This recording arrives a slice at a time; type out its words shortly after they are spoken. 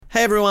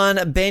Hey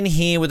everyone, Ben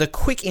here with a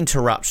quick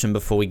interruption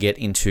before we get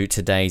into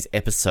today's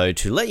episode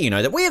to let you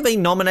know that we have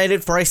been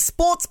nominated for a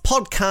Sports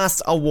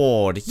Podcast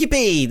Award.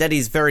 Yippee! That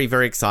is very,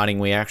 very exciting.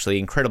 We are actually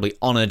incredibly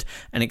honoured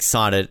and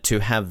excited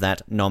to have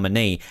that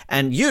nominee.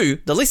 And you,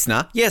 the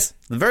listener, yes,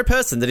 the very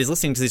person that is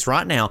listening to this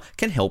right now,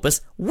 can help us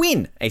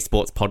win a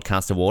Sports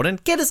Podcast Award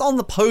and get us on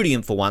the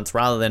podium for once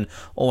rather than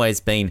always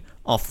being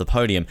off the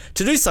podium.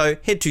 To do so,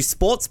 head to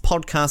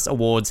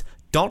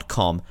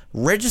sportspodcastawards.com,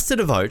 register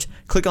to vote,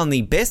 click on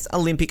the Best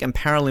Olympic and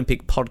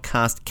Paralympic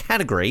Podcast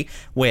category,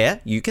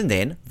 where you can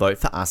then vote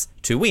for us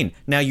to win.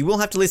 Now, you will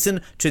have to listen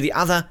to the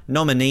other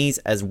nominees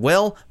as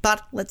well,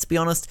 but let's be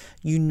honest,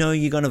 you know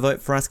you're going to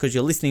vote for us because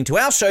you're listening to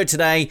our show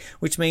today,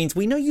 which means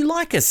we know you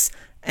like us,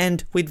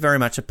 and we'd very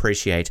much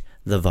appreciate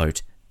the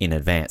vote in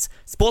advance.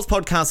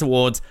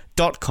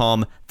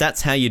 sportspodcastawards.com,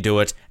 that's how you do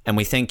it, and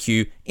we thank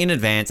you in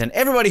advance. And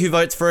everybody who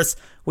votes for us,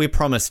 we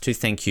promise to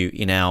thank you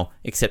in our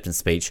acceptance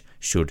speech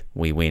should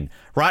we win.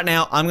 Right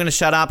now, I'm going to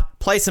shut up,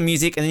 play some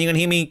music, and then you're going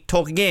to hear me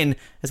talk again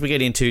as we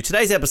get into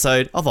today's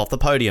episode of Off the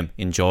Podium.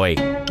 Enjoy.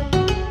 Chinese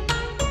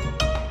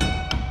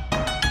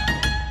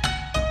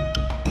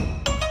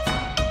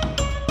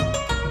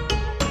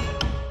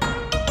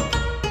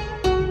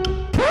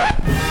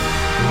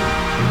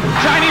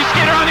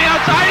skater on the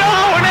outside.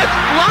 Oh, and it's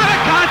a lot of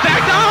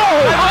contact.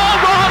 Oh, all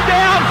rolled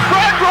down.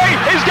 Bradbury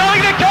is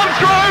going to come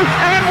through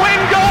and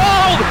win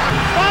gold.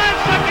 5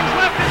 seconds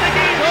left in the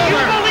game. Do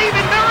you believe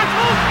in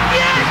miracles?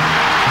 Yes.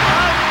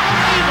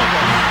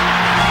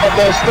 Unbelievable.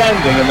 They're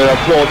standing and they're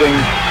applauding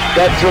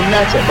that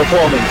dramatic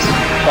performance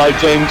by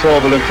James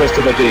Orville and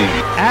Christopher Dean.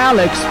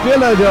 Alex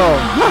Bilodeau.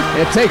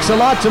 It takes a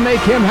lot to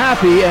make him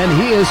happy, and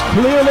he is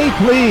clearly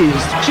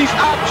pleased. She's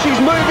up, she's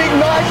moving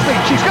nicely.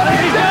 She's got it.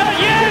 She's done it.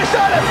 Yes. She's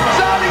done it.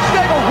 Sally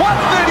Stagel,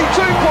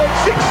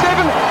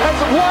 132.67, has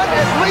won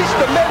at least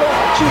a medal.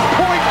 She's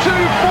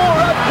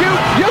 0.24 up.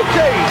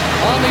 Beauty.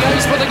 On the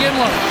ice for the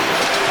Gimlet.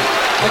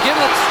 The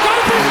Gimlet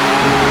stopping.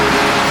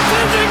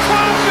 Cindy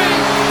Crosby,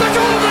 the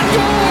golden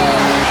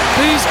goal.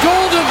 These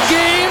golden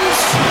games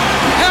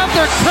have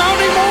their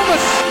crowning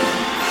moments.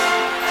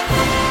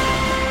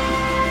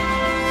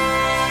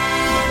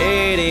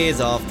 It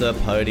is Off the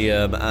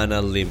Podium, an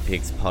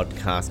Olympics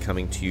podcast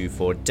coming to you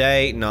for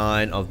day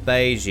 9 of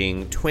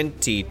Beijing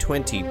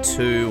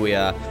 2022. We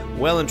are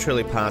well and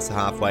truly past the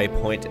halfway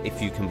point,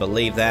 if you can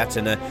believe that,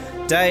 and a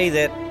day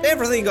that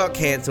everything got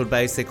cancelled,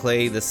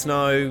 basically. The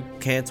snow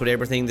cancelled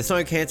everything. The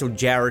snow cancelled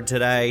Jared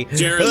today.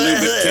 Jared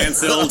Lubbock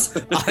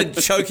cancelled. I'm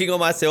choking on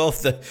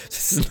myself. The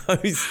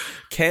snow's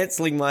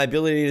cancelling my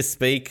ability to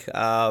speak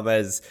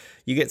as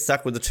you get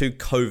stuck with the 2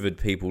 COVID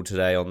people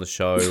today on the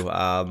show.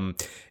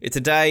 It's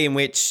a day in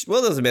which,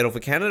 well, there's a medal for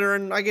Canada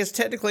and I guess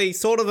technically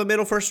sort of a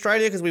medal for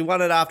Australia because we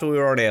won it after we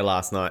were on air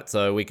last night,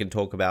 so we can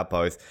talk about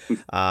both.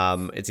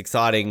 It's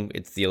exciting.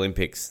 It's the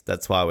Olympics.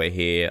 That's why we're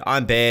here.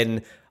 I'm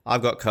Ben.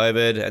 I've got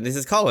COVID, and this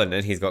is Colin,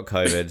 and he's got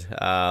COVID.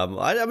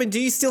 I mean, do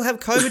you still have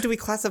COVID? Do we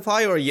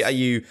classify, or are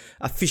you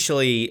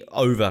officially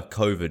over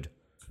COVID?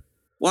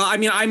 Well, I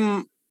mean,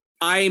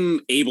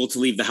 I'm able to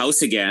leave the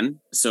house again,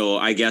 so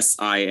I guess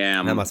I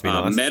am that must be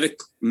nice.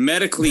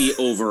 medically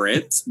over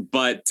it.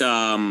 But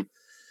I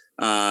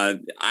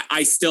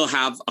still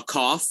have a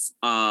cough.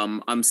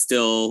 I'm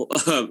still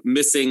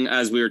missing,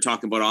 as we were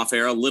talking about off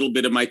air, a little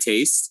bit of my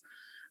taste.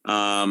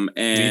 And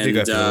you do go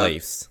for the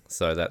Leafs,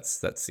 so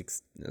that's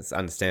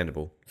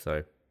understandable.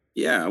 So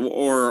yeah,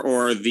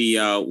 or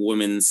the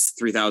women's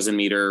 3,000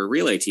 meter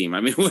relay team.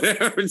 I mean,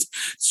 whatever.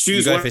 Choose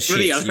you go one for or shit.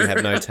 the other. You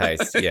have no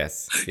taste.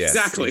 Yes.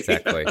 Exactly.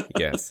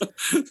 Yes.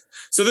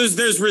 So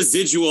there's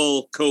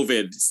residual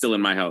COVID still in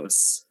my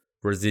house.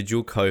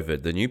 Residual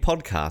COVID, the new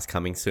podcast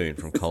coming soon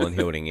from Colin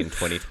Hilding in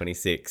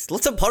 2026.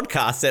 Lots of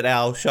podcasts at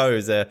our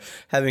shows are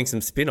having some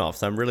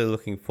spin-offs. I'm really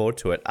looking forward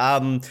to it.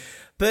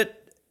 But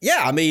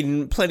yeah, I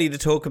mean, plenty to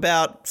talk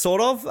about,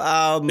 sort of.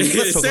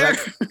 Let's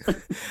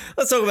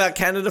talk about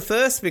Canada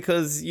first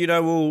because, you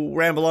know, we'll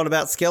ramble on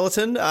about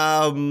skeleton.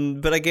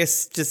 But I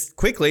guess just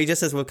quickly,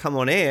 just as we've come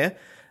on air,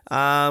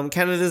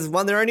 Canada's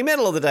won their only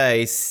medal of the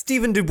day.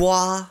 Stephen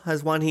Dubois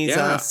has won his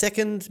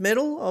second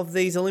medal of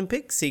these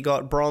Olympics. He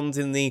got bronze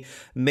in the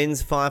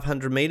men's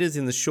 500 metres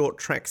in the short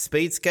track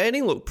speed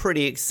skating. Looked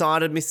pretty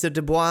excited, Mr.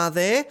 Dubois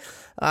there.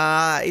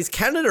 Is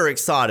Canada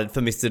excited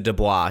for Mr.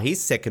 Dubois, his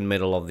second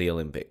medal of the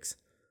Olympics?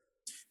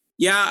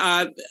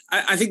 Yeah,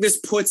 I think this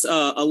puts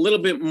a little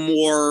bit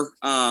more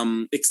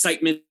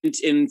excitement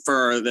in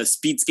for the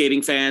speed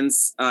skating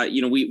fans.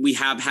 You know, we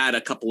have had a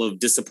couple of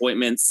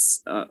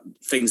disappointments,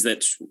 things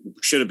that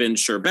should have been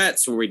sure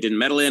bets where we didn't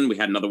medal in. We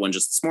had another one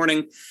just this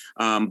morning.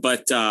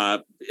 But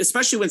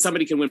especially when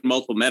somebody can win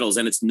multiple medals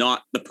and it's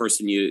not the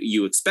person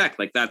you expect.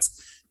 Like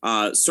that's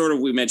sort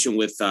of we mentioned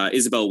with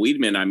Isabel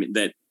Wiedemann. I mean,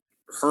 that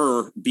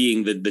her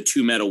being the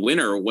 2 medal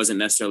winner wasn't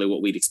necessarily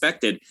what we'd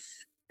expected.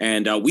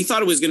 And we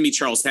thought it was going to be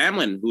Charles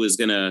Hamlin who was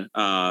going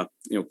to,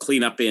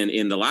 clean up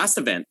in the last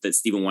event that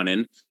Stephen won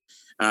in.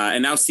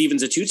 And now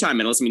Stephen's a 2-time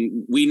medalist. I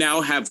mean, we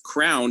now have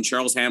crowned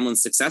Charles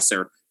Hamlin's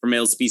successor for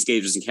male speed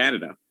skaters in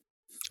Canada.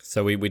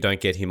 So we don't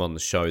get him on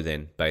the show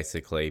then,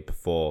 basically,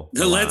 before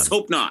Let's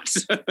hope not.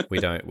 we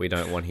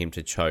don't want him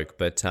to choke.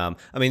 But I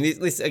mean,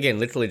 this again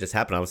literally just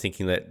happened. I was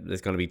thinking that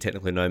there's going to be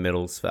technically no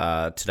medals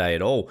today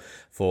at all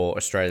for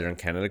Australia and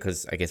Canada,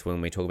 because I guess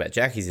when we talk about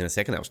Jackie's in a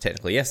second, that was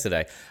technically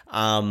yesterday.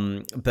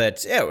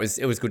 But yeah,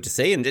 it was good to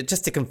see. And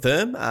just to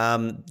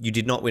confirm, you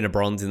did not win a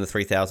bronze in the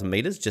 3,000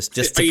 meters. Just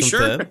to Are you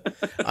confirm,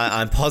 sure?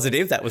 I'm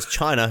positive that was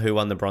China who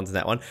won the bronze in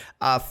that one.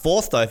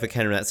 Fourth though for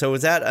Canada. So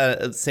was that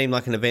it seemed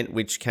like an event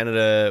which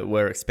Canada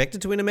were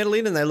expected to win a medal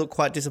in, and they looked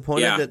quite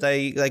disappointed that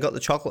they got the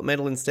chocolate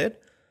medal instead?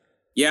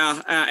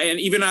 Yeah, and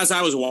even as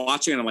I was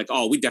watching it, I'm like,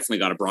 oh, we definitely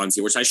got a bronze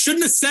here, which I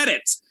shouldn't have said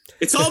it.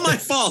 It's all my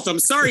fault. I'm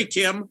sorry,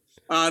 Kim,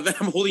 that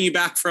I'm holding you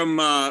back from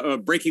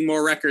breaking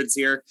more records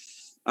here.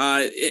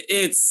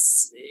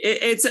 It's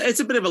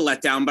a bit of a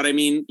letdown, but I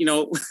mean,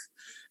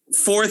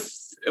 fourth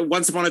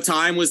once upon a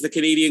time was the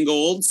Canadian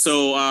gold,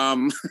 so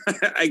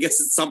I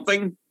guess it's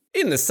something.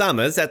 In the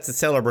summers, that's a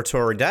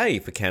celebratory day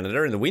for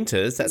Canada. In the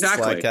winters, that's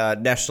Exactly. like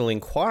National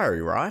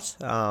Inquiry, right?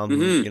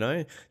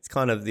 It's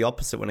kind of the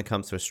opposite when it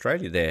comes to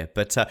Australia there.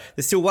 But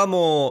there's still one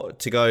more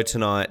to go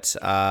tonight,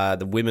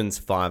 the women's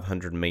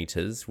 500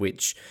 metres,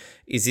 which,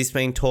 is this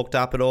being talked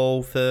up at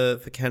all for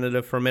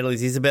Canada for a medal?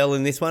 Is Isabel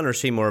in this one, or is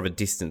she more of a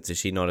distance? Is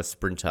she not a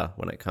sprinter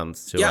when it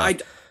comes to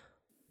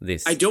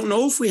this? I don't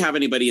know if we have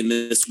anybody in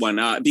this one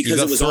because You've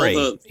got it was three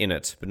all the in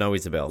it, but no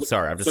Isabel.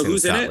 Sorry, I'm just So going to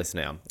who's in start it? list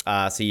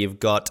now. So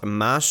you've got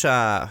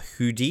Marsha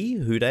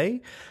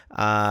Hude,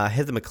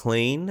 Heather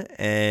McLean,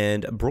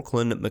 and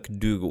Brooklyn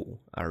McDougall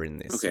are in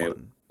this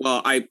one.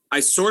 Well, I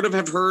sort of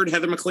have heard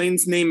Heather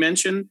McLean's name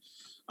mentioned.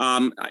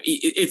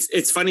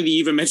 It's funny that you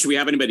even mentioned we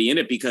have anybody in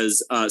it,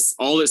 because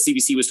all that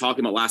CBC was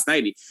talking about last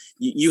night,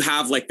 you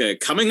have like the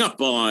coming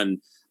up on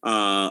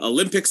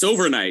Olympics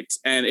overnight,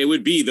 and it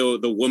would be the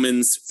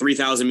women's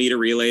 3,000 meter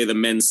relay, the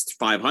men's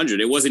 500.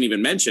 It wasn't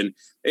even mentioned.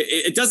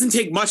 It doesn't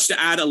take much to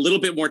add a little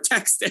bit more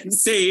text and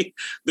say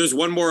there's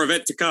one more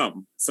event to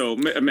come. So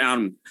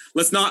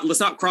let's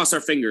not cross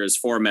our fingers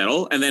for a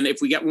medal, and then if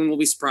we get one, we'll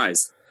be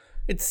surprised.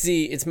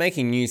 It's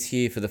making news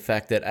here for the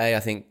fact that I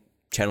think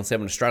Channel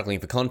 7 are struggling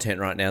for content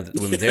right now that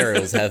the women's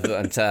aerials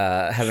haven't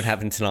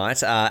happened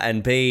tonight.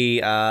 And B,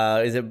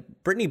 is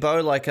it Brittany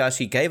Bowe? Like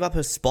she gave up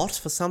her spot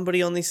for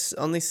somebody on this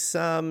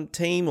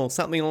team or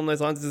something along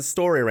those lines. There's a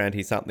story around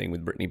here, something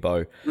with Brittany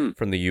Bowe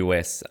from the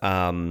US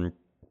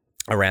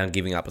around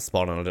giving up a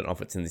spot. And I don't know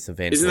if it's in this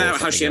event. Isn't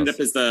that how she ended up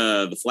as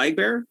the flag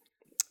bearer?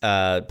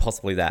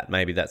 Possibly that.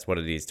 Maybe that's what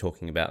it is,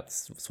 talking about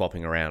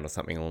swapping around or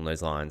something along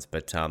those lines.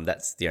 But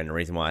that's the only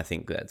reason why I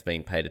think that's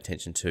being paid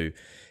attention to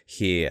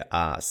here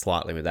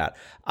slightly with that.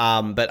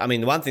 But I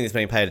mean, the one thing that's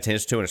being paid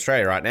attention to in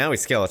Australia right now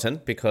is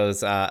skeleton,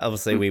 because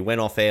obviously we went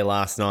off air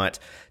last night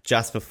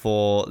just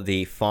before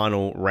the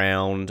final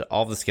round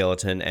of the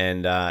skeleton,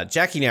 and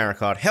Jackie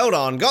Narracott held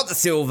on, got the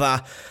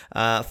silver,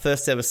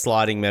 first ever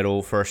sliding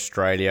medal for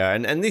Australia.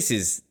 And this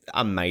is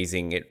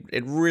amazing.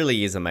 It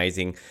really is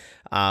amazing.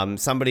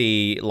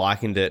 Somebody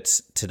likened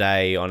it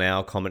today on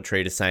our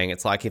commentary to saying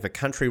it's like if a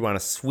country won a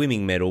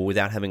swimming medal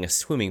without having a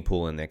swimming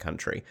pool in their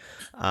country,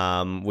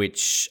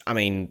 which, I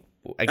mean,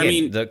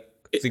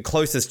 the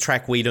closest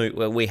track we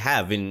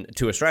have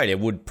to Australia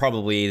would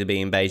probably either be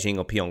in Beijing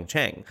or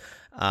Pyeongchang.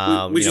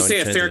 Would you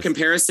say a fair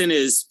comparison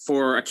is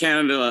for a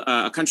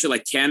country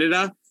like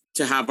Canada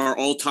to have our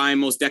all-time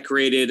most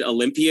decorated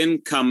Olympian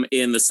come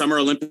in the Summer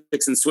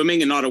Olympics in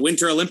swimming and not a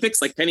Winter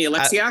Olympics like Penny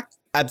Alexiak?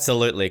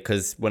 Absolutely,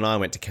 because when I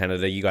went to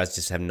Canada, you guys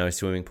just have no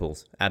swimming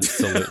pools.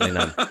 Absolutely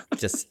none.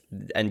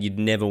 And you'd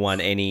never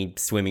won any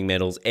swimming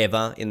medals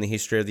ever in the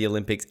history of the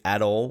Olympics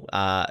at all.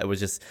 It was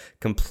just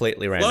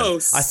completely random.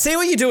 Close. I see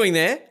what you're doing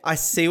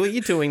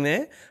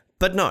there.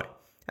 But no.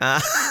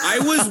 I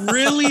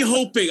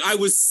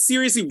was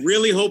seriously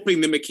really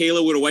hoping that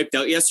Michaela would have wiped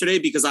out yesterday,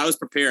 because I was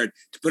prepared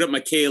to put up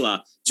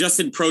Michaela just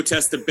in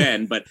protest of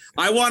Ben. But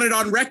I wanted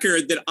on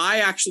record that I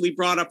actually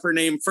brought up her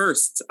name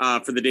first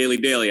for the Daily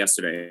Daily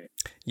yesterday.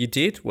 You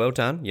did. Well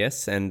done.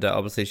 Yes. And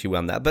obviously she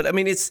won that. But I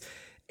mean, it's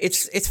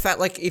fact.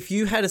 Like if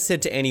you had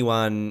said to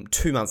anyone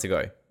 2 months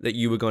ago that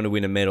you were going to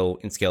win a medal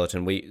in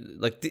skeleton,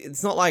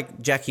 it's not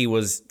like Jackie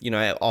was,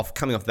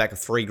 coming off the back of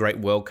 3 great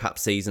World Cup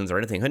seasons or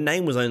anything. Her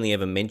name was only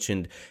ever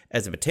mentioned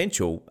as a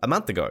potential a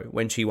month ago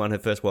when she won her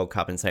first World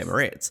Cup in St.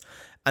 Moritz.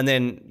 And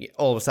then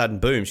all of a sudden,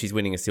 boom, she's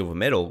winning a silver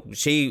medal.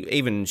 She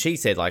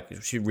said,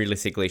 she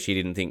realistically, she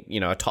didn't think,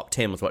 a top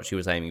 10 was what she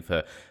was aiming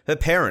for. Her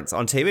parents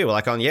on TV were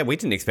like, oh, yeah, we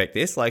didn't expect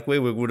this. Like, we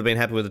would have been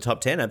happy with the top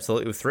 10.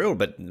 Absolutely, we're thrilled.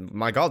 But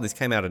my God, this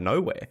came out of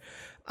nowhere.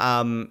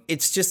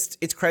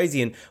 It's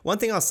crazy. And one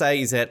thing I'll say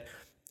is that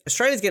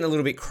Australia's getting a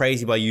little bit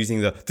crazy by using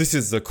this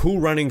is the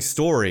cool running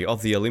story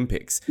of the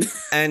Olympics.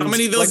 And how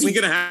many of those are you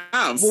going to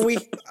have? Well,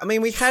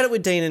 we had it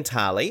with Dean and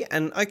Tali,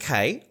 and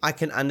okay, I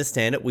can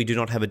understand it. We do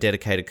not have a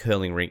dedicated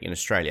curling rink in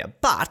Australia,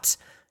 but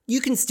you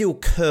can still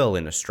curl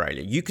in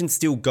Australia. You can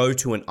still go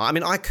to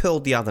I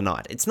curled the other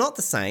night. It's not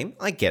the same.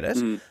 I get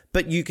it,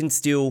 but you can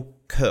still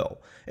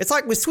curl. It's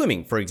like with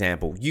swimming, for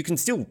example. You can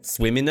still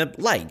swim in a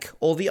lake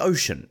or the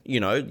ocean. You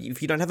know,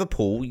 if you don't have a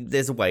pool,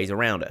 there's ways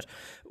around it.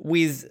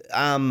 With,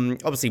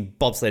 obviously,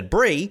 bobsled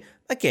brie,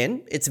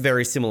 again, it's a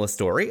very similar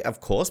story,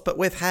 of course, but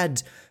we've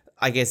had,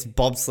 I guess,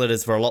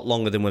 bobsledders for a lot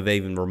longer than we've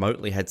even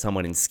remotely had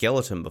someone in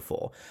skeleton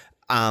before.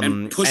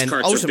 And push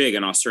carts are big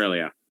in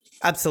Australia.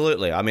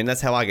 Absolutely. I mean,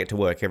 that's how I get to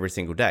work every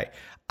single day.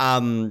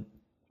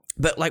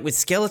 But like with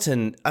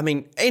skeleton, I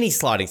mean, any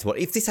sliding sport,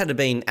 if this had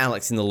been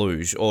Alex in the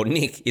luge or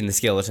Nick in the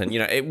skeleton, you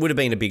know, it would have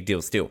been a big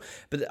deal still.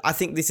 But I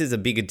think this is a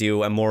bigger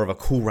deal and more of a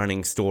cool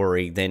running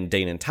story than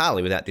Dean and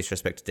Tarly, without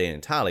disrespect to Dean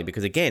and Tarly,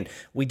 because again,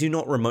 we do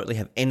not remotely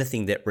have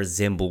anything that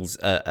resembles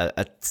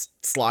a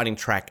sliding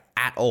track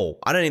at all.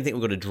 I don't even think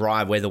we've got a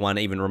drive weather one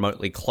even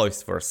remotely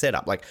close for a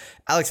setup. Like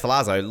Alex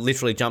Filazzo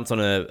literally jumps on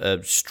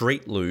a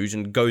street luge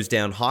and goes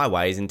down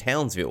highways in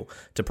Townsville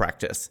to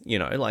practice, you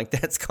know, like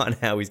that's kind of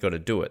how he's got to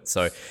do it.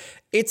 So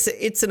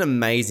it's an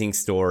amazing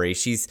story.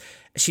 She's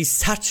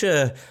such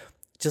a,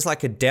 just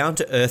like a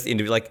down-to-earth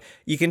interview. Like,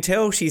 you can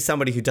tell she's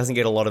somebody who doesn't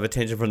get a lot of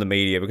attention from the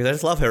media, because I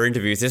just love her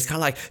interviews. It's kind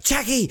of like,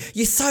 Jackie,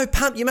 you're so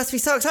pumped. You must be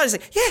so excited. She's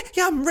like,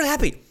 yeah, I'm really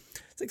happy.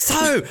 It's like,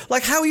 so,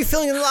 like, how are you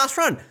feeling in the last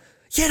run?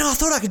 Yeah, no, I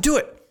thought I could do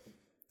it.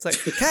 It's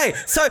like, okay,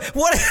 so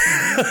what?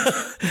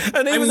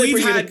 And even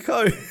we've had a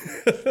coach.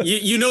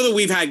 you know that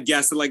we've had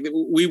guests, like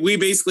we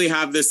basically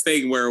have this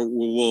thing where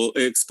we'll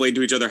explain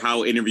to each other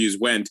how interviews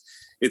went.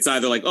 It's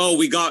either like, oh,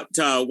 we got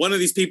one of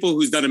these people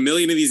who's done 1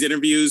 million of these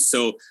interviews,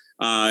 so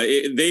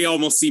they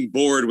almost seem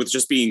bored with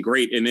just being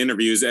great in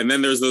interviews. And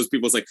then there's those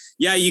people, it's like,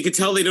 yeah, you could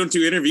tell they don't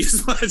do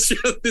interviews much.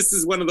 This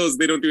is one of those,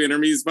 they don't do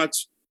interviews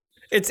much.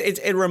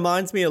 It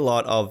reminds me a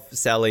lot of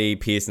Sally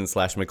Pearson /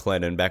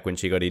 McLennan back when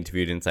she got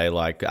interviewed in, say,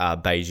 like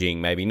Beijing,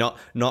 maybe not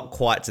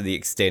quite to the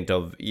extent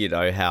of, you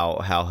know,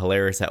 how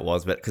hilarious that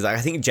was, but because I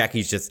think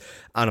Jackie's just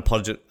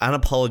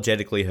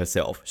unapologetically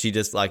herself. She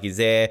just like is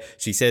there.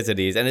 She says it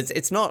is, and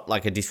it's not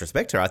like a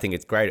disrespect to her. I think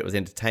it's great. It was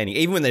entertaining.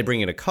 Even when they bring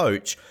in a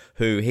coach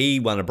who he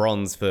won a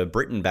bronze for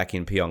Britain back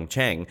in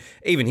Pyeongchang,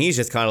 even he's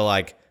just kind of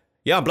like,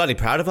 yeah, I'm bloody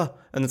proud of her.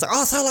 And it's like,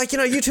 oh, so like, you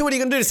know, you two, what are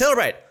you gonna do to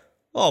celebrate?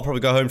 Oh, I'll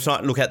probably go home tonight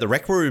and look at the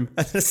rec room.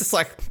 And it's just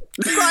like,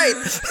 great.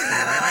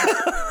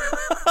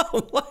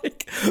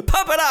 Like,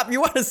 pump it up. You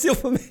won a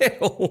silver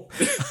medal.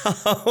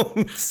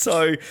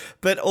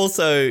 But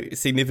also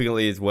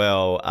significantly as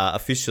well,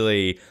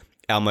 officially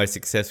our most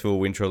successful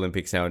Winter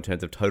Olympics now in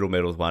terms of total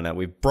medals won. Now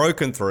we've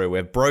broken through.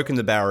 We've broken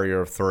the barrier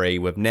of 3.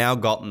 We've now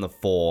gotten the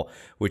 4,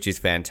 which is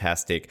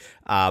fantastic.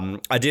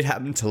 I did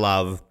happen to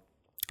love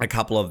a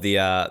couple of the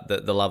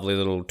lovely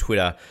little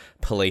Twitter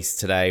police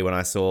today when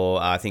I saw,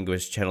 I think it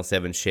was Channel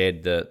 7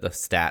 shared the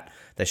stat.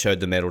 They showed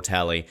the medal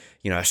tally.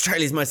 You know,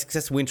 Australia's most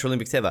successful Winter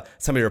Olympics ever.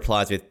 Somebody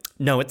replies with,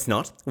 no, it's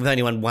not. We've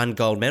only won 1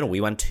 gold medal.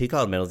 We won 2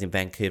 gold medals in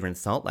Vancouver and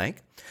Salt Lake.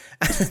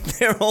 And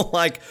they're all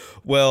like,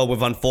 well, we've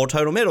won 4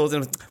 total medals.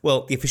 And,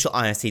 well, the official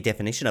IOC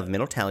definition of a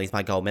medal tally is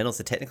by gold medals.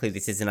 So technically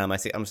this isn't our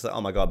most... I'm just like,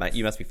 oh my God, mate,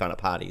 you must be fun at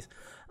parties.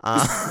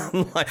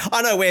 Like,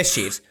 I know we're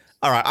shit.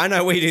 All right, I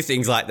know we do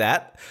things like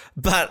that.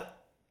 But...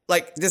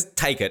 like, just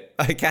take it,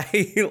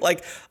 okay?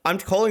 Like, I'm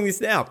calling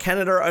this now.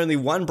 Canada are only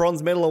 1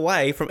 bronze medal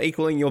away from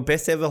equaling your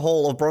best ever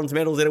haul of bronze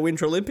medals at a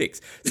Winter Olympics.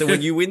 So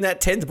when you win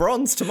that 10th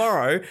bronze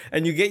tomorrow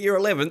and you get your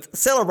 11th,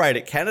 celebrate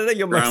it, Canada.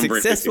 Your most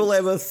successful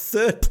ever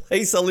 3rd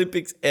place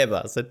Olympics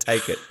ever. So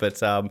take it.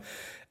 But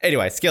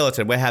anyway,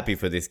 skeleton, we're happy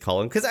for this,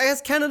 Colin. Because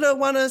has Canada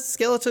won a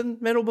skeleton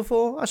medal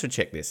before? I should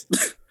check this.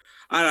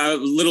 A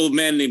little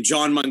man named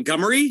John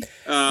Montgomery.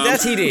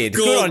 That he did.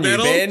 Good on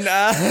medal. You,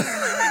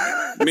 Ben.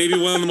 Maybe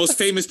one of the most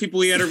famous people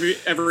we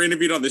ever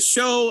interviewed on the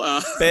show.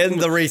 Ben,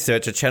 the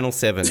researcher, Channel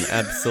 7,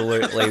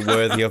 absolutely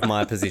worthy of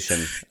my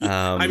position.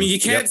 I mean, you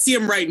can't see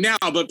him right now,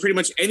 but pretty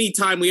much any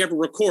time we ever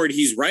record,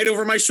 he's right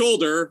over my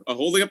shoulder,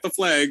 holding up the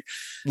flag.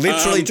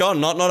 Literally,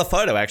 John, not a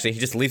photo, actually. He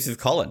just lives with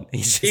Colin.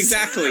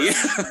 Exactly.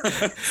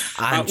 Yeah.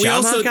 I'm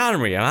John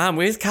Montgomery. I'm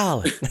with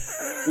Colin.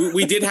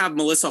 We did have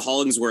Melissa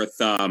Hollingsworth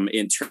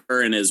in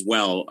Turin as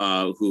well,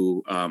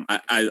 who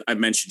I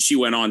mentioned she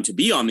went on to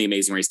be on The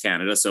Amazing Race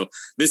Canada. So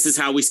this is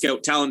how we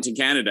scout talent in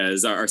Canada,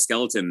 as our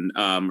skeleton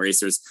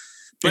racers.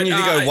 But and you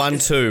did go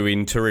 1-2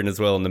 in Turin as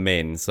well in the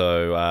men.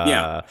 So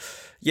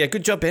yeah,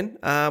 good job, Ben.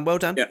 Well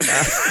done. Yeah.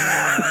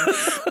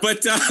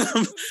 But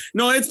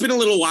no, it's been a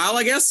little while,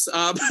 I guess.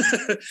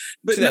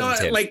 But no,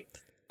 like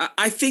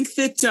I think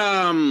that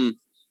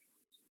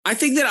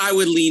I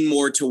would lean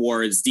more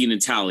towards Dean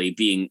and Tally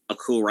being a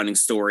cool running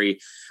story,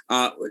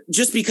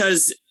 just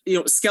because, you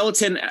know,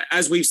 skeleton,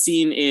 as we've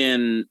seen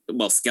in,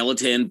 well,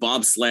 skeleton,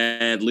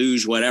 bobsled,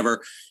 luge,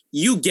 whatever,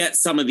 you get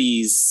some of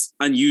these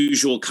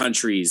unusual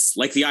countries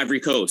like the Ivory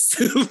Coast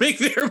who make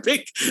their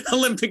big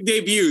Olympic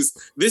debuts.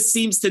 This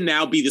seems to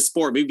now be the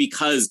sport, maybe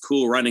because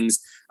Cool Runnings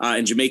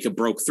in Jamaica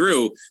broke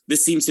through.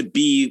 This seems to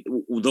be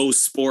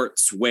those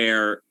sports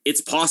where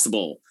it's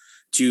possible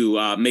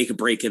to make a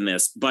break in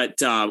this.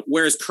 But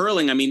whereas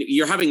curling, I mean,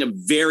 you're having a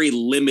very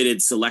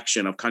limited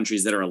selection of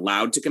countries that are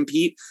allowed to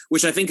compete,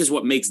 which I think is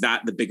what makes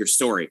that the bigger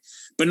story.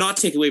 But not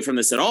take away from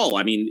this at all.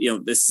 I mean,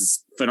 this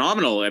is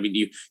phenomenal. I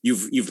mean,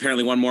 you've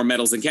apparently won more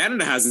medals than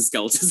Canada has in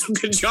skeleton. So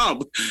good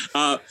job.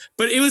 But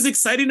it was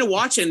exciting to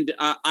watch, and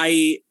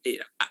I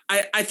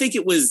think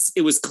it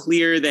was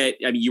clear that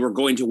you were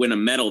going to win a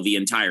medal the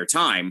entire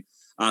time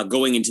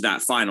going into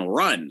that final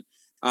run.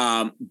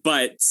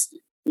 But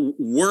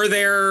were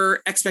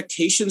there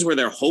expectations? Were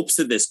there hopes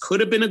that this could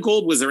have been a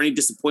gold? Was there any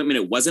disappointment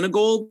it wasn't a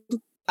gold?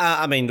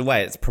 I mean, the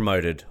way it's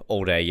promoted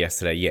all day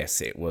yesterday,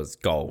 yes, it was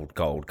gold.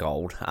 But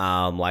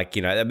I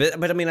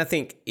mean, I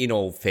think in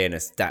all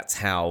fairness, that's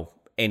how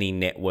any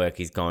network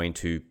is going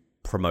to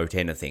promote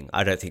anything.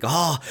 I don't think,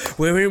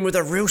 we're in with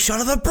a real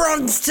shot of a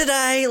bronze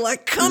today.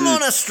 Like, come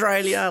on,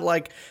 Australia.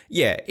 Like,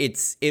 yeah,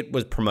 it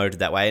was promoted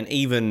that way. And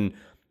even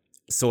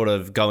sort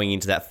of going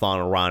into that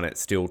final run, it's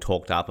still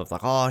talked up of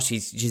like,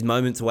 she's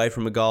moments away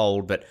from a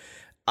gold. But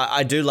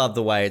I do love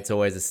the way it's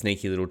always a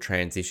sneaky little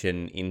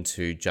transition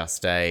into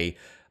just and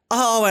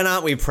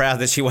aren't we proud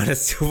that she won a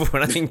silver?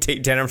 And I think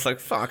deep down I was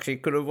like, fuck, she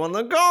could have won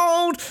the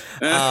gold.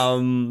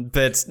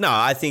 But no,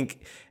 I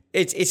think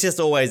it's just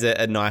always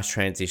a nice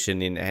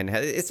transition in, and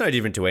it's no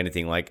different to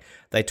anything. Like,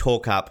 they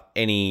talk up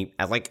any,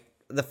 like,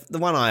 the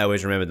one I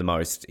always remember the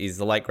most is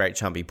the late great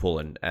Chumpy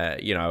Pullen.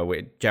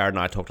 Jared and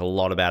I talked a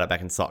lot about it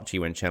back in Sochi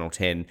when Channel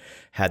 10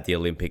 had the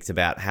Olympics,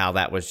 about how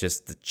that was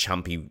just the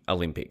Chumpy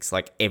Olympics.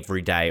 Like,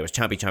 every day it was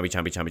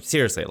Chumpy.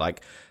 Seriously,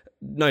 like,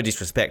 no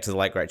disrespect to the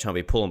late great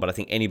Chumpy Pullen, but I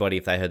think anybody,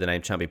 if they heard the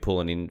name Chumpy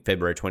Pullen in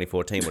February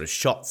 2014, would have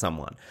shot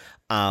someone.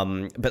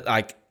 But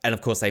like, and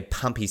of course they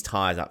pump his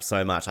tires up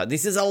so much. Like,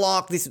 this is a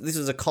lock. This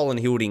was a Colin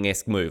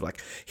Hilding-esque move.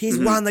 Like, he's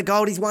won the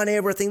gold. He's won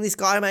everything. This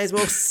guy may as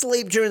well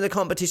sleep during the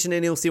competition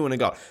and he'll still win a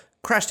gold.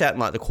 Crashed out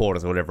in like the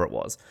quarters or whatever it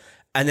was.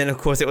 And then, of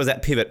course, it was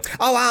that pivot.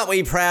 Oh, aren't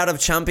we proud of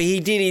Chumpy? He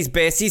did his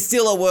best. He's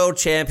still a world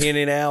champion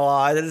in our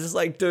eyes. And it's just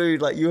like,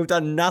 dude, like, you have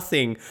done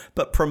nothing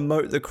but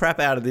promote the crap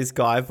out of this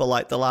guy for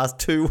like the last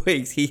 2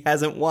 weeks. He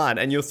hasn't won.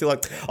 And you're still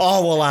like,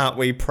 oh, well, aren't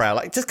we proud?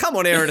 Like, just come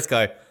on air and just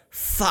go,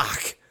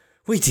 fuck,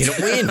 we didn't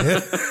win.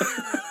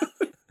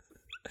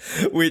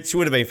 Which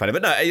would have been funny.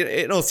 But no,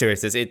 in all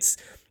seriousness,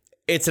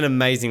 it's an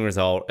amazing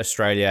result.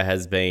 Australia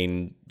has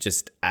been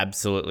just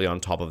absolutely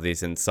on top of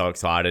this and so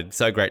excited.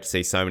 So great to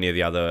see so many of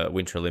the other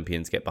Winter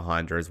Olympians get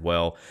behind her as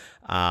well.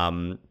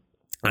 And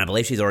I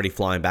believe she's already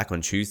flying back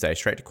on Tuesday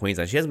straight to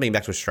Queensland. She hasn't been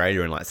back to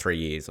Australia in like 3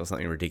 years or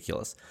something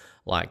ridiculous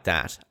like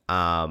that.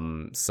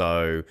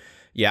 So,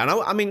 yeah. And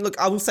I mean, look,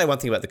 I will say one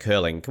thing about the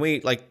curling. Can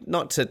we, like,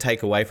 not to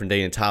take away from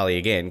Dean and Tali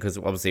again, because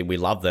obviously we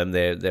love them.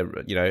 They're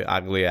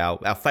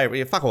arguably our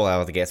favourite. Fuck all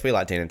our other guests. We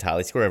like Dean and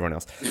Tali. Screw everyone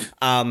else.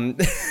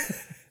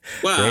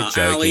 Well, we're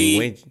joking.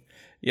 Ali.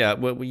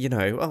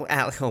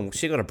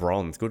 She got a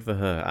bronze. Good for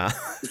her.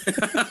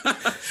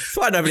 That's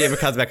why nobody ever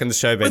comes back on the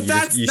show, Ben.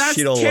 But you that's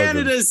shit all over them.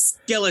 Canada's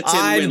skeleton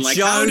win. Like,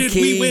 how did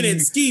we win in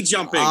ski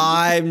jumping?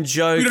 I'm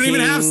joking. We don't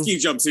even have ski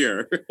jumps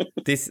here.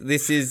 This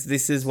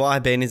is why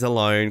Ben is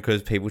alone,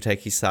 because people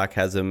take his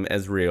sarcasm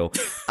as real.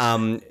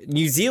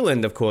 New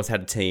Zealand, of course,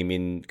 had a team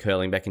in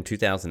curling back in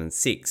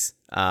 2006,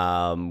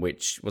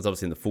 which was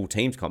obviously in the full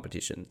teams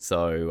competition.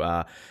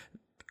 So,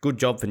 good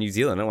job for New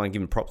Zealand. I don't want to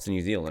give them props to New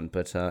Zealand,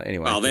 but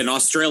anyway. Well, then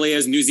Australia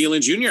is New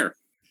Zealand junior.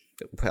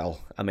 Well,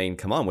 I mean,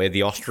 come on, we're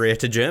the Austria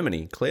to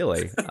Germany,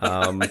 clearly.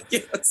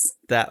 Yes.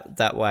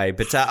 That way.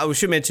 But I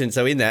should mention,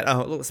 so in that,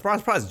 look,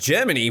 surprise,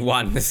 Germany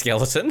won the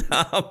skeleton.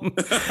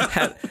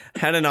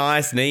 Had a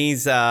nice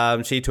knees.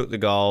 She took the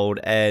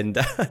gold. And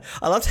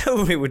I loved how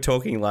when we were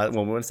talking, like,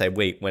 well,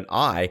 when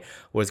I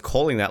was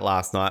calling that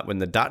last night when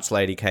the Dutch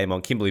lady came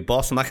on, Kimberly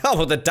Boss. I'm like, oh,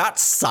 well, the Dutch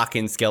suck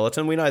in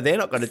skeleton. We know they're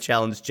not going to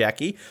challenge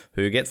Jackie.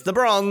 Who gets the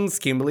bronze?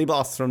 Kimberly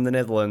Boss from the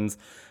Netherlands.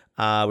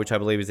 Which I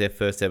believe is their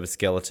first ever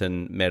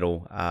skeleton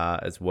medal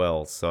as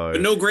well. So,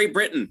 but no Great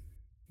Britain.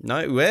 No,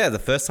 yeah, the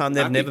first time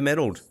they've never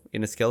medaled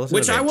in a skeleton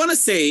Which event. I want to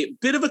say,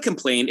 bit of a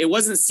complaint. It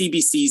wasn't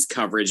CBC's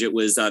coverage. It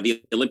was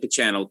the Olympic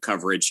Channel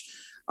coverage.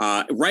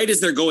 Right as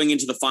they're going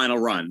into the final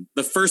run,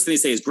 the first thing they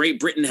say is Great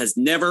Britain has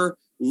never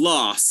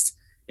lost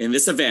in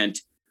this event.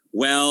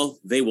 Well,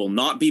 they will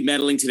not be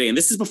medaling today. And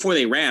this is before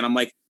they ran. I'm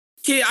like,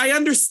 okay, I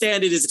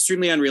understand it is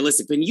extremely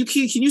unrealistic, but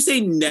can you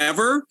say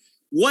never?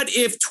 What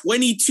if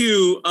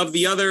 22 of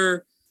the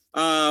other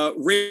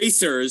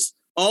racers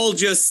all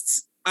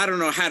just, I don't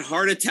know, had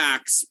heart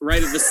attacks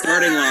right at the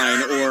starting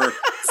line or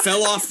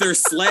fell off their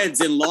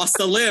sleds and lost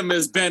a limb,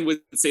 as Ben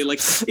would say? Like,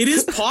 it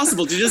is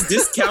possible to just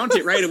discount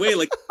it right away.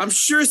 Like, I'm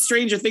sure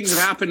stranger things have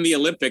happened in the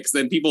Olympics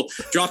than people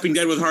dropping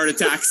dead with heart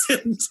attacks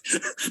and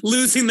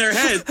losing their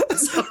heads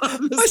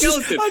on the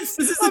skeleton.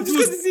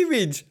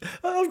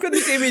 I've got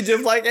this image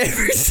of like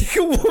every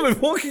single woman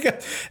walking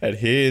up, and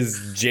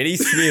here's Jenny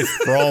Smith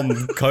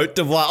from Cote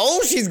d'Ivoire.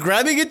 Oh, she's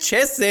grabbing her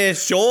chest there,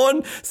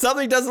 Sean.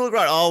 Something doesn't look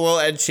right. Oh, well,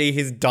 and she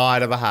has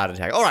died of a heart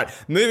attack. All right,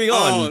 moving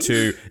on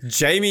to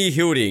Jamie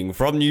Hilding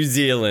from from New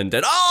Zealand.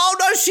 And oh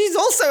no, she's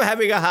also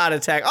having a heart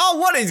attack. Oh,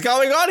 what is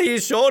going on here,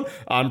 Sean?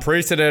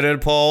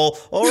 Unprecedented, Paul.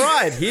 All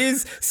right,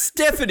 here's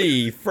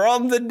Stephanie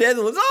from the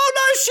Netherlands. Oh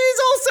no, she's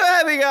also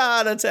having a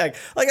heart attack.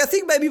 Like, I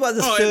think maybe by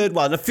the third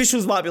one,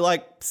 officials might be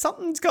like,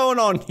 something's going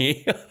on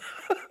here.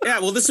 Yeah,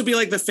 well, this would be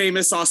like the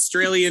famous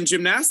Australian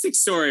gymnastics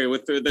story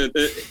with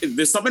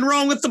there's something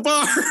wrong with the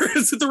bar.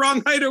 Is it the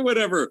wrong height or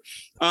whatever?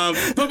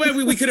 But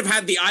we could have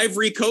had the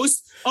Ivory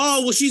Coast.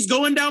 Oh, well, she's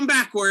going down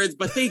backwards,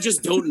 but they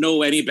just don't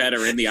know any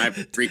better in the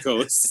Ivory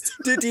Coast.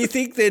 Do you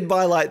think then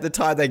by like the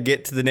time they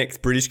get to the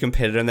next British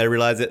competitor and they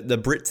realise that the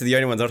Brits are the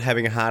only ones not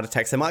having a heart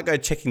attack, so they might go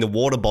checking the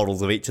water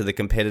bottles of each of the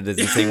competitors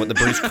and seeing what the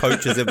British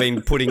coaches have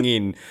been putting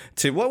in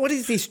to what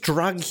is this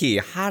drug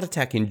here? Heart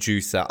attack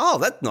inducer. Oh,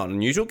 that's not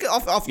unusual. Get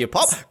off your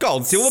pop.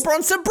 Gold, silver,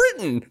 bronze to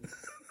Britain.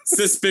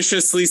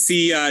 Suspiciously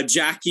see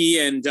Jackie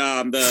and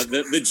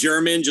the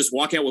German just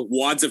walking out with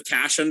wads of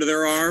cash under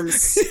their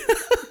arms.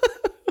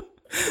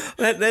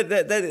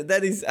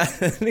 That is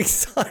an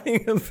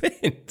exciting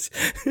event.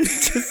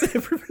 Just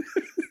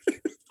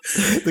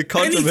the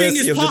controversy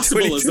anything is of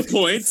possible the is the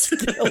point.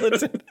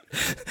 Skeleton.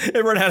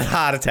 Everyone had a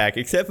heart attack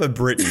except for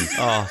Britain.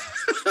 Oh,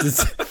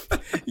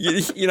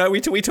 you know,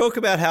 we talk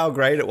about how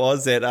great it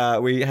was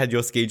that we had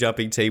your ski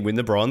jumping team win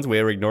the bronze.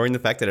 We're ignoring the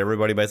fact that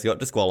everybody basically got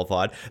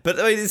disqualified. But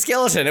I mean, the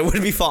skeleton, it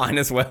would be fine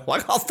as well.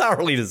 Like, I was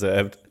thoroughly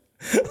deserved.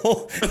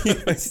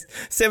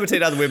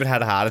 17 other women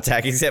had a heart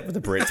attack except for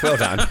the Brits. Well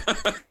done.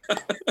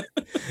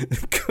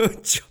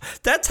 Good job.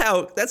 That's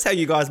how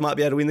you guys might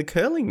be able to win the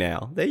curling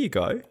now. There you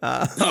go.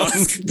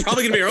 It's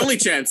probably going to be our only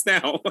chance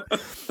now.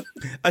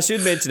 I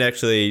should mention,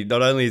 actually,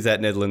 not only is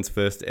that Netherlands'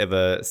 first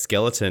ever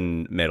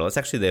skeleton medal, it's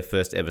actually their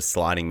first ever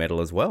sliding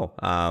medal as well.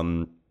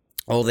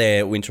 All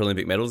their Winter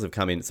Olympic medals have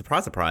come in,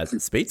 surprise, surprise,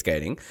 speed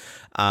skating,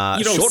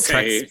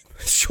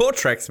 short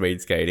track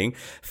speed skating,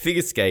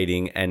 figure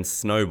skating, and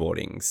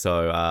snowboarding.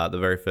 So the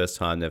very first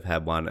time they've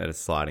had one at a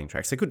sliding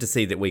track. So good to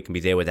see that we can be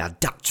there with our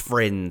Dutch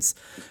friends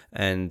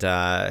and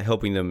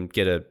helping them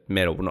get a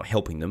medal. Well, not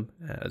helping them.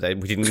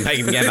 We didn't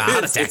make them have a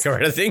heart attack or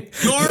anything.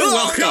 You're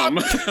welcome.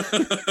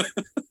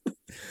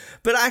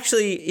 But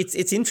actually,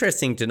 it's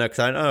interesting to know, because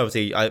I know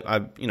obviously,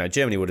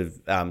 Germany would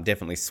have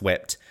definitely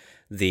swept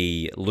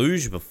the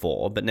luge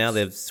before, but now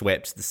they've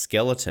swept the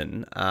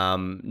skeleton.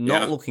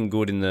 Not looking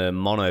good in the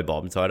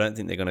monobob, so I don't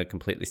think they're going to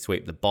completely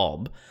sweep the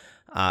bob.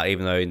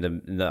 Even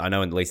though I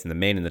know at least in the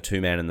men, in the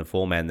 2-man and the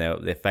 4-man,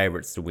 they're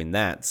favourites to win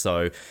that.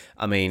 So,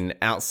 I mean,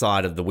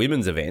 outside of the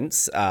women's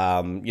events,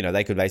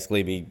 they could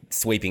basically be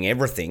sweeping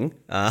everything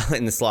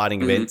in the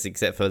sliding events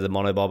except for the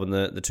monobob and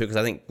the two. Because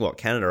I think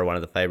Canada are one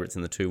of the favourites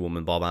in the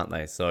 2-woman bob, aren't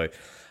they? So,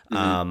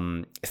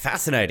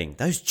 fascinating.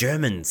 Those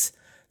Germans,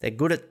 they're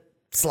good at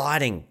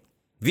sliding.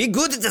 We're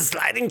good at the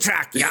sliding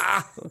track,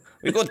 yeah.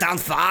 We go down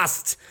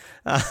fast.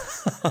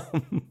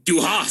 Du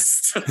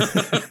hast.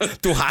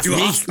 Du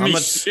hast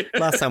mich.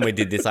 Last time we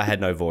did this, I had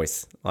no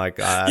voice. Like,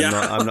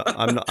 I'm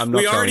not.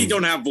 We already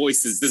don't have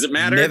voices. Does it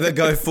matter? Never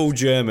go full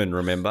German.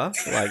 Remember,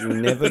 like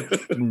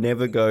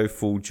never go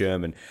full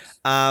German.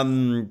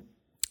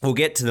 We'll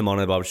get to the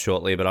monobob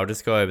shortly, but I'll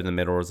just go over the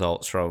medal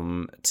results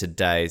from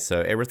today.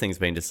 So everything's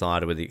been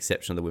decided with the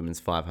exception of the women's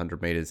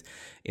 500 metres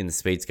in the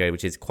speed skate,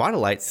 which is quite a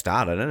late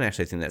start. I don't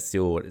actually think it's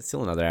still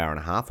another hour and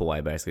a half away,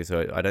 basically.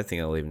 So I don't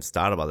think it'll even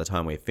start by the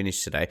time we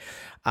finish today.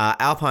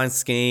 Alpine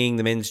skiing,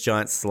 the men's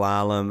giant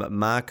slalom,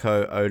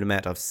 Marco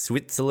Odermatt of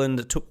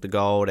Switzerland took the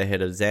gold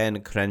ahead of Zan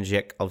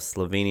Kranjek of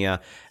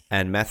Slovenia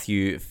and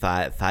Matthew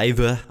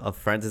Favre of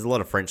France. There's a lot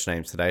of French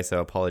names today, so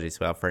apologies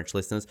to our French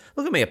listeners.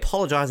 Look at me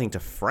apologising to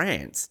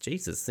France.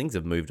 Jesus, things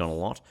have moved on a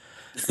lot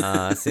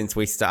since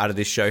we started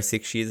this show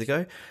 6 years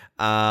ago.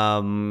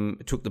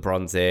 Took the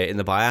bronze there. In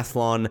the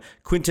biathlon,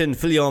 Quentin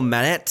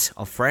Fillon-Manet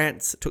of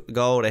France took the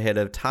gold ahead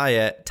of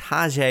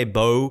Tarjei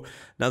Bø.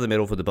 Another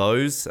medal for the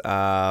Bows.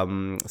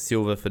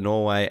 Silver for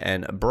Norway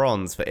and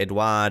bronze for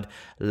Eduard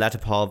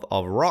Latipov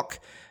of ROK.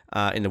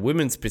 In the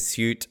women's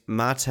pursuit,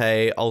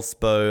 Marte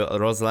Olsbo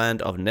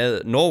Rosland of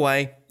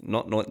Norway,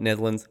 not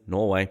Netherlands,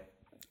 Norway.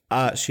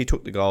 She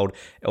took the gold.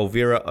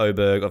 Elvira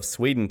Oberg of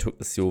Sweden took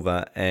the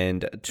silver,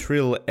 and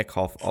Trill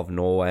Eckhoff of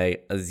Norway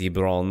the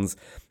bronze.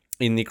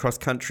 In the cross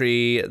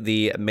country,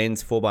 the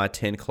men's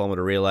 4x10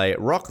 kilometre relay,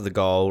 ROK the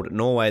gold,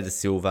 Norway the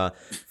silver,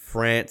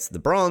 France the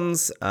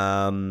bronze.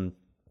 And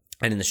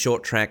in the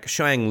short track,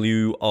 Xiang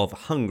Liu of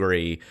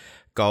Hungary,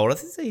 gold. I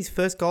think it's his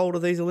first gold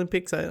of these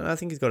Olympics. I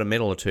think he's got a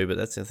medal or two, but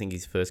that's, I think,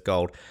 his first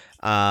gold.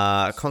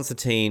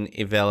 Konstantin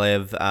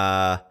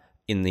Ivalev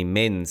in the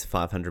men's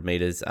 500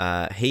 metres.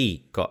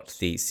 He got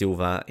the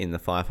silver in the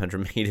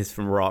 500 metres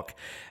from ROK.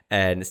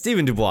 And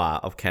Stephen Dubois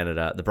of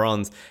Canada, the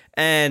bronze.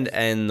 And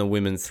the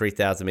women's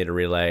 3,000 metre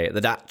relay,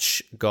 the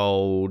Dutch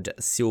gold,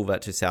 silver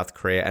to South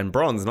Korea, and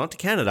bronze, not to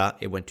Canada,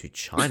 it went to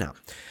China.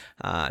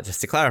 Just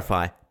to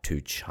clarify,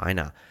 to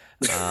China.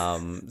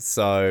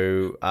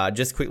 So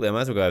just quickly, I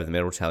might as well go over the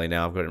medal tally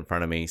now. I've got it in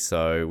front of me.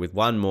 So with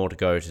one more to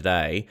go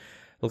today,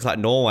 Looks like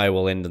Norway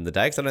will end in the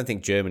day because I don't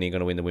think Germany are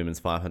going to win the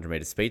women's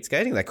 500-meter speed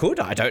skating. They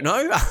could. I don't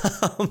know.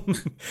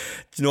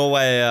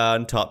 Norway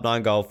on top,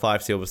 9 gold,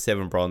 5 silver,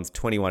 7 bronze,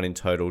 21 in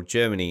total.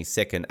 Germany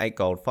second, 8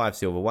 gold, 5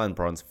 silver, 1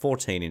 bronze,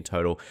 14 in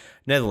total.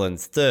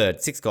 Netherlands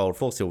third, 6 gold,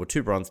 4 silver,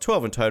 2 bronze,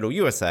 12 in total.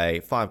 USA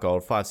 5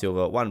 gold, 5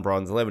 silver, 1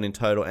 bronze, 11 in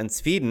total. And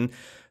Sweden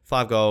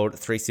 5 gold,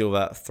 3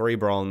 silver, 3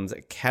 bronze.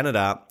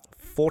 Canada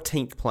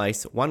 14th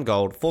place, 1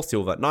 gold, 4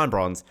 silver, 9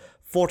 bronze,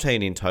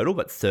 14 in total,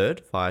 but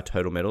third via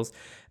total medals.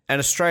 And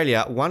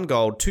Australia, 1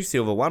 gold, 2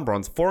 silver, 1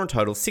 bronze, 4 in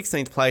total,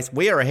 16th place.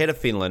 We are ahead of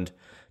Finland.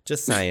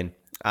 Just saying.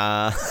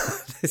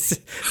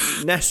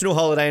 National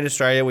holiday in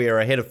Australia. We are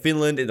ahead of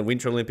Finland in the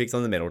Winter Olympics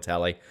on the medal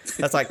tally.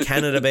 That's like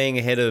Canada being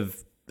ahead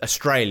of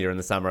Australia in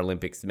the Summer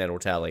Olympics medal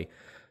tally.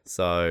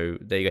 So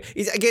there you go.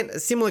 Again, a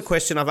similar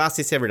question. I've asked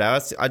this every day.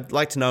 I'd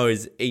like to know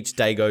as each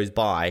day goes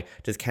by,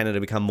 does Canada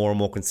become more and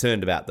more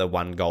concerned about the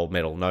 1 gold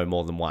medal, no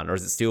more than 1? Or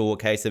is it still a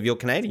case of you're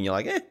Canadian, you're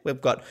like,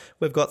 we've got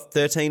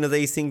 13 of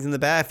these things in the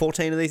bag,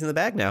 14 of these in the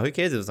bag now. Who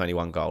cares if it's only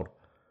 1 gold?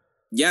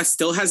 Yeah,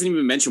 still hasn't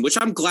even mentioned, which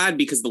I'm glad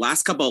because the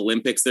last couple of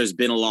Olympics, there's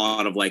been a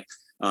lot of like,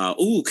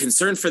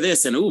 concern for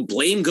this and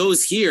blame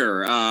goes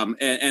here.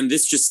 And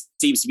this just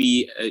seems to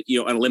be,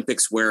 an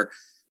Olympics where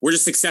we're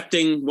just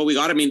accepting what we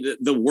got. I mean,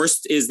 the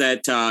worst is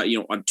that,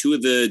 on 2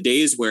 of the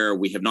days where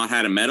we have not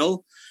had a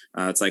medal,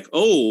 it's like,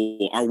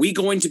 are we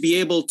going to be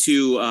able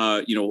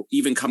to,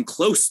 even come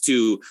close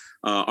to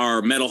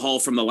our medal haul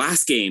from the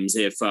last games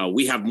if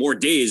we have more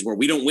days where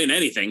we don't win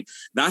anything?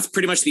 That's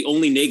pretty much the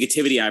only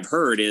negativity I've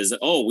heard is,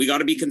 we got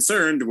to be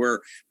concerned. We're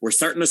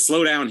starting to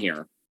slow down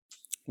here.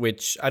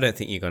 Which I don't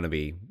think you're going to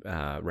be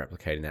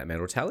replicating that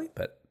medal tally,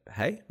 but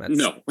hey,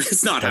 no,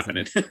 it's not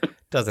happening.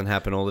 Doesn't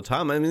happen all the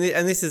time. I mean,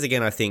 and this is,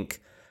 again, I think,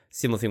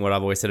 similar thing what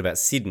I've always said about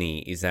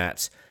Sydney is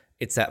that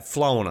it's that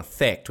flow-on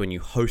effect when you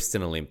host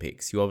an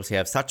Olympics. You obviously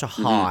have such a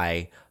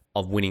high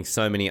of winning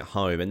so many at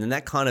home, and then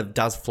that kind of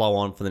does flow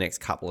on for the next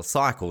couple of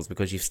cycles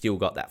because you've still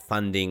got that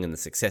funding and the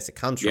success it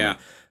comes from.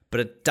 But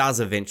it does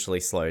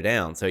eventually slow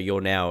down. So you're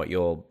now at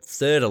your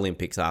 3rd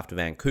Olympics after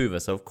Vancouver.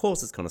 So, of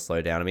course, it's going to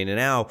slow down. I mean, in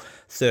our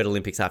 3rd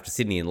Olympics after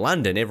Sydney and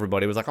London,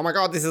 everybody was like, oh, my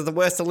God, this is the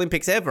worst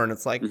Olympics ever. And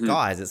it's like,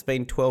 guys, it's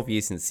been 12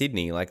 years since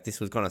Sydney. Like,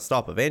 this was going to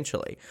stop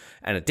eventually.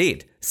 And it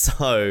did.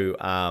 So,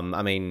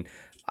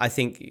 I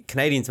think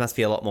Canadians must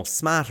be a lot more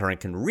smarter and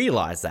can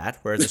realise that,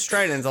 whereas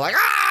Australians are like,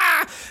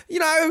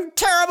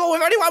 terrible.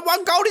 We've only won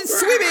 1 gold in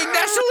swimming.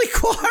 National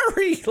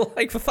Inquiry.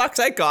 Like, for fuck's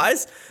sake,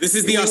 guys. This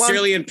is the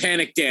Australian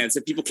panic dance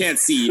that people can't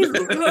see.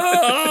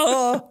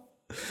 I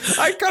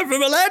come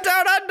from a land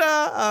down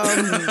under.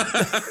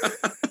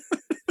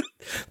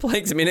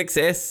 Playing some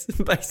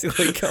INXS,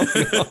 basically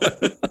going on.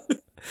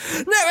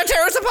 Never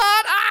tear us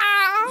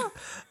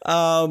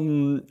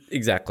apart.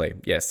 Exactly.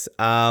 Yes.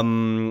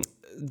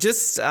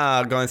 Just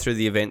going through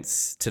the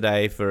events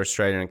today for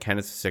Australia and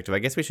Canada's perspective, I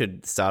guess we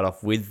should start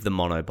off with the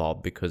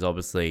monobob because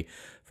obviously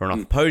from an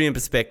off-podium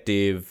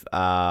perspective,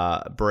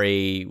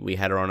 Brie, we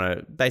had her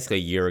on basically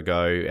a year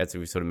ago, as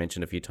we sort of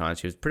mentioned a few times.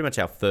 She was pretty much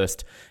our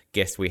first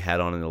guest we had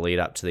on in the lead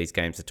up to these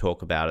games to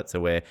talk about it. So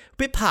we're a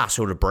bit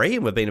partial to Brie,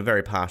 and we've been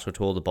very partial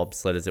to all the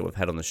bobsledders that we've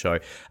had on the show.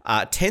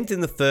 10th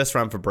in the first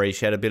run for Brie.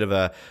 She had a bit of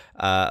a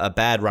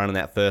bad run in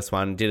that first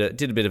one,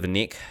 did a bit of a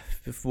nick,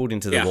 fooled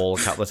into the wall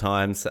a couple of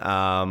times.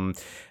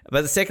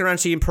 But the second run,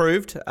 she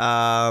improved.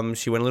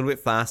 She went a little bit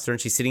faster, and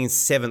she's sitting in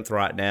 7th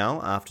right now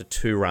after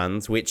 2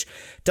 runs, which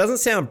doesn't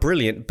sound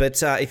brilliant.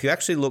 But if you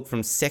actually look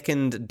from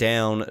 2nd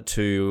down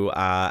to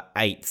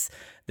 8th,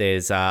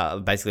 there's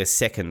basically a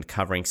second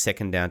covering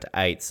 2nd down to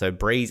 8th. So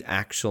Brie's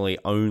actually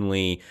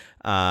only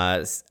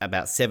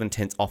about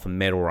 7/10 off a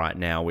medal right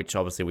now, which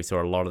obviously we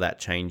saw a lot of that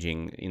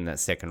changing in that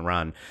second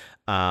run.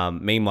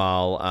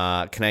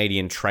 Meanwhile,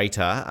 Canadian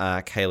traitor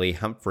Kaylee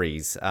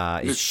Humphries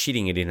is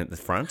shitting it in at the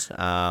front.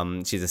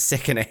 She's a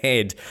second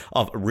ahead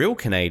of real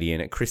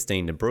Canadian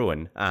Christine de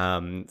Bruin.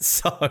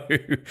 So,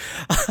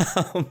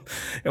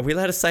 are we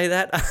allowed to say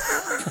that?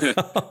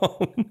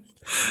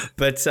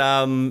 But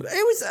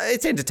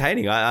it's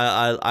entertaining.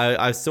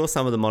 I saw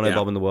some of the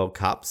monobob in the World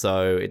Cup,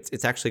 so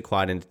it's actually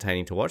quite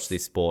entertaining to watch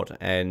this sport.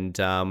 And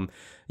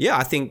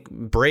I think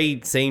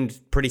Brie seemed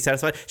pretty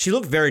satisfied. She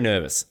looked very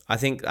nervous. I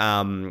think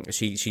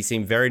she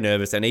seemed very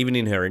nervous, and even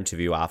in her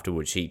interview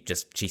afterwards,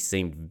 she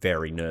seemed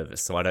very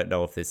nervous. So I don't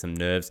know if there's some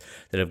nerves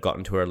that have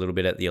gotten to her a little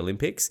bit at the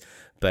Olympics.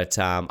 But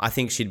I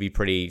think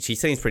she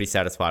seems pretty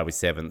satisfied with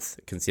 7th,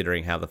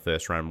 considering how the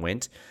first run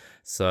went.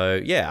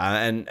 So,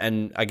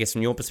 and I guess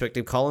from your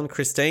perspective, Colin,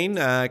 Christine,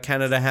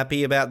 Canada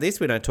happy about this?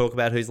 We don't talk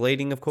about who's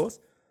leading, of course.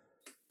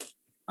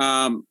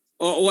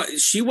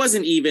 She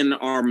wasn't even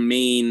our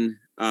main,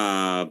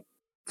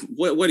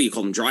 what do you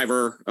call them?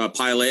 Driver,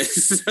 pilot,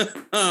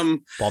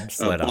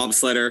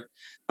 bobsledder.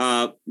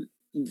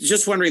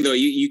 Just wondering though,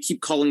 you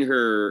keep calling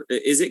her,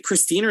 is it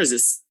Christine or is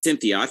it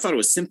Cynthia? I thought it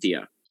was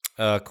Cynthia.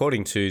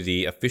 According to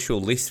the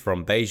official list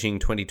from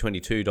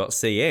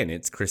Beijing2022.cn,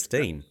 it's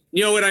Christine.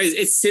 You know what?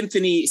 It's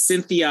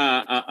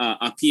Cynthia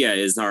Apia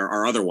is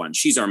our other one.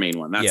 She's our main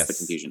one. That's the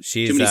confusion.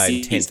 She's in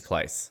 10th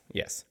place.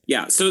 Yes.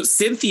 Yeah. So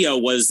Cynthia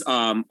was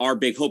our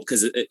big hope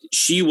because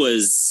she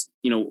was,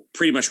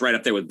 pretty much right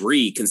up there with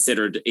Brie,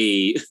 considered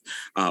a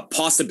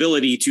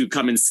possibility to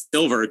come in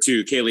silver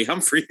to Kaylee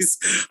Humphries.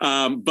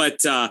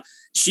 But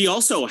she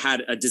also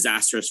had a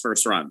disastrous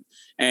first run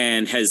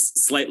and has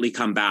slightly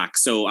come back.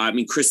 So,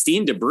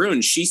 Christine de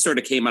Bruyn, she sort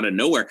of came out of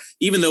nowhere,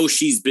 even though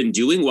she's been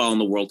doing well in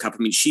the World Cup.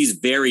 She's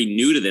very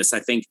new to this. I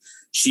think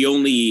she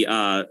only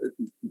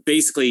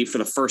basically for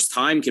the first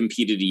time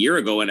competed a year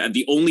ago. And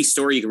the only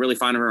story you can really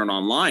find her on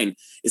online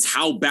is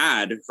how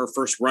bad her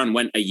first run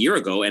went a year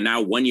ago. And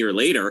now 1 year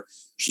later,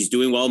 she's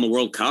doing well in the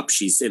World Cup.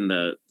 She's in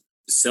the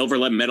silver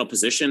medal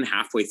position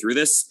halfway through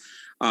this.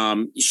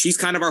 She's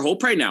kind of our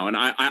hope right now. And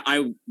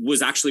I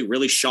was actually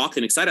really shocked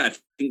and excited. I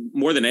think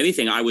more than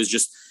anything, I was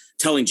just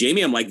telling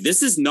Jamie, I'm like,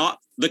 this is not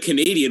the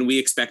Canadian we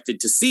expected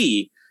to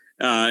see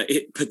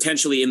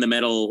potentially in the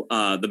medal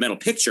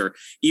picture,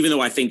 even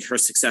though I think her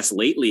success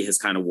lately has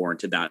kind of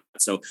warranted that.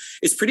 So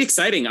it's pretty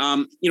exciting.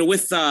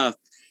 With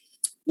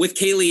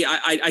Kaylee,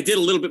 I did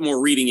a little bit more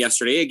reading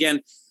yesterday.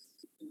 Again,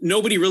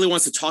 nobody really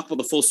wants to talk about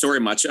the full story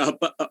much,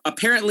 but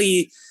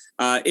apparently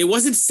it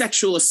wasn't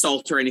sexual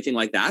assault or anything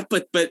like that,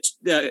 but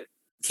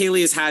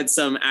Kaylee has had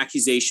some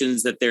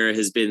accusations that there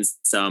has been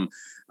some,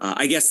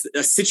 I guess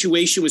a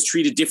situation was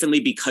treated differently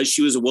because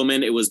she was a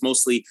woman. It was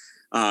mostly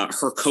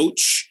her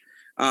coach,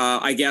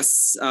 I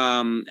guess,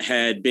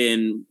 had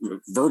been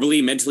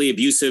verbally, mentally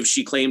abusive.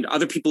 She claimed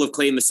other people have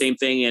claimed the same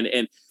thing.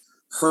 And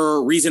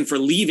her reason for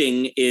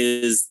leaving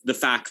is the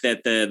fact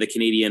that the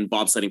Canadian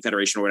Bobsledding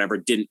Federation or whatever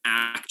didn't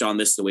act on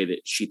this the way that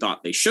she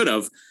thought they should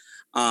have.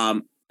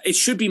 It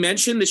should be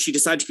mentioned that she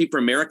decided to keep for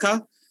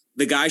America.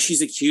 The guy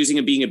she's accusing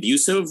of being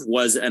abusive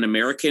was an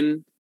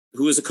American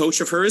who was a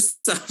coach of hers.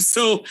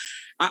 So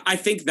I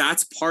think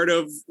that's part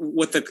of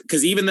what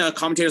because even the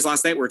commentators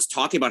last night were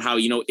talking about how,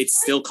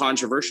 it's still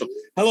controversial.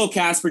 Hello,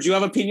 Casper. Do you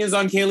have opinions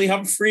on Kaylee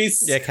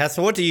Humphries? Yeah,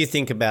 Casper, what do you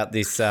think about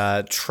this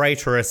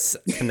traitorous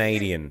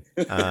Canadian?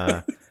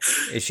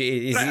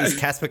 Is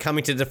Casper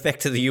coming to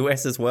defect to the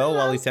US as well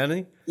while he's down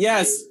here?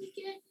 Yes.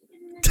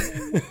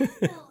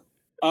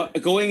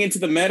 Going into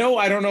the meadow?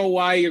 I don't know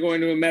why you're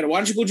going to a meadow. Why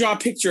don't you go draw a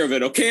picture of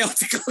it, okay? I'll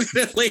take a look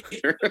at it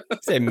later.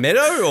 Say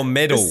meadow or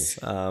medal?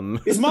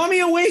 Is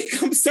mommy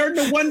awake? I'm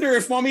starting to wonder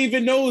if mommy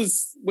even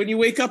knows when you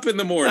wake up in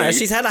the morning. No,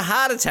 she's had a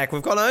heart attack.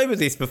 We've gone over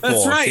this before.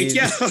 That's right,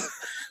 yeah.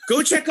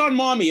 Go check on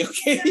mommy,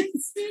 okay?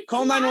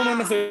 Call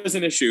 911 if there's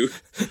an issue.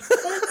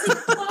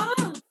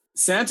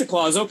 Santa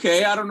Claus,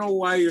 okay. I don't know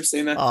why you're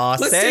saying that. Oh,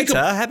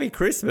 Santa, happy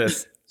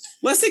Christmas.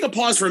 Let's take a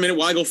pause for a minute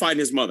while I go find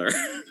his mother.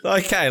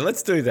 Okay,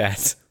 let's do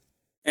that.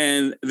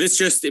 And this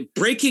just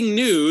breaking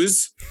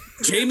news.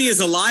 Jamie is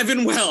alive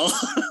and well.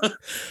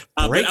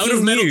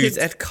 Breaking news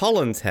at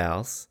Colin's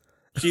house.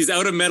 She's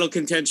out of medal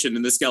contention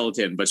in the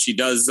skeleton, but she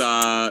does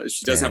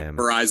have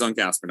her eyes on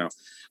Casper now.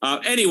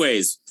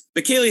 Anyways,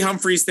 the Kaylee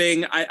Humphries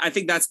thing, I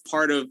think that's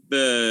part of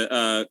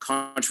the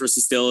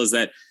controversy still is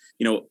that,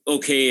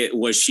 okay,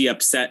 was she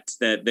upset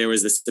that there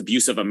was this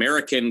abusive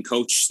American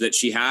coach that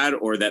she had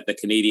or that the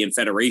Canadian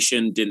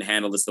Federation didn't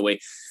handle this the way?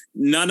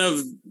 None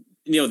of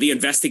the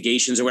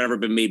investigations or whatever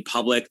have been made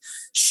public.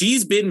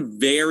 She's been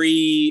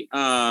very,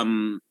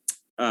 I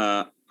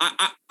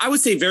would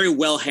say very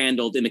well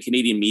handled in the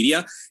Canadian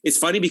media. It's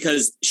funny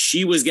because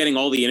she was getting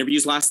all the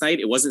interviews last night.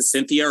 It wasn't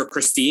Cynthia or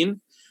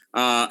Christine.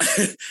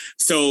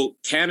 So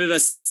Canada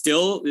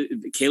still,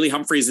 Kaylee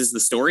Humphries is the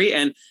story.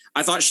 And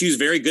I thought she was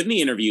very good in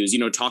the interviews,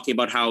 talking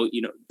about how,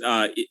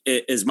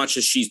 as much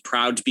as she's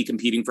proud to be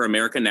competing for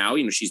America now,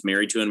 she's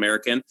married to an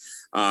American,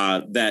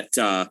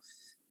 that,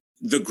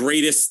 the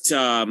greatest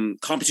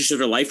competition of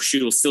her life,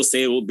 she will still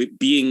say it will be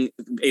being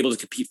able to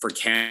compete for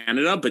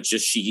Canada, but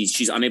just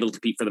she's unable to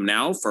compete for them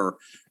now for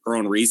her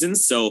own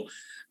reasons. So,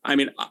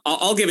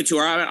 I'll give it to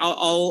her.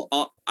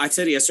 I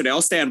said yesterday,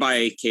 I'll stand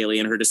by Kaylee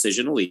and her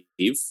decision to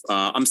leave.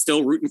 I'm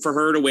still rooting for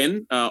her to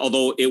win,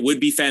 although it would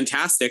be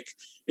fantastic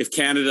if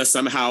Canada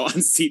somehow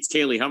unseats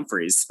Kaylee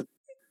Humphries.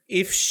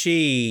 If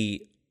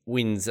she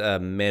wins a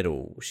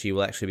medal, she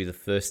will actually be the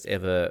first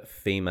ever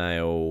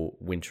female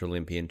Winter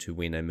Olympian to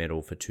win a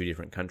medal for two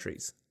different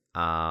countries.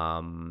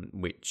 And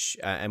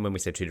when we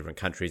say two different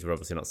countries, we're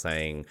obviously not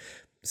saying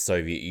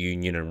Soviet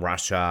Union and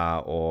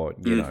Russia or,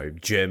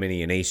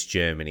 Germany and East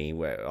Germany.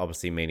 We're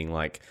obviously meaning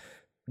like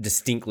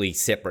distinctly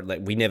separate.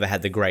 Like we never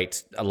had the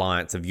great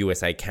alliance of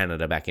USA,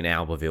 Canada back in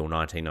Albertville,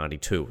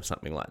 1992 or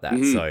something like that.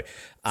 Mm-hmm.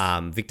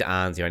 So Victor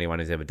Arn's the only one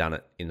who's ever done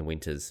it in the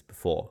winters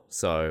before.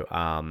 So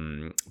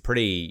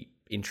pretty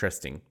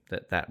interesting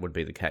that would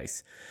be the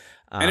case.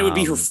 And it would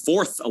be her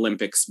fourth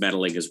Olympics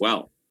medaling as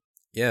well.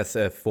 Yes,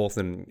 fourth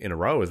in a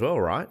row as well,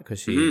 right? Because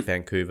she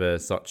Vancouver,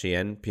 Sochi,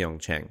 and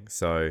Pyeongchang.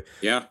 So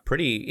yeah,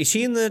 pretty. Is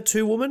she in the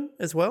two woman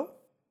as well?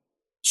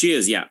 She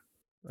is, yeah.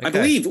 Okay. I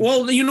believe.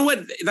 Well, you know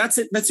what? That's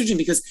interesting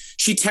because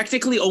she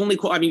technically only.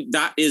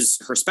 That is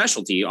her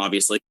specialty,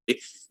 obviously.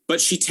 but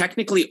she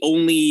technically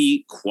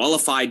only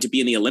qualified to be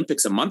in the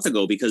Olympics a month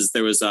ago because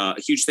there was a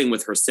huge thing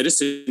with her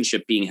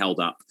citizenship being held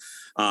up.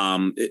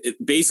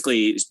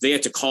 Basically, they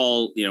had to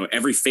call,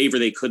 every favor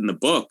they could in the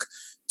book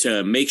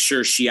to make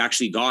sure she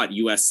actually got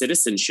U.S.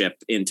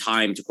 citizenship in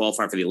time to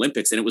qualify for the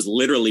Olympics. And it was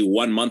literally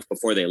 1 month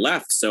before they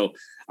left. So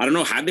I don't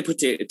know, how they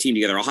put a team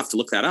together? I'll have to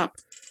look that up.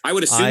 I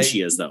would assume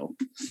she is, though.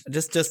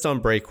 Just on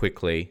Brie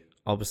quickly,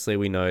 obviously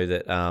we know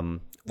that,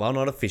 while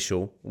not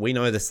official, we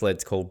know the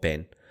sled's called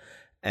Ben.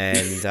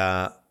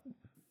 And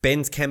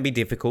Bens can be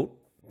difficult.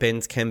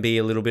 Bens can be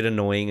a little bit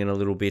annoying and a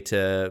little bit,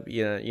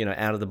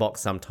 out of the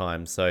box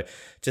sometimes. So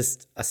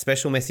just a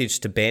special message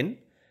to Ben.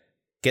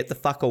 Get the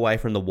fuck away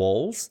from the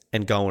walls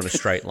and go on a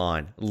straight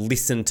line.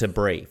 Listen to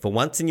Brie. For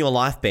once in your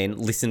life, Ben,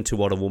 listen to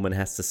what a woman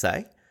has to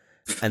say,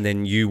 and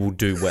then you will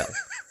do well.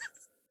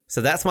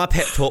 So that's my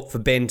pep talk for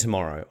Ben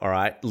tomorrow, all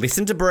right?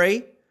 Listen to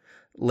Brie.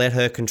 Let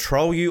her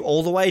control you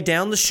all the way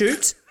down the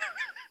chute,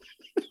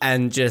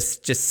 and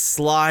just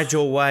slide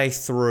your way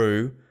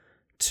through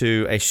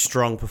to a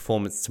strong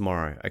performance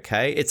tomorrow,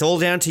 okay? It's all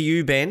down to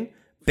you, Ben.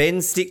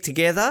 Ben, stick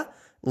together.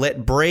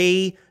 Let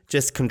Brie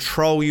just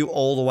control you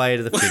all the way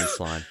to the finish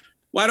line.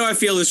 Why do I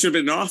feel this should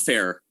have been an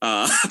off-air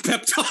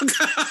pep talk?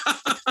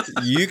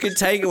 You can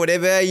take it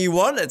whatever you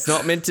want. It's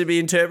not meant to be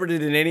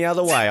interpreted in any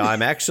other way.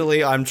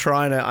 I'm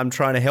trying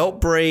to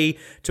help Brie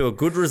to a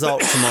good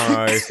result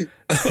tomorrow.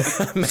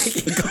 I'm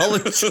making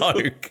Colin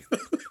joke.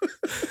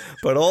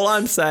 But all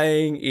I'm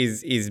saying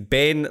is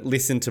Ben,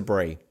 listen to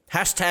Brie.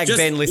 Hashtag just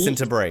Ben, listen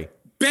to Brie.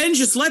 Ben,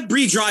 just let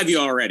Brie drive you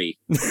already.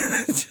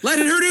 Let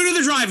her do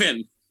the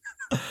drive-in.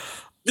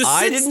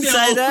 I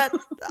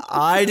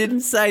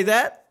didn't say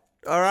that.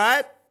 All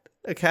right.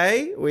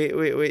 Okay.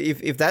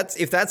 If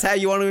that's how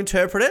you want to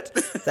interpret it,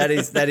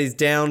 that is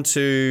down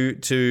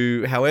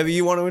to however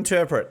you want to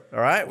interpret. All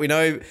right. We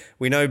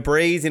know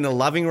Brie's in a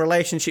loving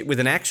relationship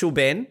with an actual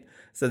Ben,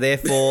 so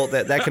therefore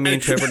that can be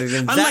interpreted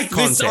in that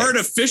context. This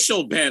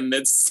artificial Ben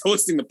that's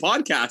hosting the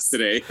podcast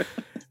today.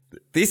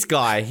 This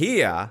guy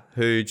here,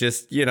 who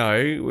just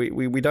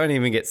we don't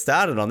even get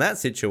started on that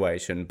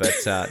situation, but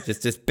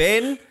just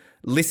Ben,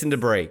 listen to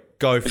Brie,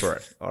 go for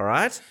it. All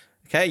right.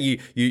 Okay,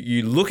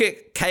 you look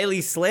at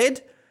Kaylee's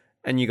sled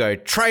and you go,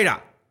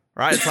 traitor,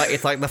 right?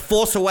 It's like the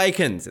Force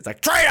Awakens. It's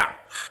like, traitor,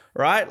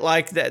 right?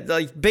 Like that.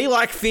 Like, be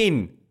like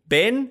Finn,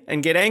 Ben,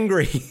 and get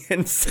angry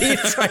and see a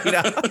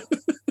traitor.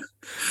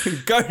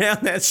 Go down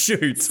that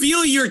chute.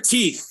 Feel your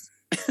teeth.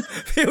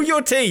 Feel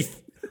your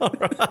teeth. All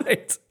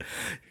right.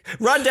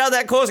 Run down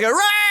that course. Go,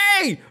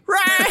 Ray,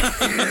 Ray.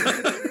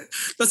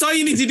 That's all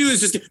you need to do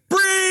is just get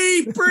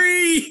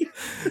Brie.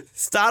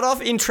 Start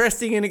off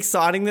interesting and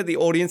exciting that the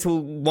audience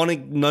will want to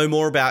know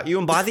more about you.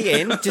 And by the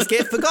end, just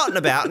get forgotten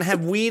about and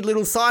have weird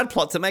little side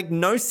plots that make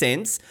no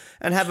sense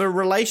and have a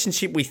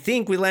relationship, we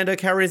think, with Lando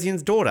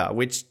Calrissian's daughter,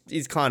 which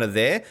is kind of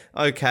there.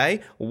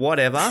 Okay,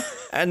 whatever.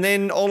 And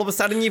then all of a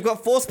sudden you've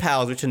got force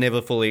powers, which are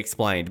never fully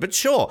explained. But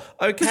sure,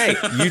 okay,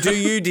 you do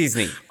you,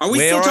 Disney. Are we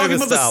still talking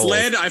about the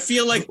sled? I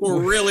feel like we're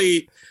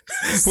really...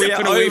 We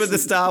are over the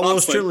Star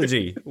Wars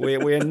trilogy. We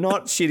are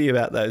not shitty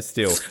about those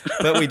still.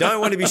 But we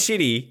don't want to be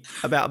shitty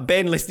about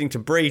Ben listening to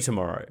Brie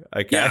tomorrow,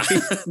 okay?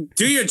 Yeah.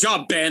 Do your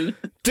job, Ben.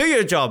 Do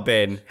your job,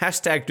 Ben.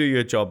 Hashtag do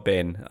your job,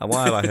 Ben.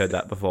 Why have I heard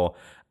that before?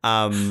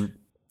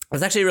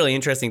 It's actually really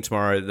interesting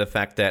tomorrow, the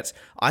fact that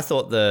I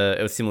thought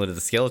it was similar to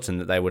the Skeleton,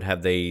 that they would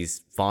have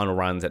these final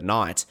runs at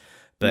night.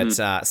 But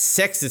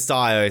sexist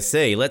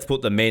IOC, let's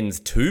put the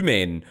men's two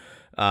men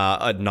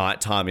at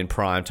night time in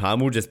prime time.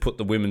 We'll just put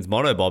the women's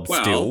monobob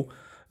still,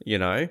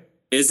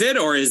 Is it,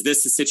 or is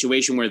this a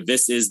situation where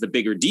this is the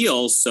bigger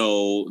deal,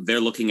 so they're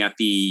looking at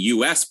the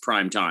U.S.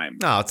 prime time?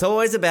 No, it's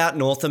always about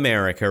North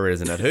America,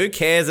 isn't it? Who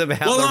cares about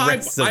the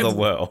rest of the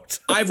world?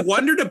 I've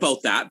wondered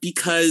about that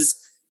because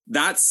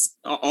that's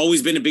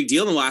always been a big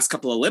deal in the last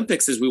couple of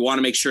Olympics, is we want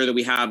to make sure that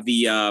we have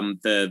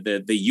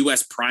the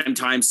U.S. prime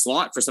time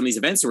slot for some of these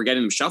events, so we're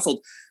getting them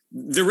shuffled.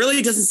 There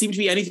really doesn't seem to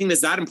be anything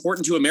that's that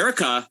important to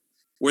America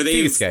where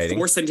they've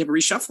forced them to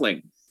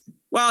reshuffling.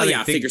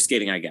 Well, figure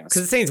skating, I guess.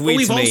 Because it seems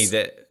weird to me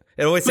that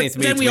it always seems to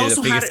me that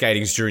figure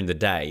skating's during the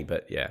day,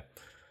 but yeah.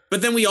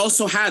 But then we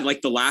also had,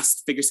 like, the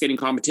last figure skating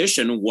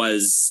competition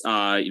was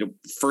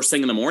first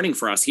thing in the morning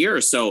for us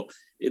here. So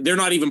they're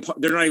not even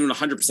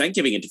 100%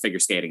 giving it to figure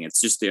skating.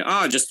 It's just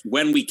just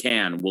when we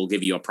can, we'll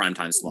give you a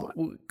primetime slot.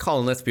 Well,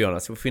 Colin, let's be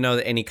honest. If we know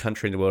that any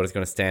country in the world is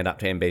going to stand up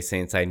to NBC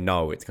and say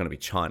no, it's going to be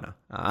China.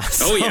 I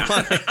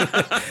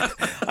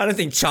don't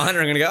think China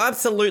are going to go,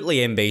 absolutely,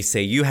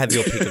 NBC, you have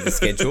your pick of the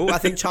schedule. I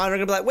think China are going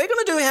to be like, we're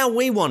going to do how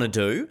we want to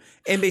do.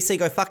 NBC,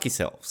 go fuck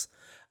yourselves.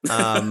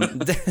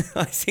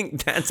 I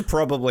think that's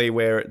probably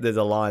where there's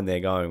a line there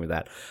going with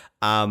that.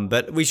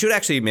 But we should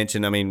actually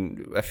mention,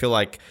 I feel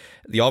like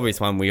the obvious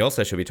one we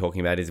also should be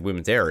talking about is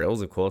women's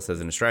aerials, of course,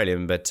 as an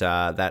Australian, but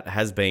that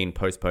has been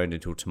postponed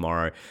until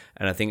tomorrow.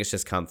 And I think it's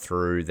just come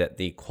through that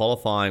the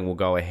qualifying will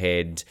go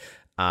ahead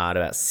at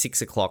about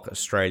 6 o'clock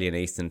Australian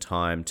Eastern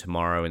time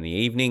tomorrow in the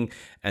evening,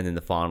 and then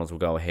the finals will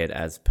go ahead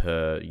as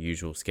per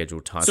usual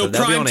scheduled time. So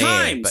prime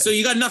time. So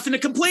you got nothing to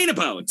complain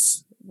about.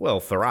 well,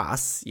 for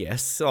us,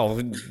 yes, or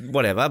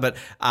whatever. But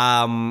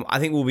I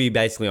think we'll be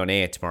basically on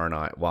air tomorrow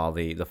night while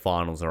the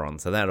finals are on,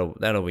 so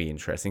that'll be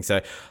interesting.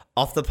 So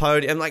off the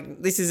podium,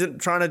 like, this isn't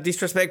trying to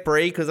disrespect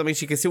Brie, because I mean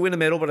she can still win a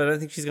medal, but I don't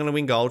think she's going to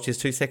win gold. She's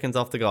 2 seconds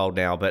off the gold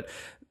now, but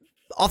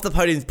off the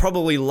podium is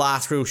probably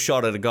last real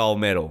shot at a gold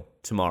medal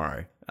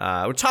tomorrow.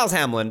 With Charles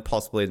Hamlin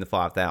possibly in the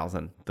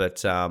 5,000,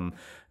 but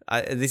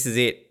this is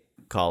it.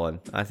 Colin,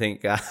 I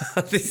think I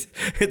don't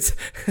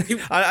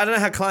know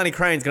how Kalani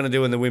Crane's going to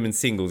do in the women's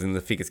singles in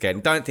the figure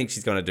skating. Don't think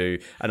she's going to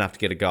do enough to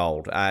get a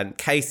gold. And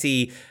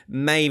Casey,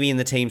 maybe in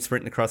the team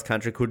sprint and the cross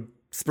country, could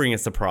spring a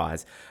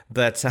surprise.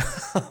 But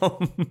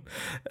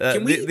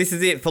this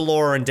is it for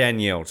Laura and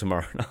Danielle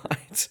tomorrow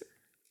night.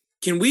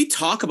 Can we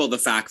talk about the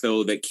fact,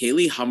 though, that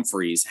Kaylee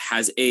Humphries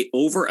has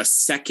over a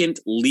second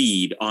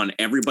lead on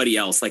everybody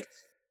else? Like,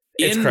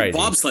 it's in crazy.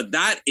 bobsled,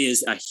 that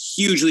is a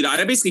huge lead.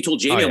 I basically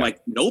told Jamie, I'm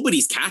like,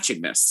 nobody's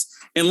catching this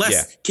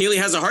unless Kaylee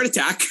has a heart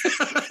attack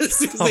as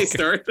soon as they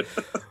start.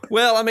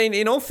 Well, I mean,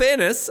 in all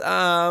fairness,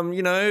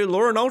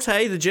 Laura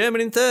Nolte, the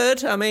German in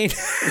third. I mean,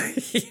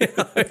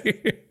 are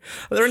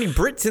there any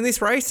Brits in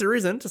this race? There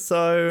isn't.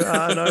 So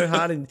no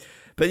hard in.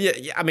 But yeah,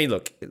 I mean,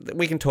 look,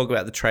 we can talk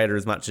about the trader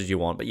as much as you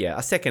want, but yeah,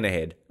 a second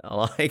ahead.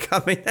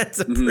 That's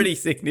a pretty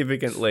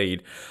significant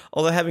lead.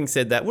 Although, having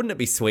said that, wouldn't it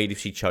be sweet if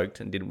she choked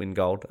and didn't win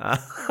gold?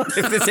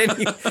 If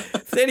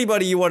there's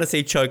anybody you want to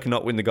see choke and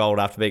not win the gold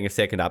after being a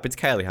second up, it's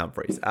Kaylee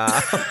Humphries.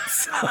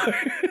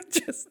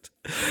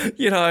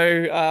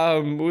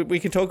 We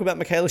can talk about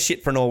Michaela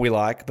Schifrin all we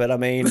like, but I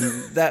mean,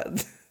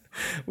 that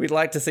we'd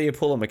like to see her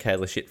pull a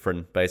Michaela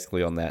Schifrin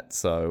basically on that.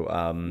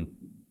 So,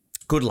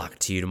 good luck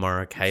to you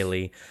tomorrow,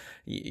 Kaylee.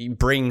 You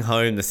bring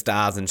home the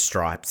stars and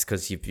stripes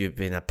because you've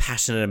been a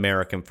passionate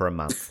American for a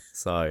month.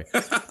 So,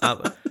 it's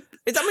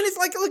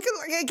like, look,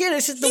 again,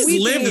 it's just the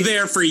He's lived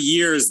there for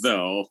years,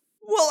 though.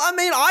 Well, I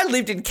mean, I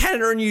lived in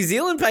Canada and New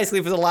Zealand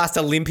basically for the last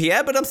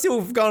Olympiad, but I'm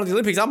still going to the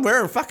Olympics. I'm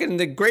wearing fucking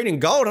the green and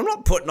gold. I'm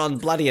not putting on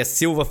bloody a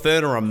silver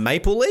fern or a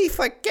maple leaf.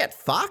 Like, get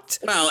fucked.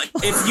 Well,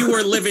 if you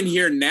were living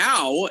here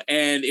now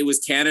and it was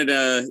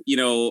Canada,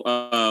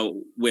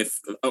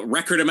 with a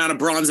record amount of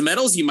bronze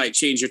medals, you might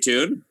change your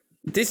tune.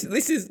 This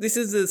is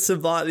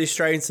the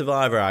Australian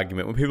survivor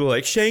argument when people are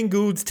like, Shane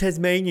Gould's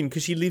Tasmanian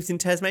because she lives in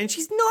Tasmania.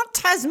 She's not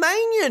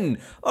Tasmanian,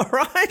 all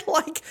right?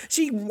 Like,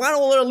 she won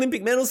all her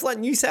Olympic medals like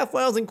New South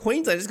Wales and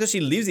Queensland. Just because she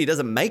lives here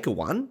doesn't make her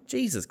one.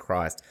 Jesus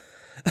Christ.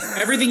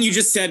 Everything you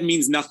just said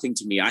means nothing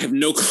to me. I have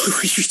no clue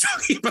what you're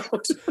talking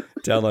about.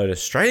 Download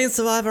Australian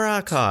Survivor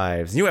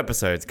Archives. New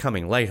episodes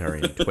coming later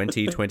in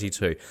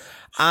 2022.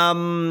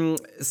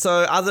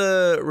 So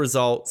other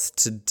results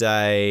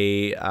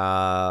today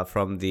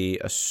from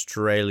the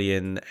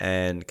Australian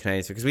and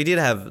Canadian, because we did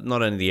have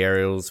not only the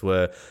aerials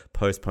were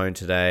postponed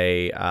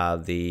today,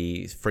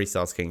 the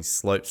freestyle skiing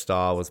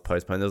slopestyle was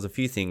postponed. There was a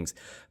few things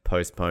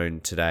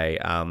postponed today.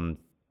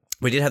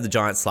 We did have the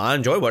giant slalom. I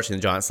enjoy watching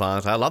the giant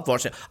slalom. I love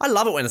watching it. I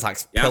love it when it's like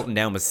pelting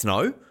down with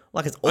snow.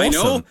 Like, it's awesome. I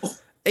know.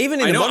 Even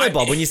in the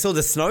monobob, when you saw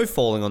the snow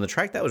falling on the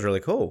track, that was really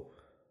cool.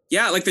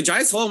 Yeah, like the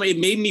giant slalom, it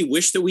made me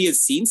wish that we had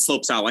seen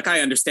slopestyle. Like,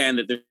 I understand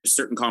that there's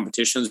certain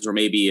competitions where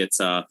maybe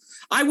it's I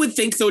would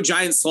think, though,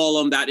 giant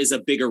slalom, that is a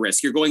bigger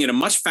risk. You're going at a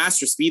much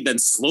faster speed than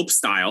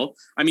slopestyle.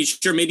 I mean,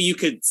 sure, maybe you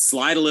could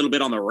slide a little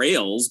bit on the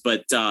rails,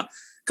 but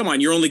come on,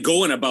 you're only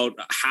going about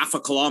half a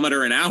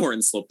kilometer an hour in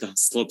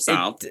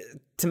slopestyle.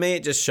 To me,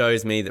 it just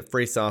shows me that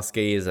freestyle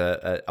ski is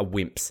a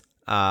wimps.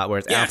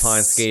 Whereas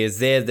alpine skiers,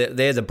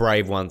 they're the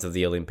brave ones of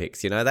the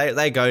Olympics.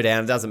 They go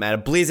down. It doesn't matter.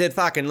 Blizzard,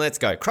 fucking let's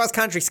go. Cross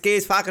country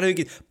skiers, fucking who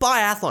gives.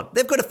 Biathlon,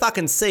 they've got to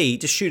fucking see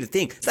to shoot a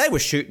thing. They were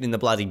shooting in the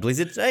bloody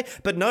blizzard today,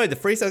 but no, the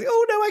freestyle.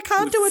 Oh no, I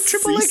can't do a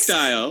triple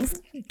freestyle.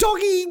 X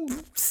doggy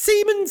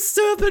semen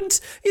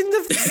serpent in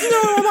the snow.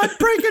 I might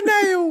break a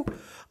nail.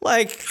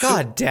 Like,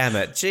 God damn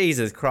it.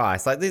 Jesus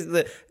Christ. Like, this,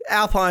 the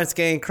alpine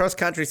skiing,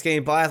 cross-country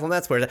skiing, biathlon,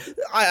 that's where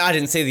I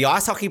didn't see the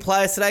ice hockey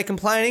players today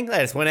complaining. They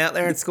just went out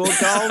there and scored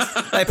goals.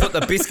 They put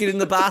the biscuit in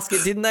the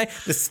basket, didn't they?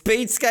 The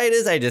speed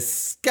skaters, they just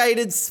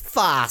skated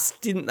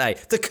fast, didn't they?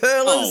 The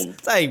curlers,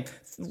 they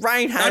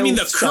rain, hail, I mean,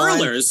 the shine.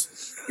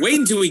 curlers, wait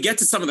until we get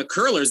to some of the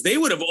curlers. They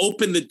would have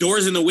opened the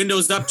doors and the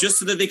windows up just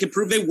so that they could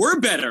prove they were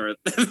better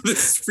than the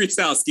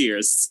freestyle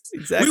skiers.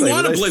 Exactly. We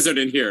want a blizzard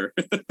in here.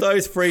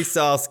 Those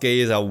freestyle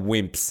skiers are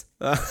wimps.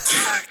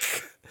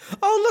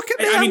 Oh, look at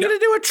me. I'm going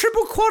to do a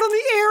triple quad on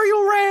the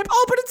aerial ramp.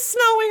 Oh, but it's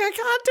snowing. I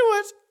can't do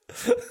it.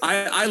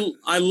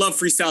 I love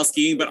freestyle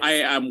skiing, but I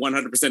am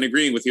 100%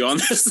 agreeing with you on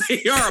this.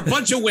 They are a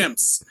bunch of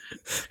wimps.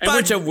 And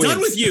we're done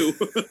with you.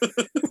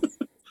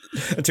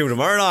 Until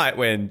tomorrow night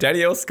when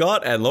Danielle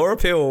Scott and Laura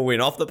Pill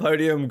win off the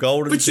podium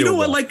gold and silver. But you know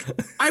what? Like,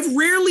 I've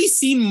rarely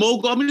seen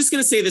mogul. I'm just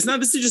going to say this. Now,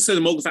 this is just for the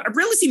mogul fan. I've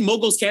rarely seen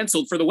moguls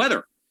canceled for the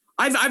weather.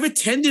 I've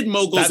attended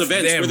moguls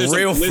events where there's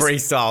real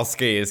freestyle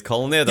skiers,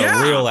 Colin. They're the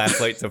real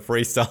athletes of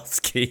freestyle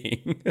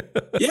skiing.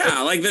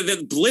 Yeah, like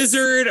the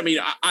blizzard. I mean,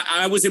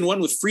 I was in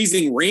one with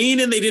freezing rain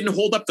and they didn't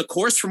hold up the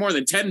course for more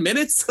than 10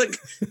 minutes. Like,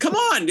 come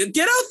on,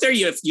 get out there,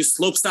 you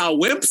slopestyle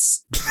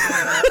wimps.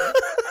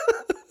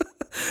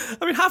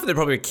 I mean, half of them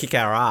probably would kick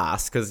our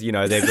ass because, you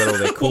know, they've got all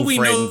their cool well, we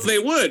friends. know they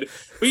would,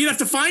 but you'd have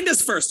to find us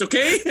first,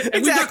 okay? And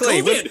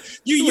Exactly. we got COVID.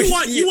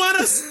 You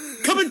want us?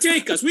 Come and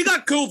take us. We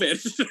got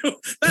COVID.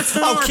 That's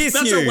I'll our kiss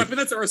that's you. our weapon.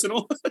 That's our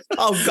arsenal.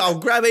 I'll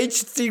grab each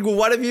single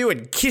one of you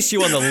and kiss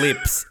you on the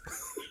lips.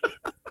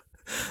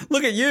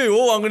 Look at you.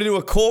 Oh, I'm going to do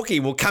a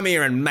corky. Well, come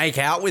here and make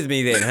out with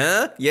me then,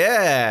 huh?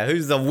 Yeah.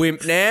 Who's the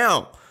wimp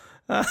now?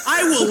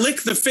 I will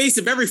lick the face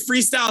of every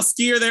freestyle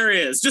skier there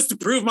is just to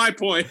prove my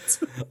point.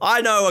 I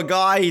know a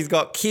guy, he's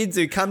got kids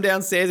who come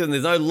downstairs and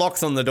there's no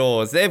locks on the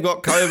doors. They've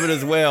got COVID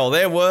as well.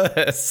 They're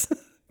worse.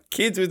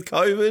 Kids with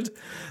COVID.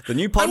 The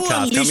new podcast I will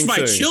unleash coming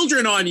my soon.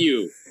 children on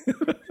you.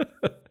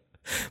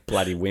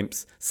 Bloody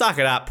wimps. Suck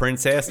it up,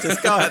 princess.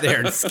 Just go out there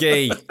and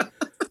ski.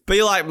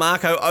 Be like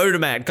Marco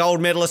Odermatt,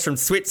 gold medalist from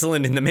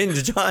Switzerland in the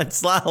men's giant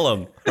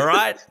slalom. All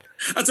right?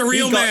 That's a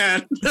real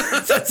man.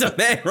 That's a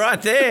man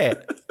right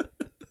there.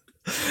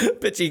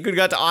 Bet you could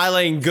go to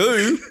Eileen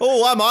Gu.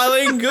 Oh, I'm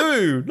Eileen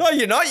Gu. No,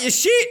 you're not. You're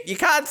shit. You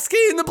can't ski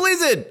in the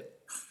blizzard.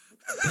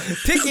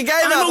 Pick your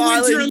game up, I'm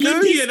a Winter Eileen Gu.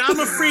 Olympian. I'm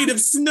afraid of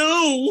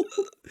snow.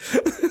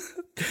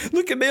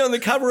 Look at me on the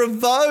cover of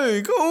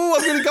Vogue. Oh,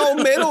 I've got a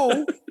gold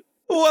medal.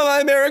 Oh, am I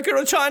American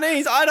or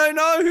Chinese? I don't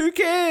know. Who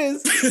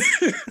cares?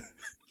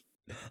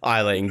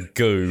 Eileen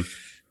Gu.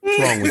 What's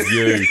wrong with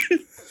you?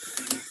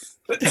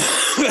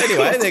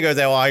 Anyway, there goes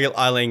our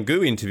Eileen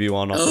Gu interview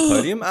on off the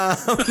podium.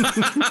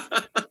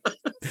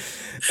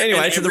 Anyway,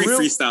 and to the every real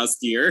freestyle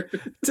skier.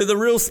 to the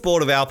real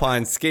sport of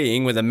alpine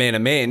skiing, where the men are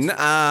men.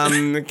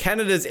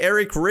 Canada's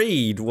Eric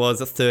Reed was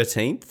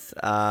 13th.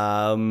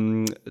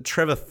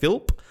 Trevor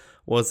Philp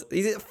was.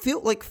 Is it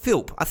Philp? Like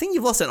Philp? I think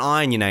you've lost an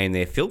I in your name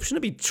there, Philp.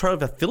 Shouldn't it be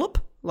Trevor Philip?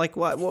 Like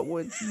what?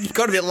 You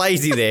got a bit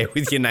lazy there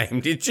with your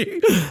name, did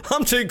you?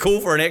 I'm too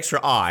cool for an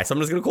extra I, so I'm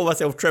just going to call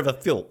myself Trevor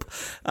Philp.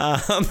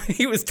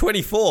 He was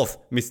 24th,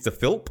 Mr.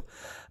 Philp.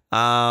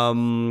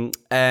 And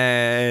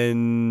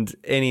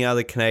any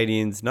other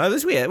Canadians? No,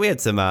 we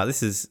had some.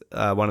 This is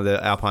one of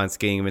the alpine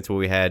skiing events where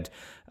we had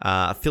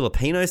a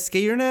Filipino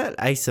skier in it,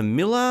 Asa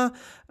Miller,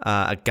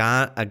 a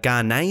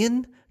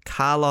Ghanaian,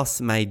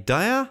 Carlos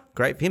Medea.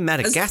 Great for him.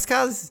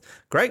 Madagascar. This is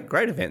great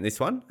event. This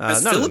one.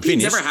 Has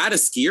Philippines ever had a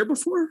skier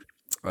before?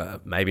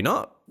 Maybe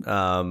not,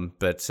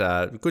 but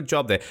good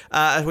job there.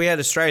 We had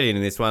Australian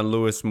in this one,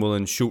 Lewis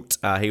Mullen-Schultz.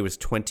 He was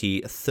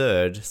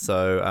 23rd,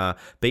 so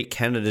beat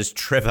Canada's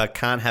Trevor.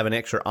 Can't have an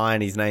extra I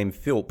in his name,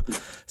 Philp.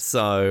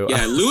 So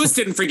Yeah, Lewis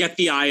didn't forget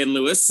the I in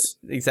Lewis.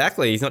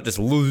 Exactly, he's not just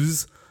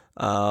lose.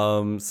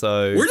 So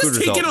we're just good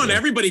taking result on there.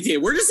 everybody today.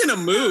 We're just in a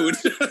mood.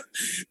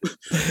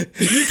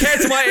 You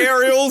cancel my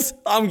aerials,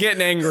 I'm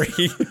getting angry.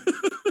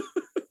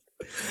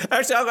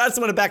 Actually, I just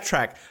want to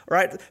backtrack. All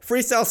right,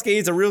 freestyle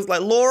skiers are real.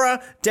 Like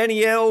Laura,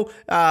 Danielle,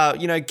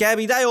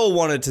 Gabby. They all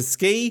wanted to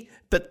ski,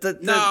 but the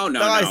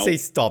IC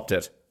stopped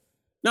it.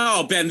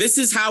 No, Ben, this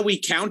is how we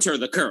counter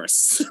the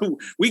curse.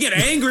 We get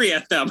angry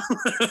at them.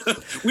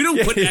 We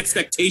don't put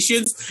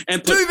expectations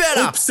and put Do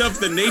better. hopes of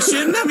the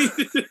nation. I mean,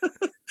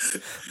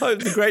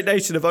 The great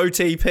nation of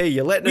OTP,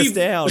 you're letting us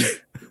down.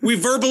 we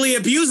verbally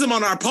abuse them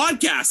on our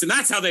podcast, and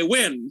that's how they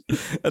win.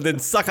 And then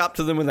suck up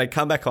to them when they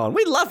come back on.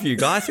 We love you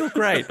guys. You're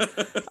great. It's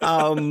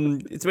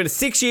been a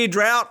 6-year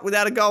drought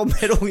without a gold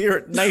medal here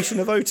at Nation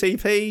of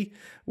OTP.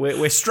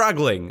 We're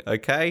struggling,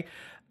 okay?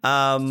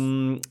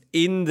 Speaking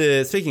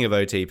of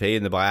OTP,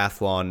 in the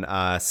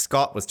biathlon,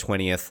 Scott was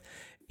 20th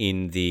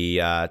in the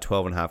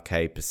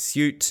 12.5K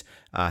pursuit.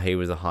 He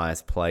was the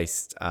highest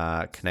placed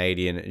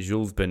Canadian.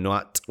 Jules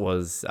Benoit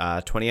was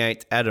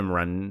 28th. Adam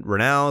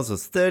Renals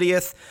was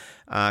 30th.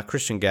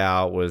 Christian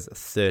Gau was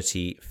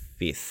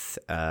 35th.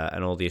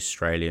 And all the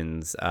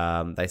Australians,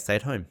 they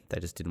stayed home. They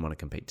just didn't want to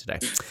compete today.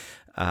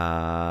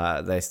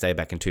 They stayed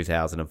back in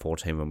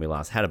 2014 when we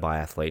last had a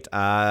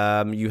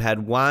biathlete. You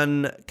had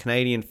one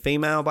Canadian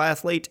female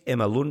biathlete,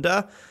 Emma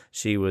Lunda.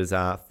 She was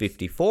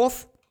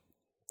 54th.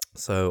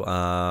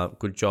 So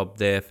good job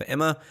there for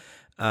Emma.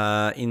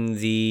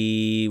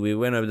 We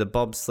went over the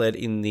bobsled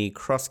in the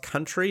cross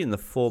country in the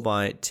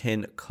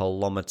 4x10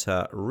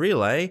 kilometre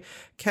relay.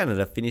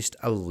 Canada finished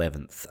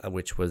 11th,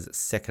 which was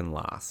second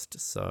last.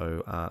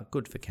 So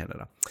good for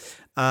Canada.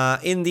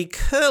 In the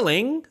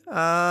curling,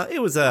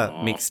 it was a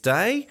mixed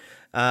day.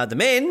 The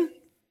men,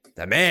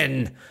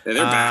 They're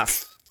back.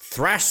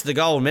 thrashed the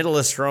gold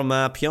medalist from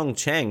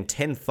Pyeongchang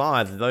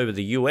 10-5 over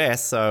the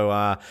US.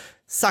 So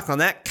suck on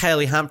that,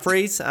 Kaylee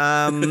Humphries.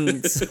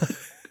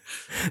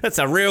 That's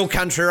a real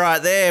country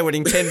right there,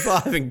 winning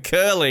 10-5 in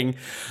curling.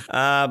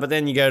 But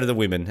then you go to the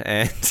women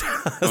and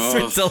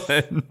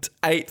Switzerland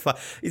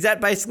 8-5. Is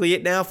that basically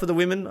it now for the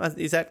women?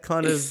 Is that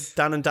kind of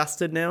done and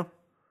dusted now?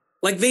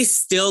 Like, they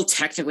still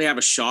technically have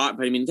a shot,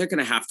 but I mean, they're going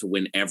to have to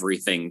win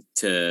everything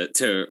to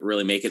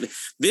really make it.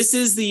 This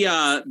is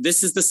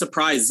the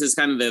surprise. This is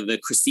kind of the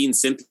Christine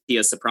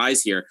Cynthia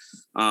surprise here.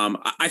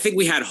 I think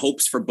we had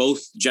hopes for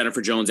both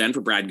Jennifer Jones and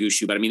for Brad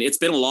Gushue, but I mean, it's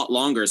been a lot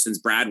longer since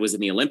Brad was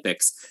in the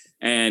Olympics.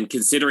 And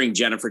considering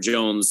Jennifer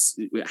Jones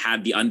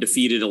had the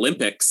undefeated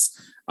Olympics,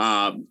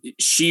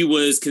 she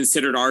was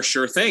considered our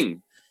sure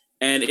thing.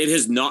 and it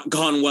has not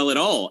gone well at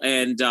all.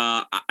 And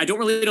I don't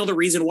really know the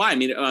reason why. I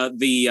mean,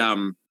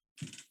 the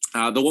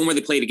one where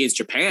they played against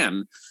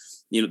Japan,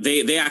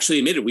 they actually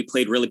admitted we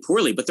played really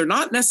poorly, but they're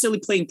not necessarily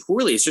playing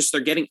poorly. It's just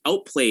they're getting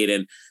outplayed.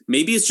 And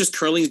maybe it's just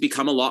curling's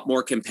become a lot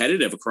more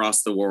competitive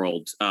across the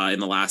world in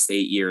the last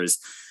 8 years.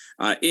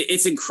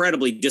 It's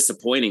incredibly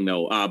disappointing,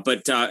 though.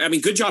 But I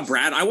mean, good job,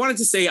 Brad. I wanted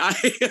to say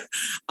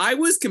I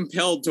was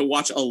compelled to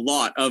watch a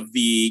lot of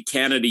the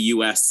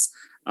Canada-US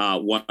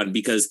one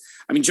because,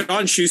 I mean,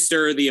 John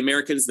Schuster, the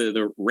Americans,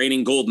 the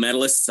reigning gold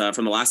medalists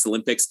from the last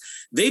Olympics,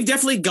 they've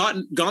definitely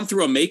gone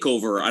through a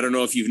makeover. I don't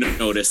know if you've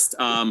noticed.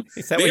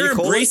 They're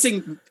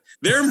embracing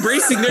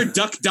their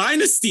Duck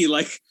Dynasty.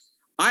 Like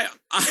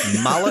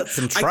mullets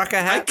and trucker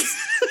hats.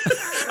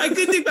 I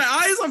couldn't take my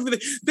eyes off of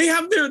it. They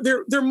have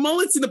their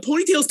mullets and the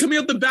ponytails coming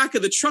out the back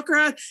of the trucker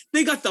hat.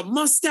 They got the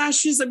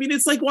mustaches. I mean,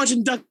 it's like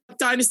watching Duck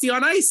Dynasty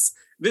on ice.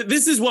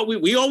 This is what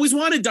we always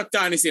wanted, Duck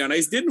Dynasty on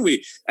ice, didn't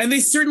we? And they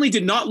certainly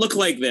did not look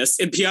like this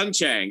in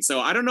Pyeongchang. So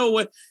I don't know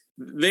what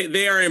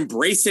they are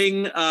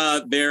embracing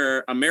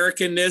their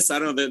Americanness. I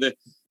don't know.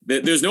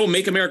 There's no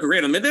Make America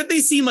Great. I mean, they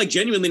seem like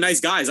genuinely nice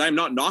guys. I'm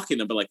not knocking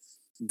them, but like,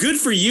 good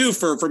for you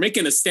for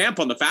making a stamp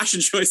on the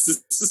fashion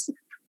choices.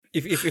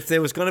 If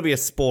there was going to be a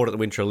sport at the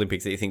Winter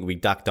Olympics that you think would be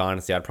Duck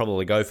Dynasty, I'd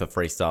probably go for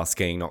freestyle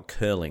skiing, not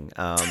curling.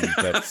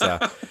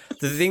 But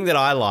the thing that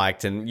I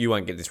liked, and you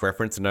won't get this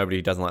reference, and nobody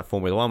who doesn't like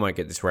Formula One won't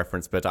get this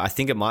reference, but I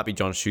think it might be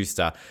John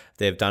Schuster.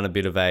 They've done a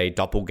bit of a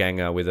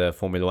doppelganger with a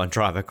Formula One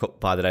driver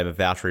by the name of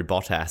Valtteri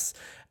Bottas.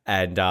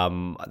 And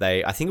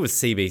I think it was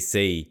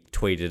CBC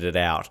tweeted it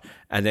out,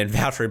 and then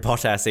Valtteri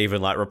Bottas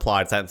even like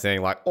replied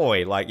something like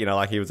 "Oi," like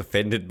like he was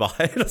offended by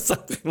it or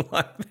something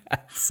like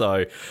that.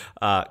 So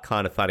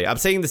kind of funny. I'm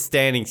seeing the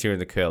standings here in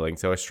the curling.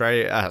 So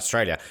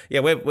Australia, yeah,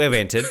 we've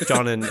entered.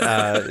 John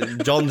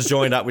and John's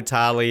joined up with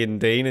Tarly and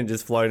Dean and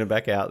just flown them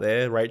back out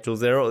there. Rachel's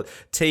there.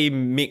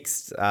 Team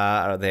mixed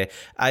are there.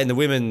 In the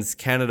women's,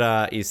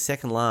 Canada is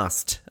second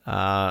last.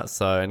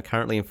 And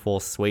currently in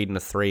fourth, Sweden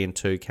are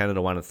 3-2,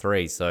 Canada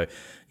 1-3. So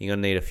you're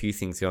going to need a few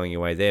things going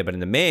your way there. But in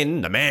the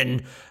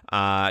men,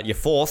 you're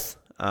fourth.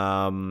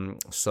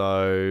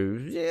 So,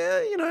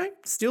 yeah,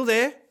 still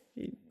there.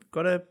 You've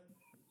got to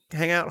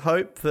hang out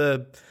hope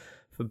for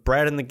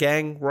Brad and the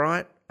gang,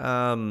 right?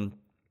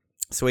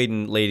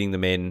 Sweden leading the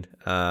men.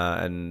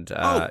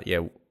 Yeah.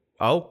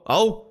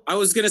 Oh. I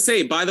was going to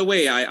say, by the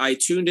way, I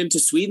tuned into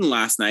Sweden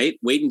last night,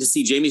 waiting to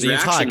see Jamie's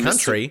reaction. The entire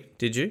country,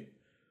 did you?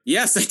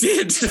 Yes, I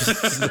did.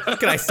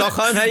 G'day,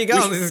 Stockholm. How you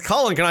going? This is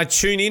Colin. Can I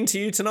tune in to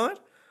you tonight?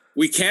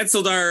 We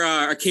canceled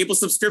our cable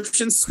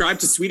subscription, subscribed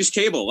to Swedish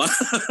cable.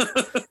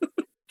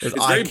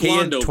 It's very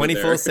blonde over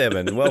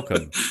 24/7.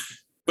 Welcome.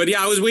 But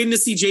yeah, I was waiting to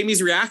see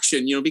Jamie's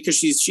reaction, because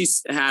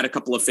she's had a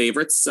couple of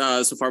favorites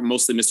so far,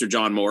 mostly Mr.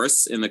 John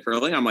Morris in the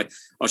curling. I'm like,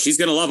 oh, she's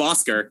going to love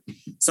Oscar.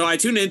 So I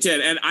tuned into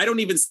it, and I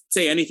don't even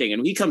say anything.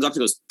 And he comes up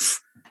and goes,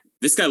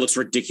 this guy looks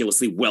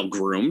ridiculously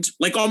well-groomed,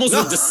 like almost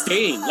with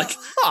disdain. Like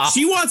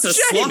she wants a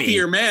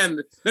sloppier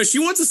man. No, she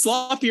wants a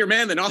sloppier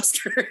man than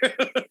Oscar.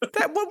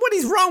 What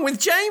is wrong with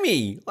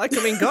Jamie? Like,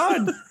 I mean,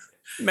 God,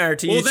 married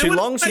to you too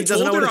long. She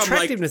doesn't know what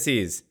attractiveness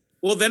is.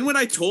 Well, then when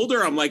I told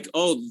her, I'm like,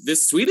 oh,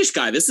 this Swedish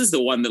guy, this is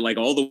the one that like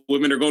all the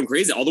women are going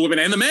crazy. All the women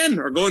and the men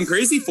are going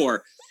crazy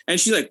for. And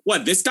she's like,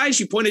 what, this guy?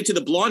 She pointed to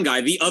the blonde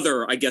guy, the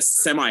other, I guess,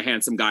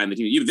 semi-handsome guy in the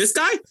team. This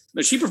guy?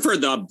 No, she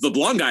preferred the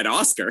blonde guy to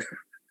Oscar.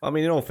 I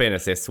mean, in all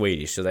fairness, they're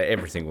Swedish, so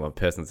every single one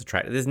person's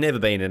attractive. There's never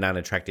been an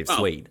unattractive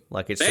Swede.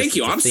 Like it's. Thank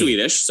you. I'm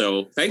Swedish,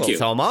 so thank you.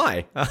 So am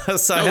I.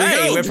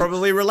 We're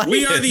probably related.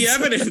 We are the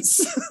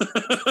evidence.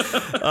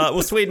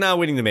 Well, Sweden are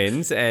winning the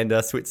men's, and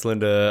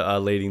Switzerland are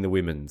leading the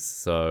women's.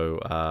 So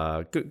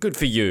good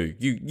for you.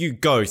 You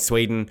go,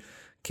 Sweden.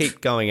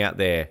 Keep going out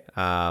there.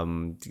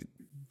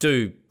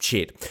 Do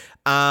shit.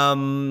 I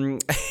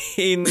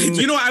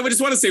would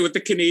just want to say with the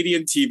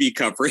Canadian TV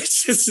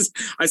coverage,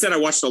 I said I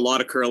watched a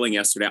lot of curling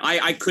yesterday.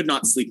 I could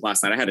not sleep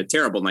last night. I had a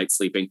terrible night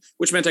sleeping,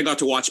 which meant I got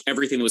to watch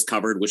everything that was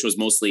covered, which was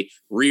mostly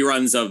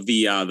reruns of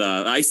the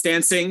ice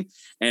dancing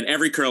and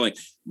every curling.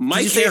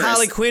 Did you see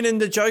Harley Quinn and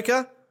the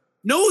Joker?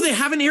 No, they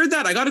haven't aired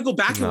that. I got to go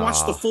back and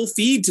watch the full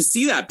feed to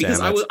see that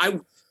because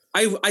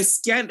I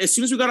scanned as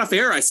soon as we got off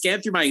air. I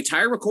scanned through my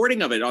entire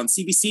recording of it on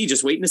CBC,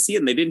 just waiting to see it,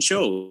 and they didn't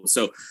show.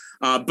 So,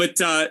 but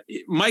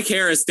Mike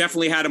Harris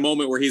definitely had a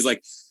moment where he's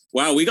like,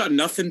 "Wow, we got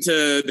nothing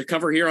to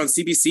cover here on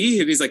CBC,"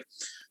 and he's like,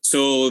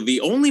 "So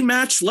the only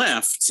match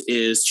left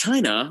is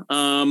China.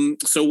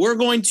 So we're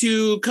going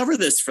to cover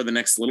this for the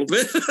next little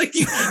bit." Like,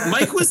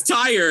 Mike was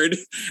tired,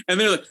 and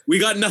they're like, "We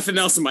got nothing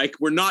else, Mike.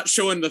 We're not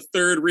showing the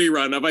third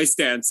rerun of ice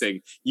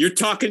dancing. You're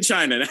talking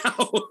China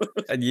now."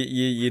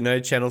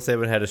 And Channel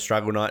 7 had a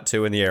struggle night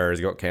too, and the Arrows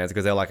got cancelled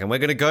because they're like, "And we're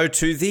going to go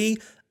to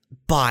the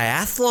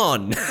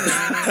biathlon."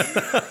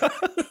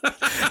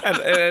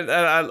 and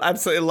I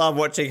absolutely love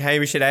watching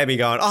Hamish and Abby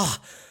going, "Oh,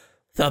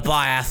 the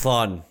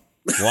biathlon.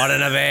 What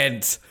an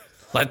event.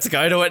 Let's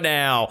go to it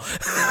now."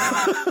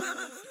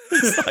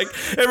 It's like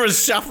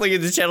everyone's shuffling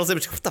into Channel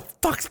 7. What the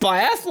fuck's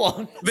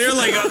biathlon? They're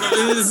like,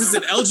 this is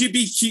an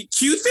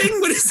LGBTQ thing?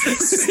 What is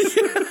this?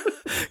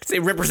 can see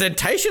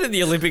representation in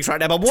the Olympics right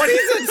now, but what is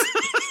it?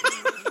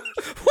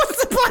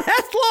 What's the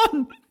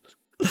biathlon?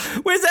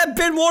 Where's that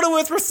Ben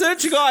Waterworth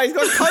researcher guy? He's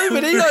got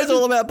COVID. He knows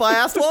all about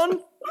biathlon.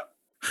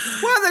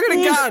 Why are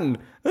they got a gun?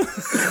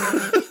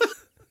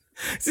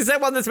 Is that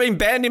one that's been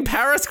banned in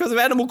Paris because of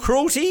animal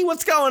cruelty?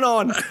 What's going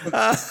on? In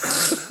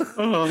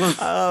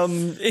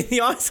the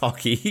ice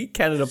hockey,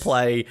 Canada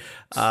play,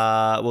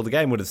 the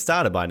game would have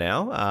started by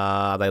now.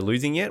 Are they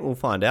losing yet? We'll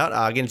find out.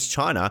 Against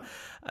China.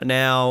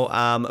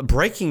 Now,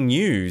 breaking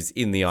news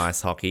in the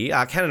ice hockey.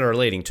 Canada are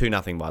leading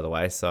 2-0, by the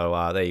way,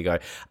 so there you go.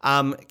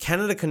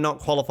 Canada cannot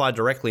qualify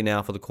directly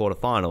now for the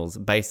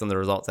quarterfinals based on the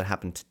results that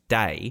happened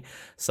today.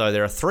 So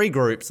there are 3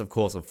 groups, of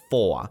course, of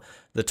 4.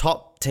 The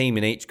top team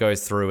in each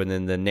goes through, and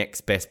then the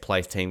next best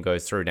placed team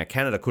goes through. Now,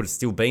 Canada could have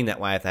still been that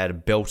way if they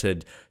had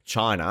belted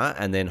China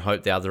and then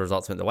hoped the other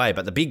results went the way.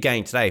 But the big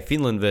game today,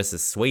 Finland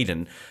versus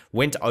Sweden,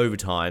 went to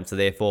overtime. So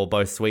therefore,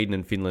 both Sweden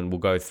and Finland will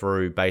go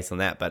through based on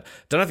that. But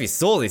don't know if you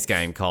saw this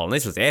game, Colin.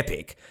 This was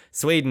epic.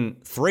 Sweden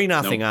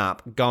 3-0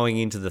 up going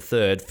into the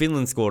third.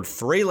 Finland scored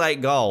 3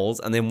 late goals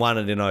and then won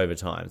it in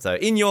overtime. So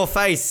in your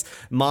face,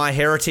 my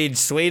heritage,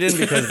 Sweden,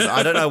 because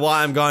I don't know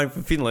why I'm going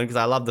for Finland because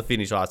I love the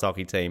Finnish ice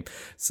hockey team.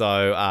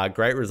 So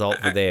great result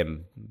for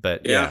them.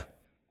 But yeah.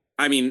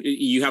 I mean,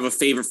 you have a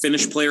favorite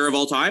Finnish player of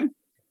all time?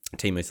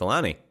 Teemu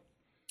Selanne.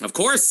 Of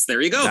course, there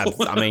you go. Come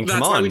on.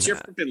 That's why we cheer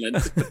for Finland.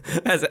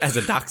 as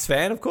a Ducks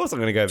fan, of course I'm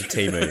going to go for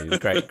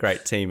Teemu. Great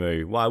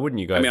Teemu. Why wouldn't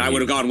you go? I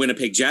would have gone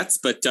Winnipeg Jets,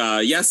 but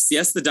yes,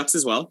 the Ducks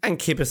as well. And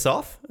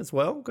Kipasov as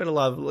well. Got to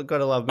love me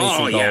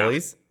some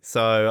goalies.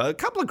 So a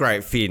couple of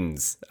great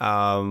Finns.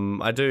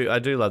 I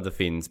do love the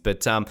Finns.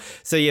 But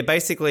so yeah,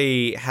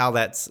 basically how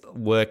that's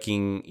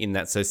working in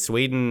that. So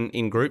Sweden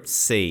in Group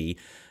C.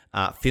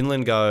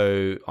 Finland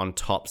go on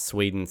top,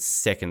 Sweden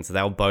second, so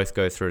they'll both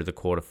go through to the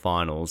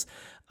quarterfinals.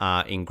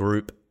 In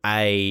Group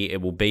A,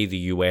 it will be the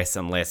US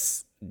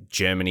unless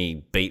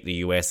Germany beat the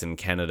US and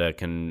Canada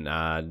can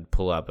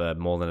pull up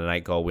more than an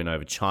 8-goal win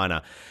over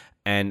China.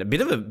 And a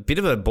bit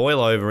of a boil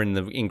over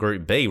in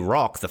Group B.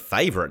 Rock, the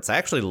favourites, they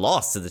actually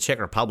lost to the Czech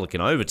Republic in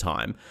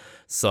overtime.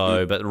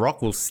 So, but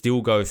Rock will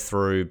still go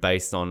through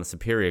based on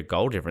superior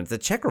goal difference. The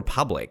Czech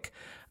Republic.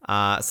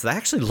 So they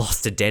actually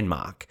lost to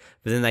Denmark,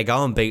 but then they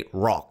go and beat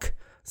Rock.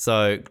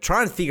 So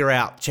try and figure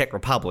out Czech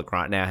Republic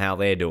right now, how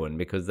they're doing,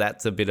 because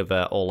that's a bit of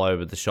a all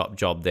over the shop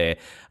job there.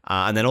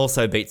 And then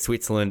also beat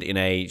Switzerland in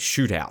a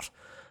shootout.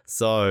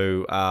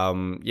 So,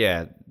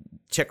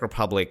 Czech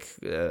Republic,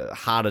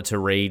 harder to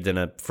read than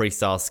a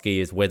freestyle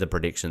skier's weather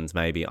predictions,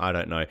 maybe. I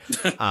don't know.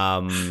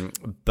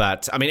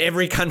 But, I mean,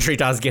 every country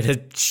does get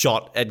a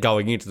shot at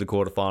going into the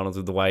quarterfinals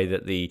with the way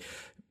that the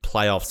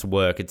playoffs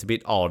work. It's a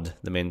bit odd,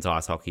 the men's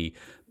ice hockey.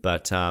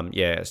 But,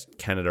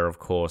 Canada, of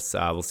course,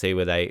 we'll see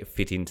where they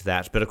fit into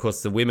that. But, of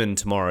course, the women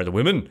tomorrow,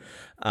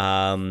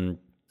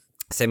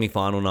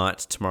 semi-final night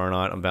tomorrow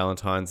night on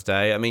Valentine's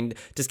Day. I mean,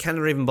 does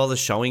Canada even bother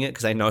showing it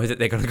because they know that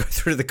they're going to go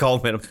through to the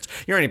gold medal?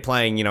 You're only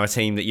playing, a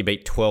team that you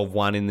beat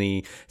 12-1 in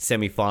the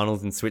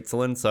semi-finals in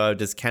Switzerland. So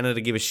does Canada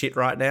give a shit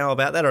right now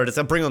about that, or does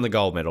it bring on the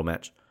gold medal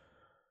match?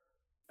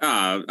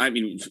 I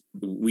mean,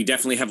 we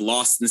definitely have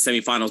lost in the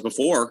semifinals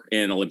before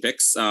in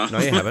Olympics. No,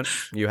 you haven't.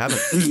 You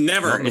haven't.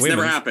 Never. It's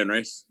never happened,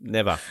 right?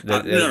 Never.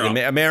 No.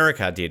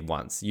 America did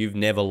once. You've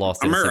never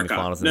lost in the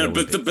semifinals. No,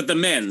 but the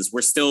men's,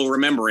 we're still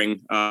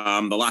remembering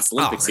the last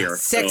Olympics here.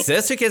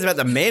 Sexist. Who cares about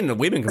the men? The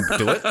women can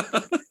do it.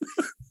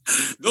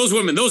 Those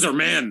women, those are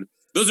men.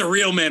 Those are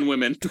real men,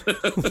 women.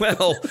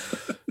 Well,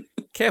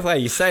 careful how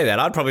you say that.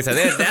 I'd probably say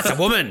that's a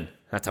woman.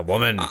 That's a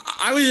woman.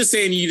 I was just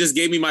saying you just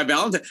gave me my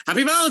Valentine.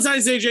 Happy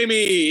Valentine's Day,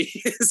 Jamie.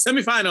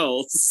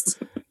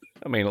 Semifinals.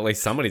 I mean, at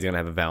least somebody's going to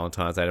have a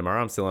Valentine's Day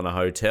tomorrow. I'm still in a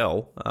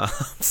hotel.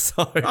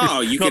 So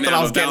you not can that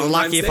I was getting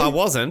lucky if I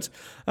wasn't.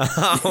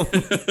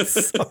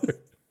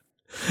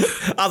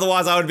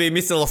 Otherwise, I would be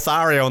Mr.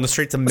 Lothario on the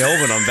streets of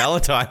Melbourne on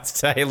Valentine's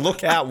Day.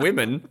 Look out,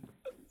 women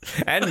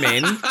and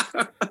men.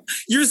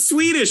 You're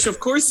Swedish.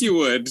 Of course you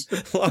would.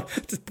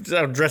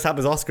 I'll dress up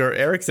as Oscar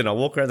Eriksson. I'll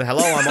walk around and say,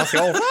 hello, I'm Oscar.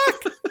 Oh,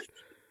 fuck.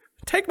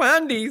 Take My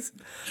Undies.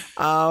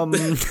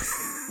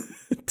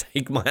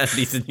 Take My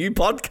Undies, a new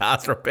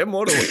podcast from Ben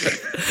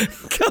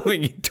Waterworth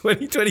coming in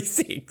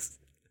 2026.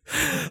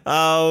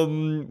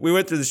 We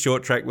went through the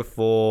short track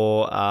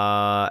before,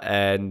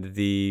 and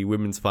the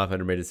women's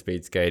 500 meter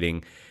speed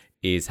skating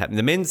is happening.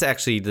 The men's,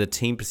 actually, the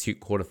team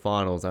pursuit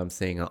quarterfinals I'm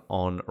seeing are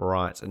on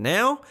right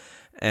now,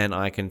 and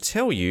I can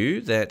tell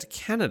you that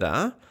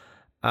Canada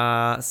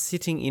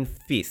sitting in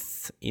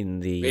 5th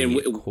in the.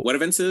 What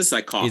events is this?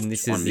 I coughed.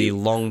 This is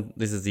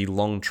the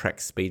long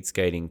track speed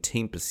skating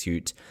team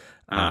pursuit.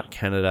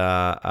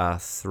 Canada are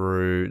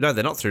through. No,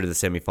 they're not through to the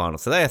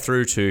semi-finals. So they are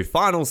through to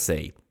Final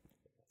C.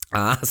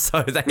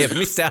 So they have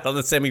missed out on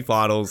the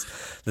semi-finals.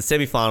 The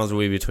semi-finals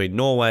will be between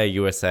Norway,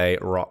 USA,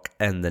 Rock,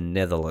 and the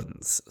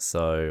Netherlands.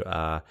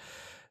 So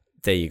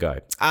there you go.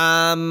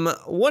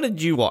 What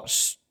did you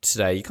watch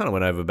today? You kind of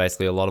went over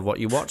basically a lot of what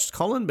you watched,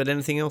 Colin, but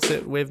anything else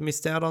that we've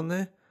missed out on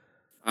there?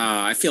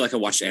 I feel like I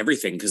watched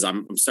everything because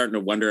I'm starting to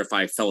wonder if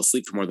I fell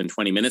asleep for more than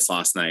 20 minutes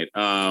last night.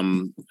 A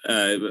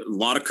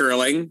lot of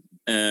curling,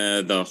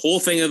 the whole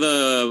thing of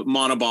the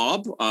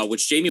monobob,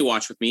 which Jamie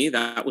watched with me.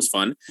 That was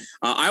fun.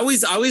 I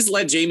always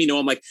let Jamie know.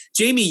 I'm like,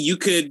 Jamie, you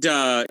could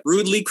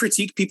rudely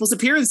critique people's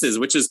appearances,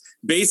 which is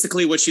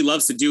basically what she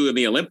loves to do in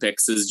the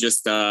Olympics. Is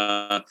just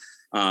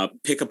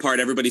pick apart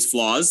everybody's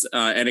flaws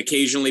and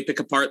occasionally pick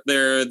apart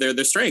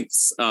their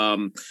strengths.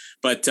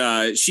 But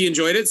she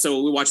enjoyed it,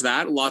 so we watched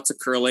that. Lots of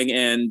curling,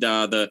 and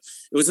I don't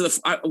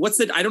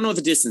know what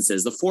the distance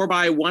is. The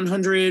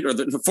 4x100 or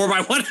the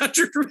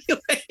 4x100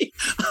 relay.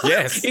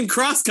 Yes, in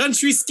cross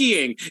country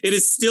skiing, it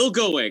is still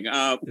going.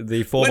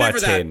 The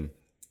 4x10.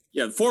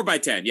 Yeah,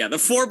 4x10. Yeah, the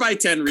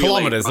 4x10 relay.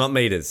 Kilometers, not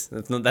meters.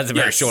 That's a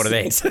very short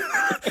event.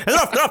 And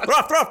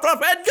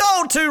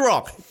goal, 2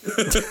 rock.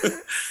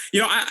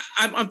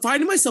 I'm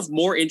finding myself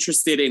more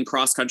interested in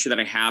cross country than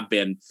I have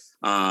been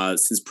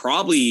since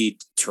probably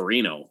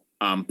Torino.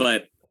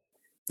 But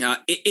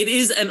it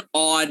is an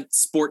odd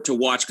sport to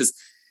watch because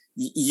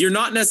you're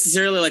not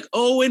necessarily like,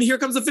 oh, and here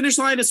comes the finish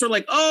line. It's sort of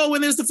like, oh,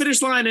 and there's the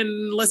finish line,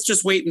 and let's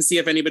just wait and see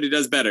if anybody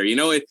does better.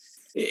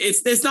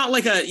 It's not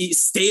like a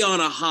stay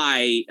on a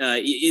high.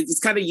 It's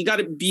kind of, you got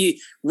to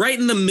be right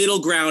in the middle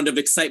ground of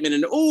excitement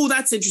and, oh,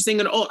 that's interesting.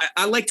 And, oh,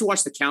 I like to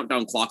watch the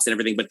countdown clocks and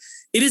everything, but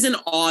it is an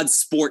odd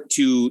sport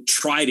to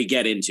try to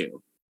get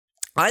into.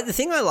 The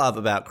thing I love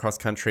about cross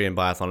country and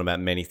biathlon,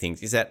 about many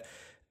things, is that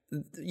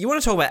you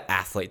want to talk about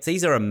athletes.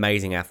 These are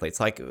amazing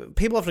athletes. Like,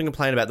 people often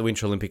complain about the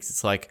Winter Olympics.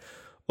 It's like,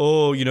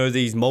 oh,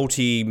 these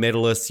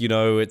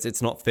multi-medalists,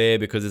 it's not fair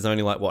because there's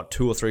only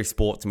 2 or 3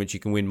 sports in which you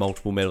can win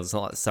multiple medals. It's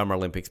not like the Summer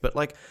Olympics. But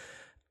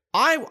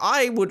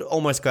I would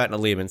almost go out on a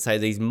limb and say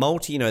these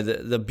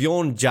the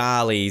Bjorn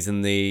Jarlis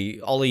and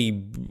the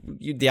Ollie,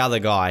 the other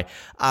guy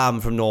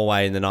from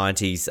Norway in the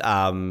 90s.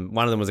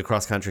 One of them was a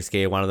cross-country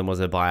skier. One of them was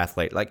a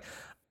biathlete.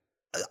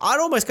 I'd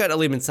almost go out on a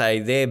limb and say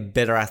they're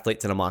better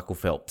athletes than a Michael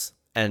Phelps.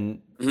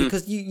 And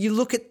because you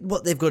look at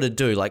what they've got to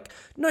do,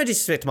 no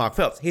disrespect to Michael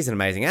Phelps, he's an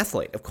amazing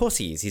athlete. Of course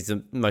he is. He's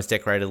the most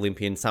decorated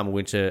Olympian summer,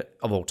 winter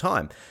of all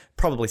time.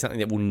 Probably something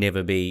that will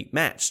never be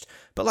matched.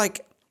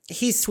 But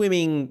he's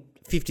swimming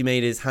 50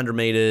 meters, 100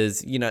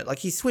 meters,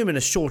 he's swimming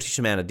a shortish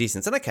amount of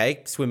distance. And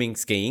okay, swimming,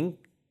 skiing,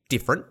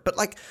 different.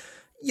 But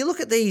you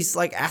look at these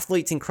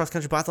athletes in cross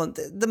country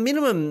biathlon, the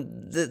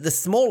minimum,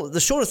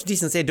 the shortest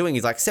distance they're doing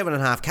is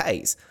 7.5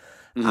 Ks.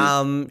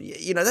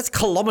 Mm-hmm. That's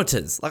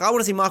kilometers. I want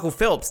to see Michael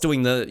Phelps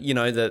doing the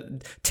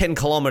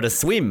 10-kilometer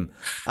swim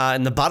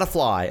in the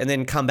butterfly and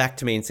then come back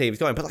to me and see if he's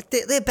going. But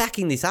they're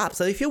backing this up.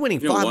 So if you're winning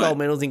 5 gold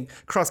medals in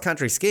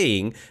cross-country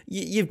skiing,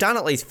 you've done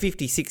at least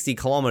 50, 60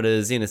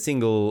 kilometers in a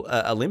single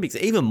Olympics,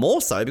 even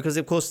more so because,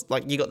 of course,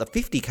 you got the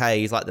 50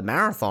 Ks, the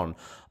marathon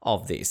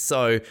of this.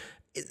 So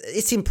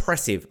it's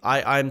impressive.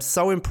 I'm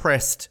so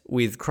impressed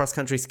with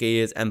cross-country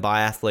skiers and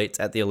biathletes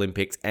at the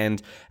Olympics.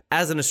 And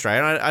as an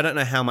Australian, I don't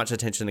know how much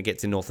attention it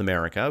gets in North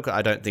America.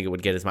 I don't think it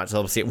would get as much.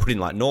 Obviously, it would in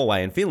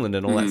Norway and Finland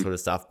and all that sort of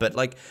stuff. But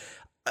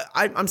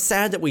I'm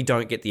sad that we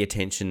don't get the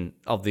attention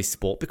of this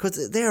sport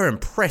because they're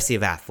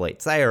impressive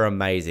athletes. They are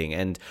amazing.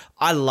 And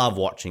I love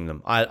watching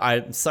them.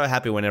 I'm so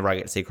happy whenever I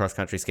get to see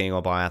cross-country skiing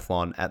or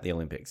biathlon at the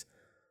Olympics.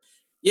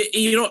 Yeah,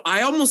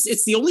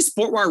 it's the only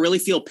sport where I really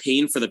feel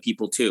pain for the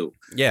people too.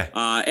 Yeah.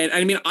 And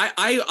I mean,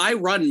 I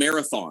run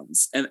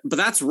marathons but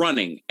that's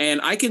running.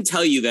 And I can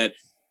tell you that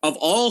of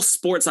all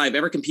sports I've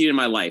ever competed in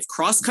my life,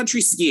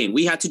 cross-country skiing,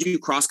 we had to do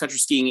cross-country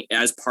skiing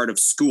as part of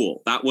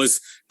school. That was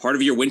part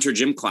of your winter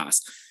gym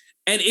class.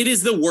 And it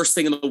is the worst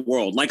thing in the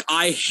world.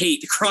 I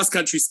hate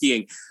cross-country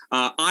skiing.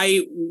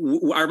 I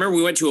remember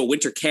we went to a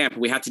winter camp.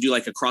 We had to do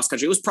a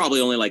cross-country. It was probably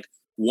only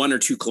 1 or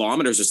 2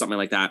 kilometers or something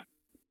like that.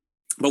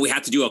 But we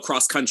had to do a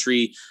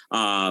cross-country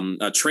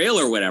trail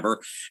or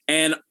whatever.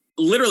 And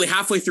literally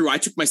halfway through, I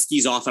took my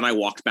skis off and I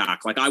walked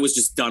back. I was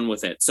just done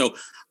with it. So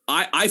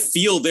I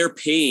feel their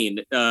pain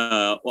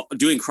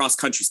doing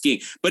cross-country skiing.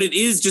 But it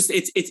is just,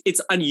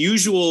 it's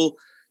unusual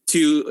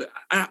to,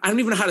 I don't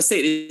even know how to say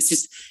it. It's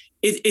just,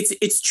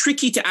 it's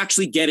tricky to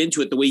actually get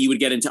into it the way you would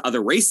get into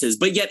other races,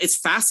 but yet it's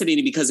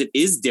fascinating because it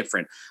is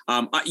different.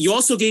 You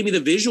also gave me the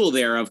visual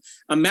there of,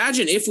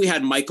 imagine if we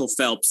had Michael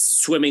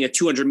Phelps swimming a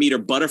 200-meter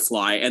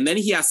butterfly and then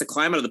he has to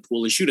climb out of the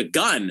pool and shoot a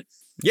gun.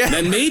 Yeah,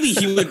 then maybe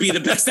he would be the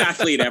best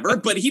athlete ever,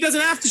 but he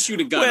doesn't have to shoot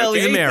a gun. Well,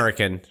 he's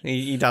American.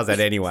 He does that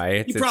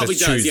anyway. He probably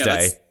does.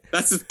 Tuesday. Yeah,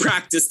 that's his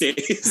practice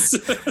days.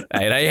 8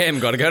 a.m.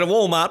 Got to go to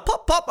Walmart.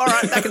 Pop. All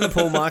right, back in the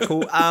pool,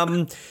 Michael.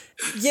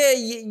 Yeah,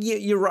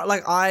 you're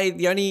right.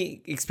 The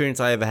only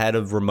experience I ever had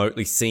of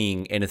remotely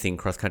seeing anything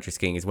cross-country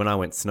skiing is when I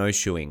went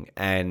snowshoeing,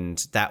 and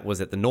that was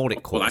at the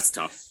Nordic course. Well, that's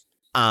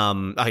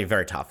tough.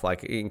 Very tough.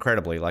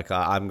 Incredibly.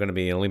 I'm going to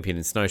be an Olympian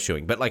in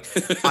snowshoeing, but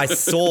I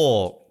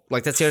saw.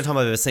 That's the only time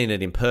I've ever seen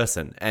it in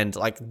person. And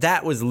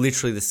that was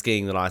literally the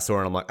skiing that I saw.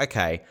 And I'm like,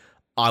 okay,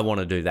 I want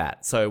to do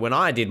that. So when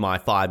I did my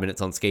 5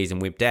 minutes on skis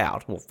and whipped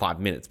out, well, 5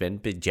 minutes, Ben,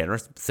 bit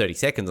generous, 30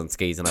 seconds on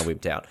skis and I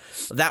whipped out,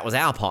 that was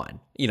alpine,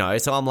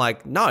 so I'm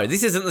like, no,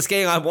 this isn't the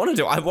skiing I want to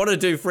do. I want to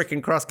do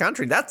freaking cross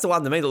country. That's the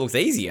one to me that looks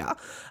easier.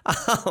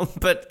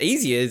 But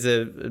easier is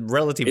a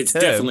relative term. It's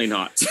definitely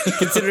not.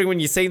 Considering when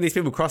you see these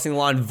people crossing the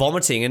line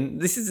vomiting, and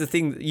this is the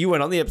thing, you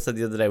went on the episode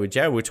the other day with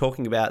Jared, we were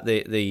talking about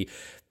the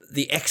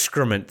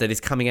excrement that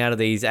is coming out of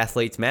these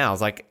athletes'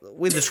 mouths. Like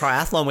with the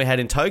triathlon we had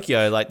in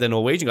Tokyo, like the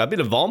Norwegian guy, a bit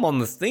of vom on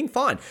this thing,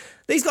 fine.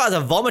 These guys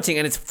are vomiting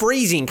and it's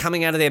freezing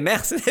coming out of their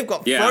mouths and they've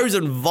got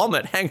frozen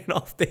vomit hanging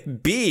off their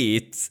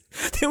beards.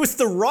 There was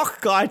the Rock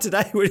guy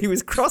today when he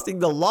was crossing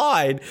the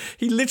line.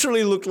 He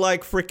literally looked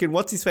like freaking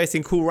what's-his-face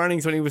in Cool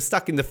Runnings when he was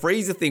stuck in the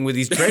freezer thing with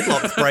his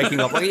dreadlocks breaking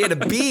off. Like he had a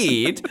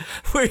beard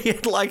where he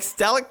had like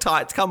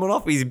stalactites coming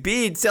off his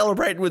beard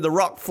celebrating with the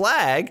Rock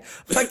flag.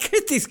 Like,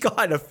 get this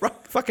guy in a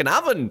fucking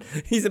oven.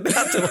 He's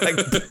about to like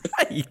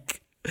break.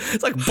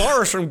 It's like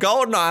Boris from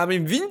GoldenEye. I'm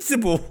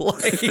invincible.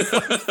 Like he's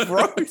like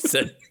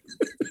frozen.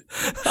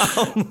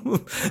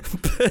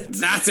 But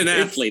that's an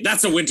athlete.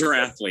 That's a winter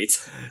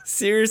athlete.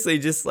 Seriously,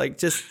 just go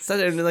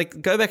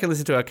back and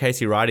listen to our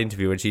Casey Wright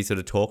interview when she sort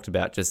of talked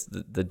about just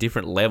the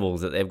different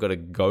levels that they've got to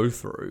go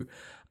through.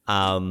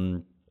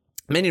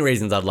 Many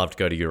reasons I'd love to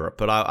go to Europe,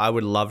 but I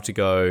would love to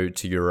go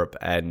to Europe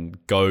and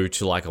go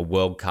to like a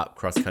World Cup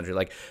cross country,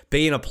 like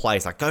be in a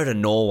place, like go to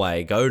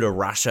Norway, go to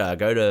Russia,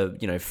 go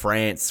to,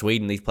 France,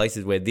 Sweden, these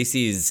places where this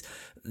is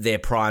their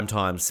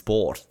primetime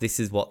sport.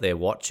 This is what they're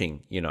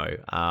watching,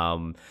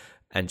 and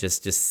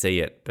just see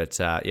it. But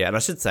and I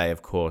should say,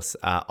 of course,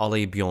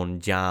 Ole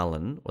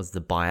Bjorndalen was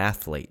the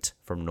biathlete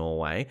from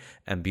Norway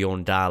and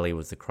Bjorn Dali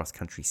was the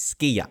cross-country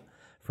skier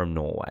from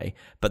Norway.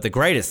 But the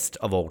greatest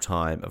of all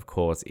time, of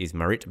course, is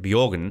Marit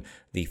Bjørgen,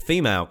 the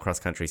female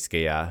cross-country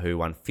skier who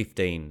won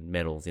 15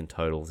 medals in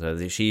total. So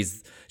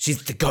she's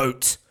the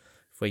GOAT,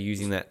 if we're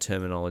using that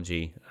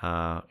terminology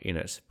in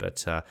it.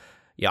 But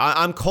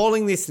I'm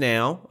calling this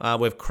now.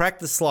 We've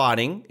cracked the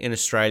sliding in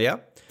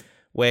Australia.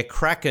 We're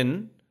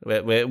cracking,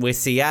 we're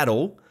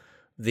Seattle,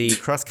 the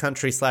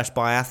cross-country /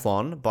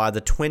 biathlon by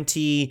the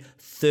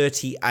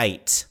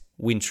 2038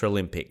 Winter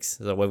Olympics.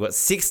 So we've got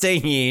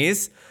 16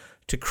 years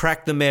to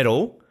crack the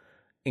medal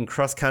in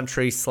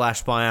cross-country /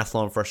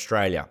 biathlon for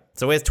Australia.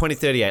 So where's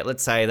 2038?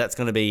 Let's say that's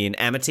going to be in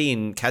Almaty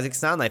in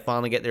Kazakhstan. They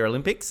finally get their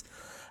Olympics.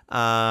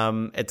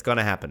 It's going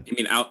to happen. You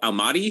mean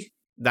Almaty?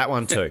 That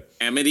one too.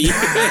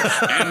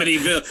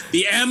 Amityville.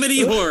 The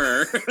Amity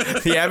horror.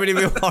 The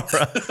Amityville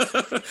horror.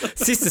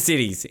 Sister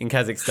cities in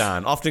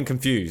Kazakhstan, often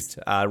confused,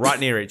 right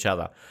near each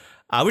other.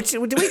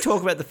 Did we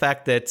talk about the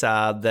fact that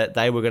that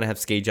they were going to have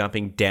ski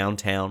jumping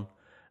downtown?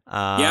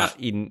 That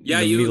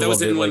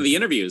was in one of the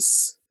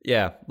interviews.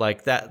 Yeah,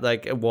 like that,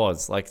 like it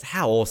was. Like,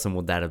 how awesome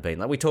would that have been?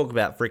 Like, we talk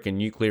about freaking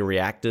nuclear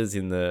reactors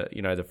in the,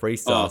 the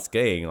freestyle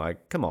skiing.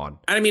 Like, come on.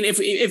 I mean,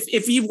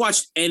 if you've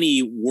watched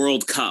any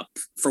World Cup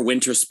for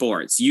winter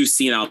sports, you've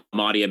seen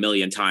Almaty a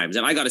million times.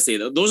 And I got to say,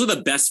 those are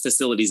the best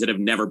facilities that have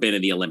never been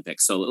in the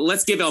Olympics. So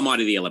let's give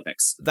Almaty the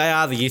Olympics. They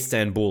are the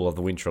Istanbul of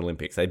the Winter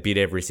Olympics. They bid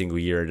every single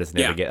year. It just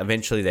never get.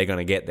 Eventually, they're going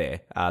to get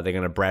there. They're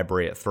going to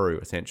Bradbury it through,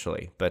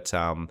 essentially. But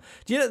do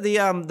you know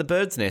the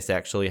Bird's Nest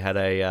actually had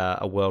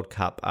a World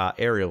Cup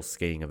aerial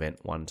skiing event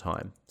one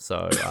time.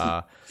 So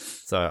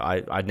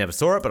I never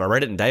saw it, but I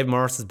read it in Dave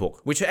Morris's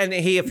book, and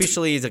he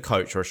officially is a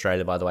coach for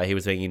Australia, by the way. He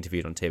was being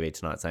interviewed on TV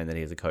tonight saying that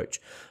he is a coach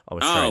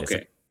of Australia. Oh, okay.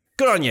 So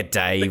good on you,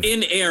 Dave. But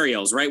in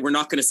aerials, right? We're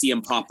not going to see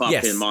him pop up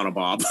in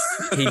monobob.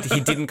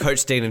 he didn't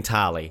coach Dean and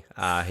Tarley.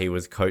 He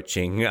was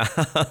coaching.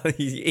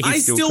 I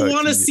still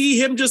want to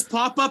see him just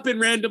pop up in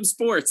random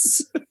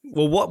sports.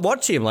 Well,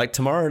 watch him like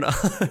tomorrow night.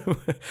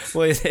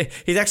 Well,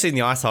 he's actually in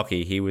the ice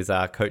hockey. He was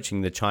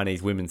coaching the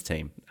Chinese women's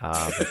team,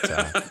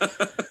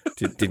 but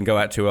didn't go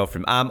out too well for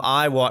him.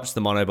 I watched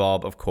the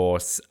monobob, of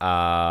course.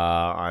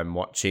 I'm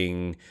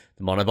watching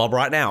the monobob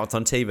right now. It's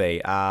on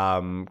TV.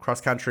 Cross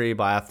country,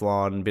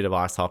 biathlon, bit of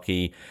ice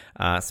hockey,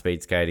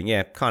 speed skating.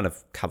 Yeah, kind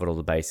of covered all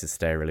the bases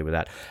today, really, with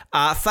that.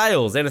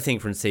 Fails, anything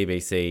from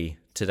CBC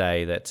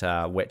today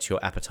that whets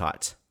your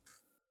appetite?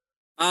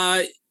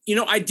 I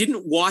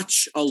didn't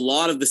watch a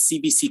lot of the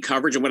CBC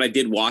coverage, and what I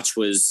did watch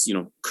was,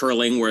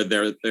 curling, where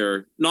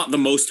they're not the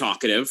most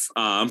talkative,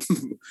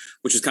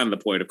 which is kind of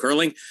the point of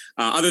curling.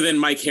 Other than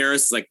Mike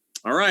Harris, like,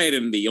 all right,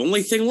 and the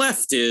only thing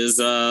left is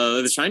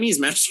the Chinese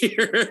match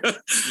here.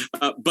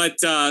 But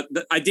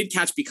I did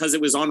catch, because it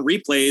was on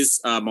replays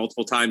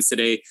multiple times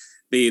today,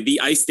 the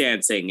ice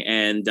dancing,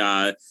 and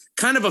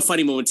kind of a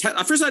funny moment.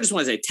 First, I just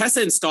want to say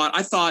Tessa and Stott.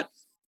 I thought,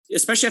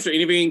 especially after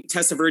interviewing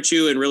Tessa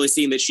Virtue and really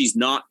seeing that she's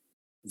not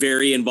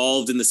very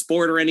involved in the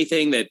sport or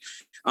anything, that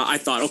I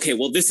thought, okay,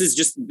 well, this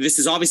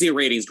is obviously a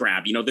ratings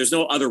grab. There's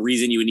no other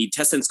reason you would need.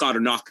 Tessa and Scott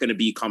are not going to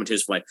be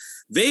commentators for life.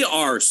 They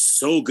are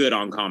so good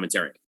on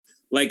commentary,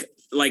 like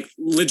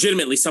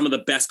legitimately some of the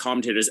best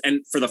commentators.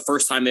 And for the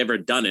first time they've ever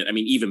done it, I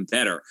mean, even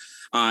better.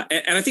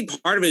 And I think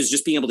part of it is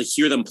just being able to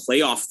hear them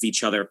play off of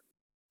each other,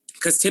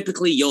 because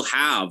typically you'll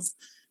have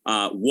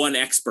one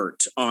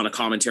expert on a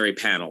commentary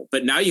panel,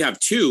 but now you have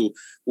two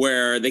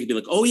where they can be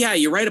like, oh yeah,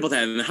 you're right about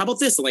that. And how about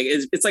this? Like,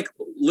 it's like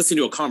listening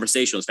to a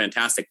conversation. It was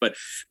fantastic, but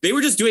they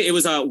were just doing, it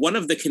was one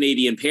of the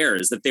Canadian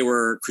pairs that they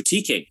were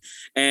critiquing.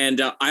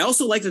 And I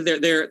also like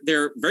that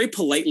they're very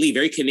politely,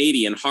 very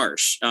Canadian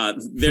harsh.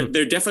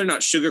 They're definitely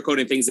not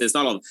sugarcoating things. It's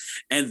not all,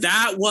 and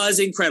that was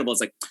incredible.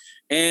 It's like,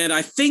 and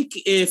I think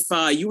if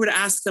you were to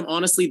ask them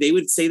honestly, they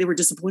would say they were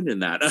disappointed in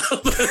that.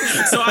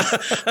 So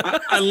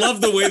I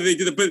love the way they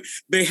did it. But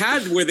they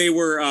had where they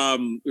were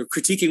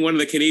critiquing one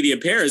of the Canadian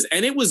pairs,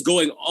 and it was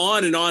going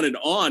on and on and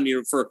on,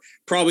 for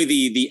probably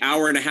the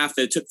hour and a half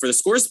that it took for the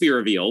scores to be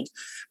revealed.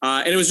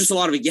 And it was just a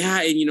lot of, and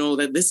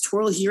that this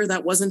twirl here,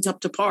 that wasn't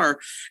up to par.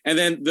 And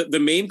then the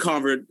main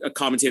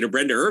commentator,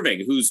 Brenda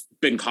Irving, who's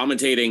been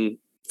commentating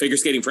figure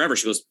skating forever,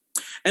 she goes,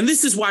 and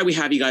this is why we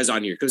have you guys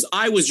on here, because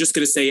I was just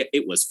going to say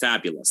it was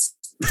fabulous.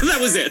 That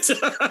was it.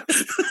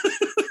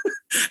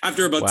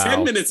 After about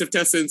 10 minutes of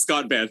Tessa and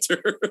Scott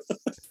banter.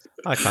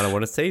 I kind of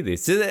want to see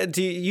this.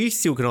 Do you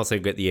still can also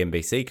get the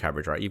NBC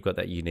coverage, right? You've got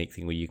that unique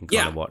thing where you can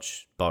kind of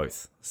watch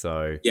both.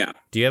 So yeah.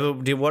 Do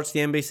you watch the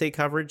NBC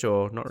coverage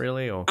or not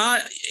really? Or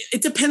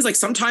it depends. Like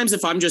sometimes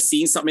if I'm just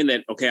seeing something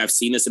that, okay, I've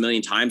seen this a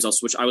million times, I'll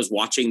switch. I was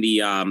watching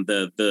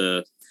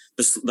the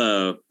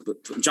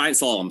giant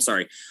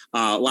slalom,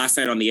 last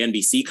night on the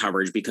NBC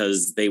coverage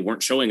because they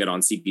weren't showing it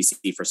on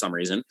CBC for some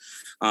reason.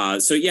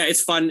 So yeah,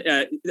 it's fun.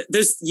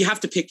 You have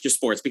to pick your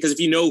sports, because if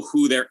you know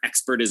who their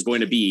expert is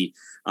going to be,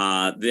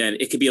 then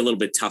it could be a little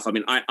bit tough. I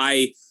mean,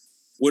 I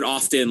would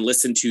often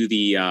listen to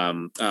the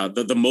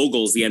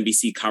Moguls, the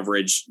NBC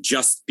coverage,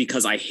 just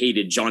because I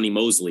hated Johnny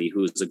Mosley,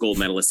 who's a gold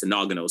medalist in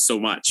Nagano, so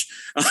much.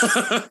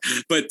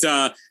 But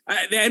the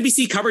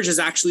NBC coverage has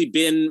actually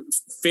been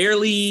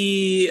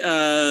fairly,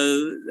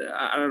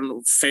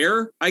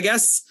 fair, I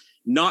guess.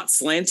 Not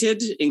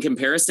slanted in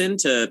comparison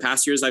to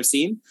past years I've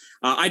seen.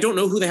 I don't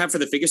know who they have for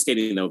the figure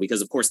skating though,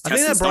 because of course I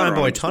think they're Brian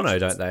Boitano,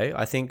 don't they?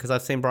 I think because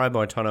I've seen Brian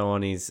Boitano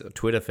on his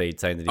Twitter feed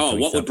saying that.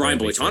 What would Brian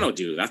Boitano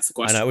do? That's the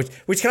question. I know.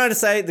 Which can I just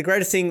say, the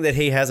greatest thing that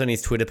he has on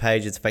his Twitter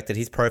page is the fact that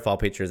his profile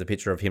picture is a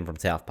picture of him from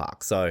South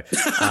Park. So.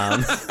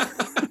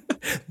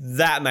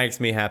 That makes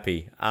me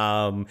happy.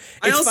 I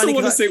also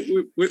want to say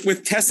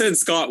with Tessa and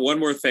Scott, one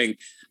more thing.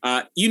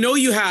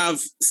 You have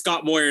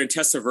Scott Moyer and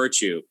Tessa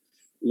Virtue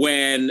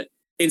when.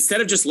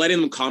 Instead of just letting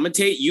them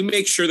commentate, you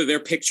make sure that their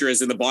picture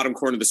is in the bottom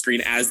corner of the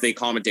screen as they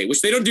commentate,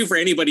 which they don't do for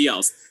anybody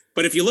else.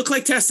 But if you look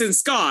like Tessa and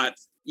Scott,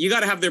 you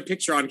got to have their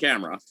picture on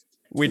camera.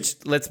 Which,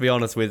 let's be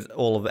honest, with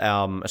all of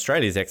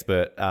Australia's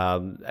expert,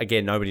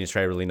 again, nobody in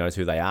Australia really knows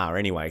who they are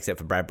anyway, except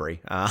for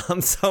Bradbury.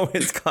 So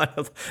it's kind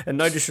of, and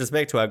no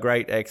disrespect to our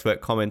great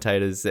expert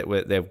commentators that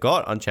they've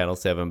got on Channel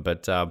 7,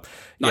 but not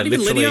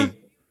even Lydia?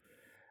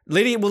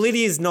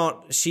 Lydia's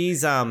not.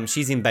 She's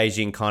in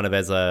Beijing kind of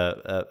as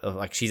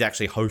like she's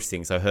actually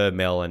hosting. So her,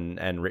 Mel, and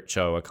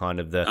Richo are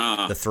kind of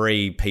the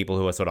three people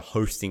who are sort of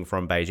hosting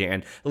from Beijing.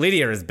 And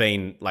Lydia has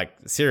been like,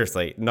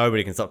 seriously,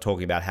 nobody can stop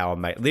talking about how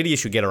amazing. Lydia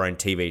should get her own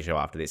TV show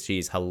after this.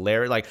 She's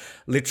hilarious. Like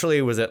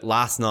literally, was it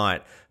last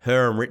night?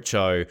 Her and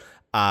Richo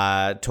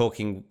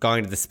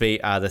going to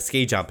the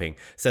ski jumping.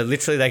 So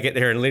literally they get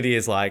there and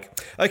Lydia's like,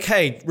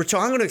 okay, Rich,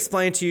 I'm going to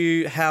explain to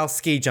you how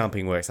ski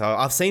jumping works.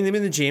 I've seen them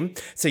in the gym.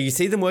 So you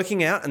see them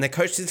working out and their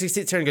coach literally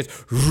sits there and goes,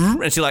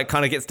 and she like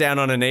kind of gets down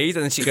on her knees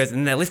and then she goes,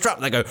 and they lift her up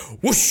and they go,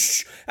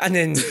 whoosh, and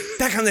then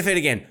back on their feet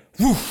again,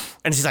 whoosh.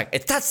 And she's like,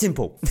 it's that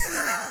simple.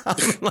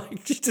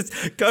 Like she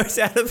just goes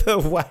out of her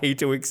way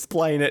to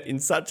explain it in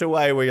such a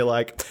way where you're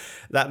like,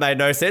 that made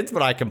no sense,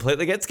 but I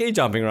completely get ski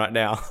jumping right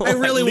now. I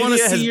really want to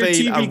see your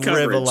TV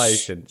coverage.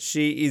 Revelation.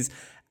 She is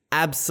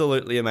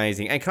absolutely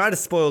amazing. And can I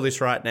just spoil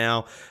this right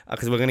now?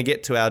 Because we're going to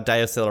get to our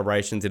day of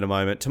celebrations in a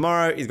moment.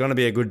 Tomorrow is going to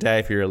be a good day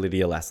if you're a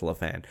Lydia Lassila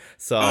fan.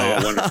 So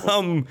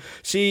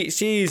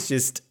she is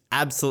just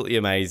absolutely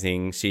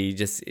amazing. She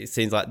just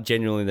seems like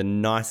genuinely the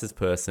nicest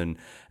person.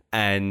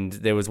 And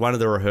there was one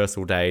of the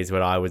rehearsal days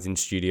where I was in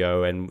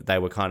studio and they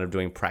were kind of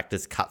doing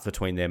practice cuts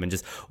between them, and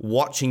just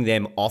watching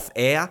them off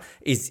air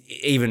is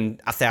even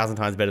 1,000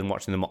 times better than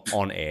watching them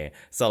on air.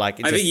 So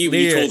like, I think you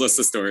told us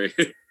the story.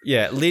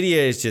 Yeah,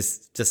 Lydia is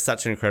just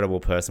such an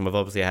incredible person. We've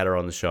obviously had her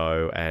on the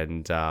show,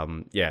 and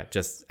and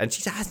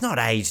she has not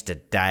aged a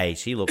day.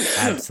 She looks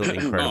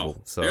absolutely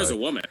incredible. So there's a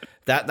woman.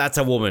 That's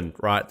a woman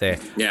right there.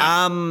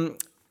 Yeah.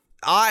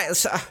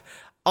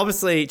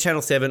 Obviously,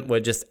 Channel 7 were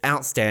just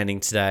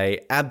outstanding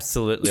today.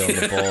 Absolutely on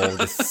the ball.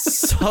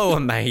 Just so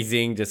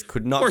amazing. Just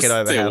could not get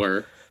over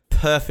how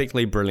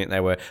perfectly brilliant they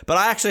were. But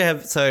I actually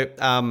have,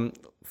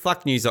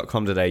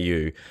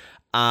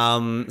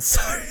 fucknews.com.au.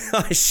 So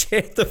I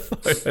shared the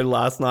photo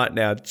last night in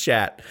our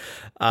chat.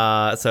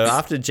 So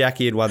after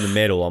Jackie had won the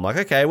medal, I'm like,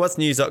 okay, what's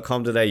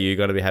news.com.au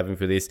going to be having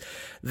for this?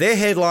 Their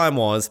headline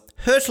was,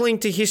 hurtling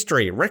to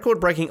history,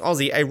 record-breaking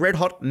Aussie, a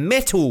red-hot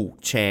metal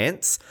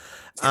chance.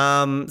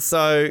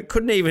 So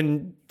couldn't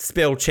even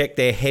spell check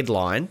their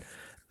headline.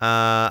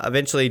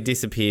 Eventually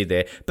disappeared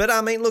there. But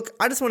I mean, look,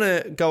 I just want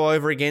to go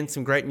over again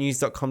some great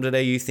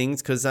news.com.au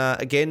things because,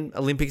 again,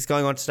 Olympics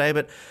going on today,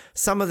 but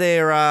some of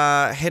their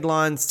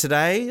headlines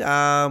today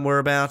were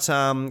about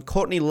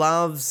Courtney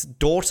Love's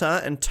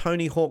daughter and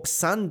Tony Hawk's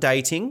son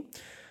dating.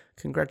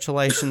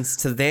 Congratulations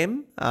to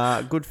them.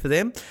 Good for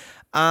them.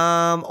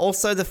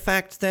 Also, the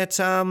fact that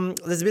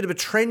there's a bit of a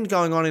trend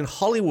going on in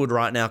Hollywood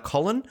right now,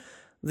 Colin.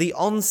 The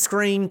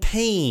on-screen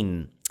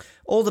peen.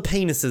 All the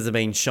penises are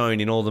being shown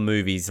in all the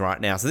movies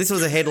right now. So this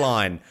was a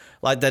headline,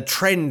 like the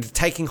trend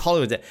taking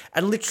Hollywood.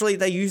 And literally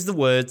they use the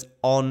words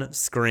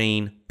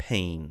on-screen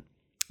peen.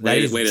 That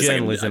is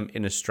journalism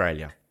in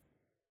Australia.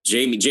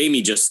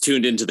 Jamie just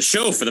tuned into the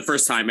show for the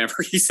first time ever.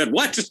 He said,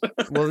 what?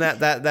 Well,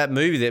 that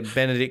movie that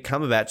Benedict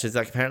Cumberbatch is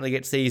like apparently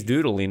get to see his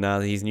doodle in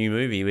his new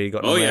movie where he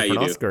got nominated for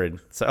an Oscar in.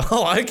 So,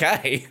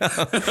 okay.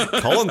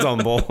 Colin's on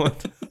board.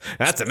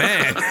 That's a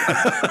man.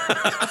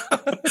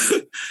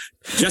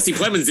 Jesse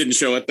Plemons didn't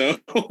show it, though.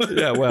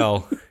 Yeah,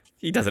 well,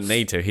 he doesn't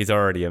need to. He's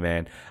already a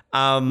man.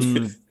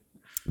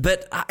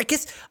 But I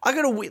guess I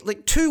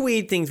got two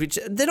weird things, which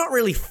they're not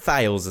really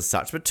fails as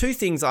such, but two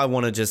things I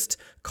want to just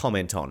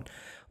comment on.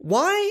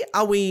 Why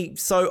are we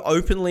so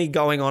openly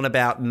going on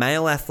about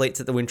male athletes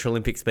at the Winter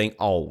Olympics being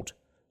old?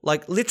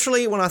 Like,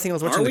 literally, when I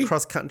was watching the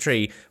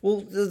cross-country,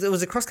 well, there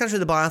was a cross-country,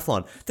 the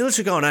biathlon. They're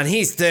literally going, and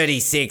he's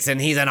 36 and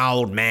he's an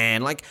old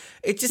man. Like,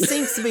 it just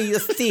seems to be a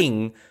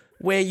thing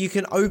where you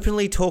can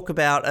openly talk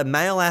about a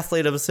male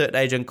athlete of a certain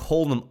age and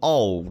call them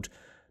old,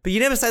 but you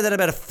never say that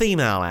about a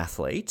female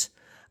athlete.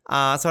 So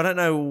I don't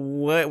know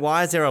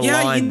why is there a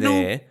line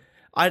there.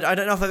 I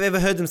don't know if I've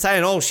ever heard them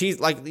saying, she's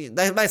like,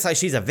 they may say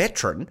she's a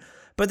veteran,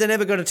 but they're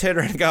never going to turn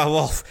around and go,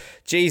 well,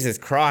 Jesus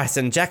Christ,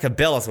 and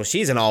Jacobellis, well,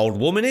 she's an old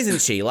woman,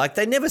 isn't she? Like,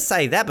 they never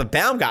say that, but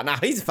Baumgartner,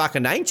 he's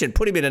fucking ancient,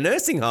 put him in a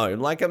nursing home.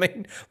 Like, I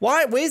mean,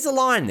 where's the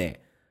line there?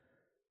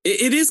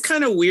 It is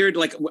kind of weird.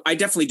 Like, I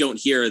definitely don't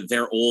hear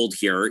they're old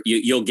here.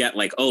 You'll get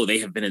like, they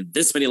have been in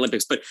this many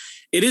Olympics. But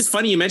it is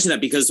funny you mentioned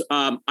that because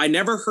I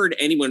never heard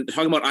anyone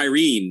talking about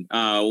Irene.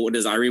 What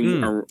is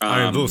Irene?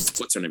 Irene Wüst.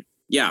 What's her name?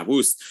 Yeah,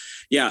 Wüst.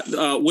 Yeah,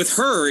 with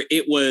her,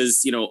 it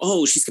was,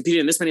 she's competed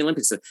in this many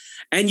Olympics.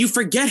 And you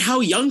forget how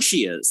young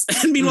she is.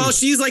 And meanwhile,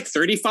 she's like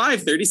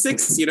 35,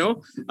 36,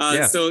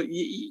 So,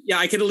 yeah,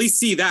 I can at least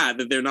see that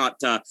they're not.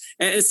 And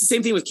it's the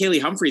same thing with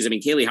Kaylee Humphries. I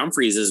mean, Kaylee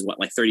Humphries is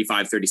like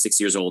 35, 36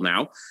 years old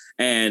now.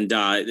 And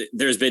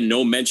there's been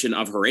no mention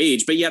of her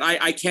age. But yet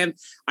I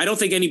don't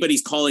think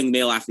anybody's calling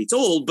male athletes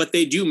old, but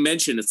they do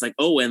mention it's like,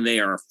 and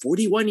they are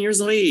 41 years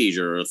of age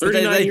or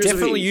 39 years of age. They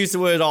definitely use the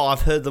word old.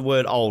 I've heard the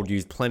word old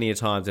used plenty of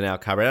times in our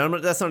coverage.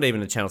 And that's not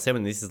even a Channel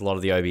 7. This is a lot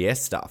of the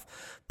OBS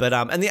stuff. But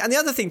and the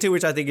other thing too,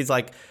 which I think is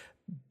like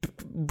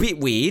bit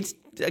weird,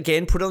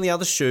 again, put on the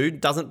other shoe,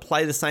 doesn't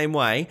play the same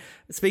way.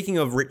 Speaking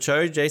of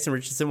Richo, Jason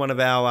Richardson, one of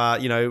our,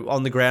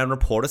 on the ground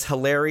reporters,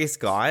 hilarious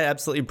guy,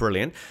 absolutely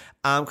brilliant.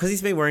 Because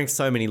he's been wearing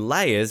so many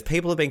layers,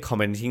 people have been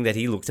commenting that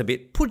he looks a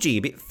bit pudgy,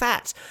 a bit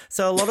fat.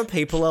 So a lot of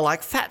people are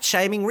like fat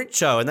shaming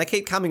Richo, and they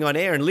keep coming on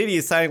air, and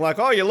Lydia's saying like,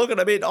 you're looking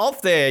a bit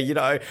off there,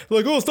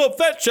 like, stop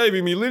fat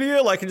shaming me,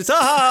 Lydia, like, and just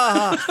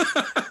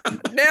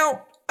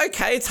Now,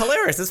 okay, it's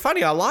hilarious, it's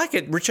funny, I like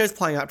it. Richo's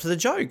playing up to the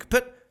joke,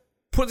 but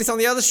put this on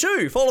the other shoe.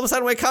 If all of a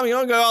sudden we're coming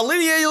on and go,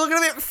 Lydia, you're looking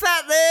a bit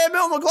fat there.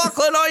 Mel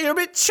McLaughlin, you're a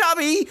bit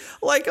chubby.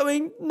 Like, I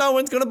mean, no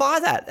one's going to buy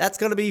that. That's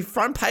going to be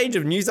front page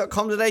of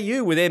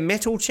news.com.au with their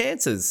metal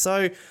chances.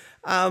 So,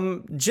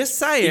 just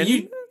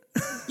saying.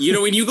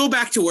 When you go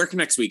back to work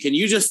next week, can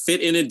you just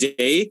fit in a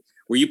day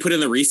where you put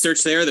in the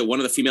research there that one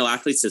of the female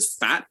athletes is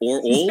fat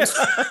or old?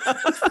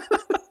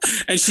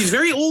 And she's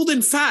very old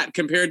and fat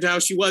compared to how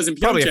she was in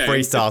Pyeongchang. Probably a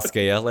freestyle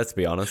skier, let's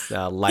be honest.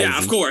 Lazy. Yeah,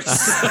 of course.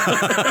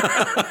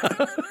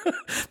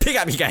 Pick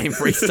up your game,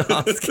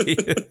 freestyle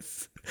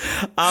skiers.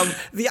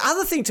 The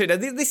other thing too, now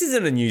this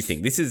isn't a new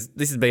thing. This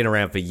has been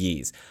around for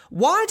years.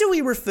 Why do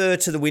we refer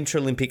to the Winter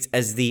Olympics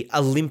as the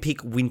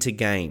Olympic Winter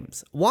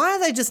Games? Why are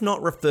they just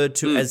not referred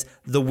to as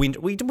the winter?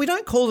 We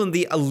don't call them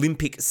the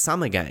Olympic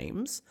Summer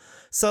Games.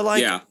 So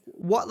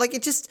what? Like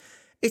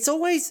it's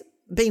always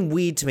been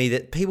weird to me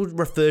that people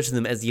refer to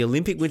them as the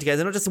Olympic Winter Games.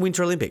 They're not just the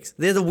Winter Olympics.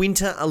 They're the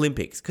Winter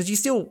Olympics because you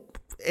still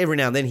every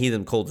now and then hear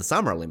them called the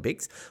Summer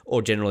Olympics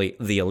or generally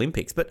the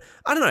Olympics. But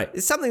I don't know.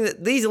 It's something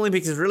that these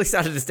Olympics has really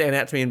started to stand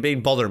out to me and been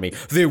bothering me.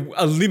 The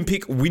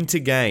Olympic Winter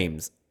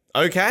Games.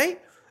 Okay?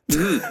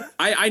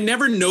 I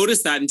never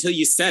noticed that until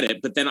you said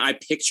it, but then I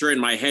picture in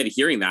my head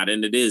hearing that,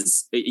 and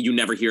you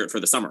never hear it for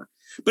the summer.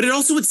 But it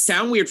also would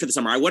sound weird for the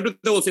summer. I wonder,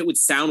 though, if it would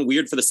sound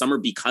weird for the summer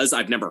because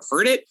I've never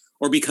heard it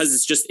or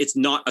because it's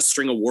not a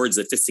string of words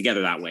that fits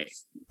together that way.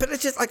 But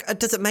it's just like,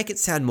 does it make it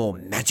sound more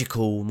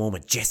magical, more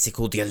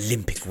majestical, the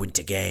Olympic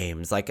Winter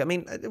Games? Like, I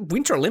mean,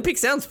 Winter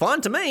Olympics sounds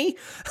fine to me.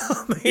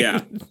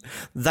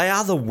 They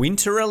are the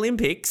Winter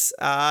Olympics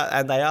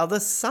and they are the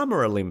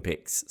Summer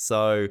Olympics.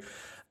 So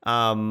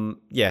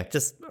Yeah,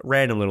 just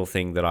random little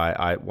thing that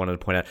I wanted to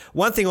point out.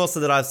 One thing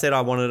also that I've said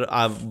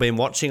I've been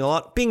watching a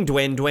lot, Bing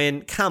Duen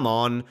Duen, come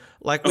on.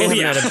 Like we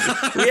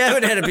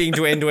haven't had a Bing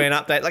Duen Duen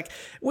update. Like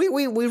we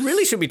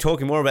really should be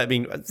talking more about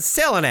being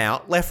selling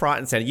out left, right,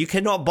 and center. You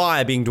cannot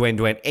buy a Bing Duen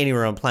Duen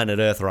anywhere on planet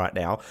Earth right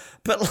now.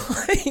 But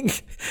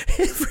like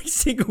every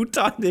single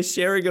time they're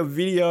sharing a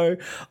video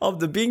of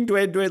the Bing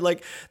Duen Duen,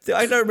 like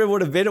I don't remember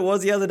what event it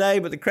was the other day,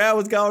 but the crowd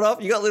was going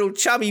off. You got little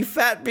chubby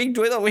fat Bing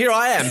Duen. Oh, here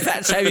I am,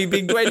 fat shaving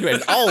Bing Duen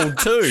Duen, old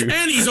too,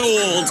 and he's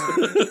old.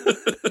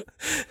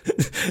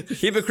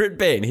 Hypocrite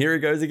Ben, here he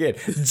goes again,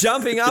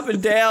 jumping up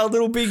and down,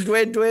 little Bing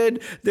Duen Duen.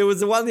 There was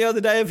the one the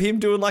other day of him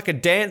doing like a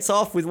dance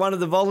off with one of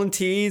the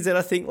volunteers, and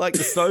I think like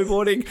the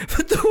snowboarding.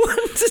 But the one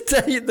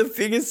today at the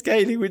figure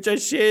skating, which I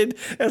shared,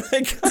 and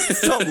I can't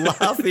stop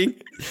laughing.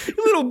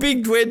 Little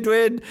Bing Duen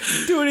Duen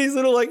doing his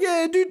little like,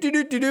 yeah,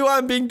 do,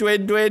 I'm Bing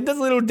Duen Duen, does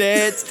a little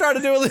dance, trying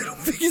to do a little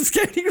figure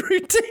skating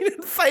routine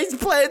and face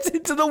plants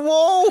into the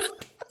wall.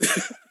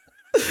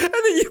 And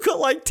then you've got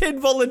like 10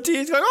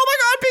 volunteers going, oh my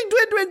God, Bing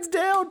Duen Duen's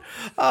down.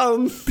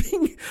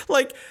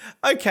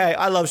 Okay,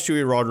 I love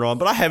Shuey Ron Ron,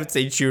 but I haven't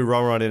seen Shuey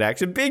Ron Ron in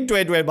action. Bing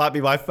Duen Duen might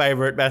be my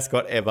favorite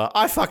mascot ever.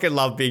 I fucking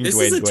love Bing Duen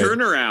Duen. This is a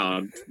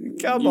turnaround.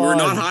 Come on. You were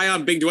not high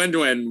on Bing Duen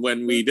Duen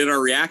when we did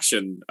our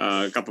reaction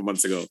a couple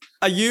months ago.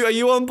 Are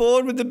you on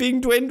board with the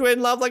Bing Duen Duen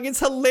love? Like, it's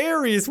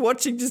hilarious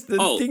watching just the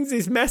things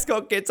this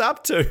mascot gets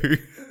up to.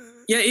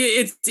 Yeah,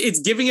 it's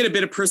giving it a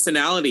bit of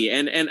personality,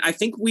 and I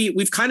think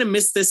we've kind of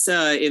missed this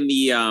in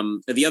the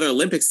other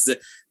Olympics.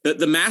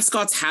 The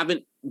mascots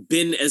haven't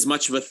been as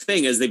much of a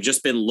thing as they've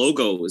just been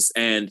logos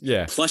and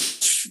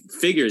plush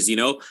figures. You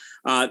know,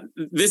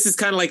 this is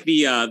kind of like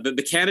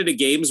the Canada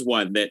Games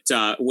one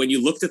that when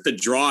you looked at the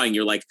drawing,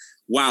 you're like,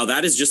 wow,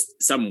 that is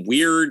just some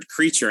weird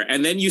creature.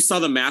 And then you saw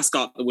the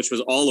mascot, which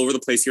was all over the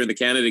place here in the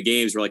Canada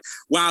Games. You're like,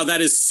 wow,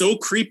 that is so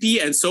creepy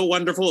and so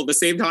wonderful. At the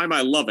same time,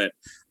 I love it.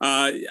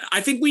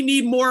 I think we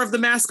need more of the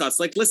mascots.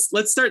 Like,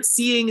 let's start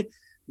seeing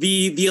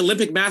the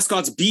Olympic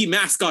mascots be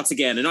mascots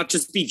again and not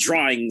just be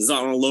drawings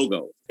on a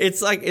logo.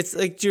 It's like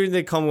during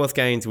the Commonwealth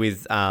Games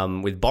with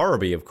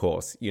Borrowby, of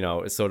course. You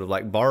know, it's sort of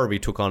like Borrowby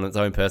took on its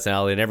own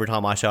personality, and every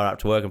time I showed up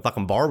to work and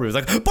fucking Borrowby was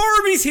like,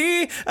 Borrowby's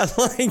here! And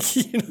like,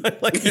 you know,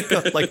 like you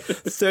got like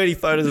 30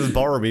 photos of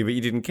Borrowby, but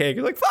you didn't care.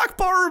 You're like, fuck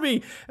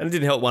Borrowby! And it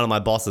didn't help one of my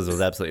bosses was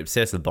absolutely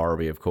obsessed with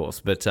Borrowby, of course.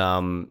 But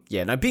more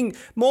Bing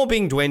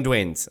Duen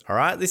Duens, all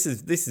right? This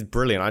is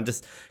brilliant. I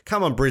just,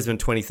 come on Brisbane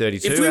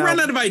 2032. If we run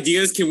out of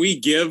ideas, can we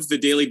give the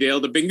Daily Dale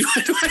to Bing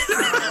Duen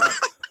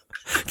Duen?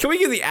 Can we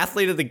give the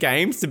athlete of the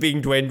games to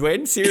Bing Duen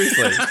Duen?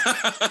 Seriously.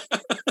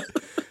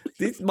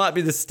 This might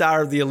be the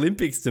star of the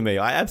Olympics to me.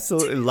 I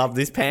absolutely love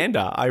this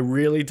panda. I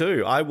really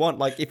do. I want,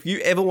 like, if you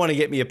ever want to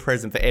get me a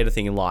present for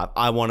anything in life,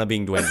 I want a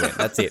Bing Duen Duen.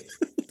 That's it.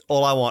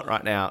 All I want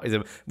right now is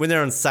when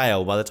they're on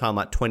sale by the time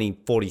like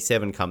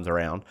 2047 comes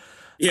around.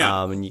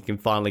 Yeah. And you can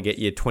finally get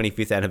your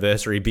 25th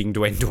anniversary Bing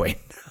Duen Duen.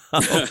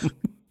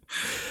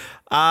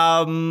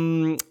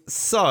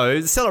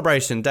 So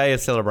celebration, day of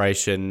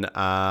celebration.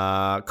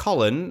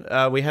 Colin,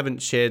 we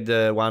haven't shared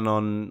one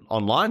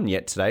online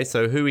yet today.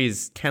 So who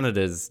is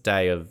Canada's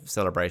day of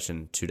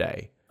celebration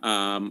today?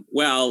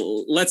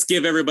 Well, let's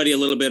give everybody a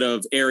little bit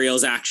of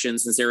Ariel's action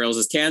since Ariel's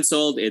is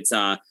canceled. It's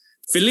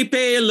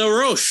Philippe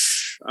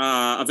Laroche,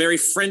 a very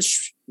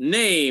French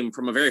name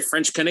from a very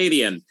French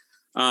Canadian.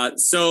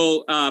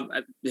 So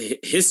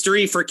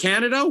history for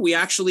Canada, we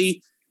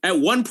actually at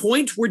one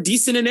point we're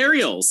decent in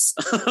aerials.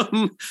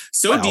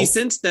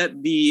 Decent that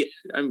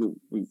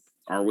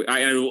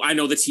I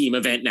know the team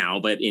event now,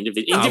 but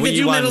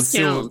individual medals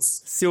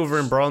counts. Silver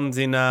and bronze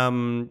in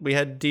we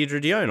had Deirdre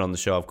Dion on the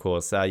show, of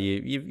course.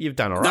 You've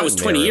done all right. That was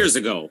 20 years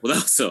ago.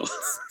 So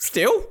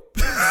still,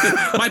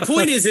 my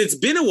point is it's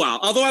been a while.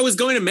 Although I was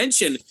going to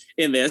mention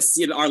in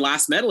this, our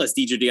last medalist,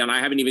 Deirdre Dion,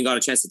 I haven't even got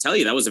a chance to tell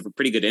you that was a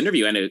pretty good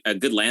interview and a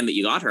good land that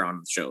you got her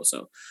on the show.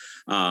 So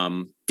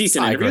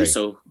decent interview. Agree.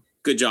 So.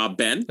 Good job,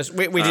 Ben.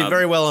 We did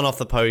very well on Off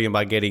the Podium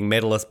by getting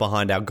medalists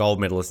behind our gold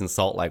medalists in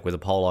Salt Lake with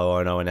Apollo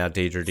Ono and our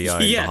Deirdre Dion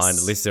behind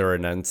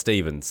Alyssa and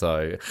Stephen.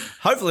 So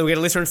hopefully we get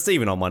Alyssa and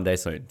Stephen on one day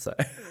soon. So,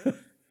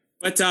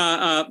 but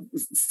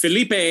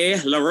Philippe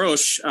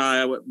Laroche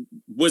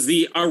was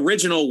the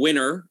original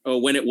winner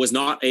when it was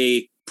not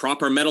a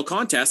proper medal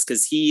contest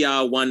because he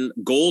won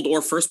gold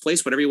or first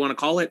place, whatever you want to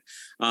call it,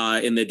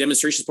 in the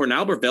demonstration sport in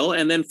Albertville,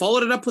 and then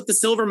followed it up with the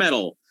silver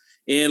medal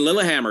in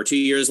Lillehammer 2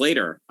 years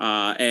later,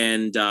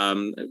 and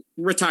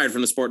retired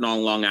from the sport not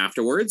long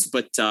afterwards.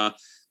 But a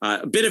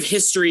bit of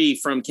history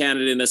from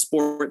Canada in a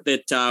sport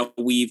that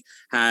we've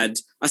had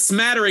a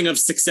smattering of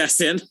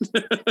success in.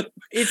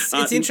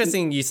 It's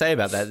interesting you say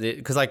about that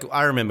because, like,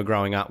 I remember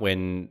growing up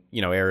when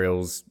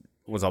aerials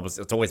was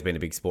obviously it's always been a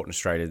big sport in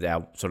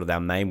Australia, our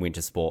main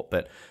winter sport,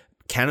 but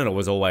Canada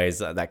was always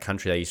that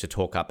country they used to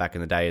talk up back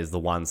in the day as the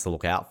ones to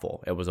look out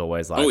for. It was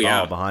always like,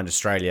 behind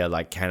Australia,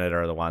 like Canada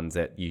are the ones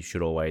that you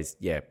should always,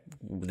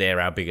 they're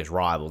our biggest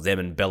rivals, them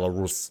and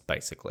Belarus,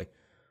 basically.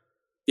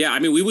 Yeah, I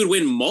mean, we would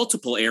win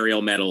multiple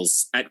aerial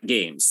medals at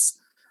games.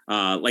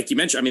 like you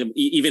mentioned, I mean,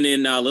 even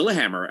in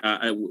Lillehammer,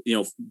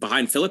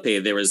 behind Philippe,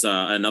 there was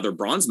another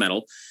bronze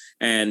medal.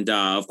 And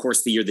of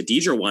course, the year the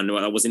Deidre won,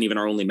 wasn't even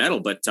our only medal.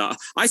 But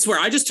I swear,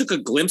 I just took a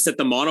glimpse at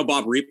the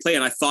monobob replay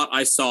and I thought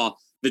I saw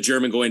the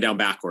German going down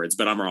backwards,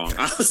 but I'm wrong.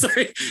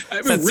 Sorry,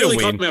 it really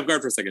caught me off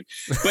guard for a second.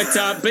 But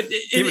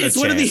it's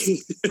one of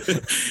the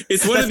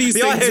it's one of these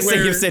things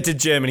where you've said to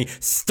Germany,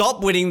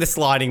 stop winning the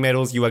sliding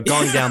medals. You are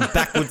going down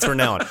backwards from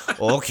now on.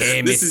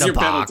 Okay, this Mr. is your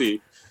Bach.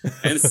 penalty.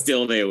 And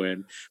still they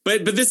win.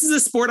 But this is a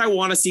sport I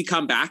want to see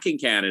come back in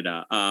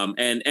Canada.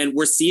 And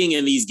we're seeing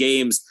in these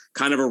games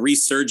kind of a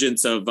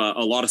resurgence of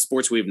a lot of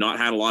sports we've not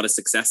had a lot of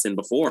success in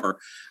before.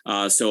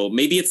 So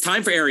maybe it's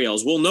time for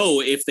aerials. We'll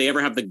know if they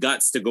ever have the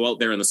guts to go out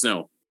there in the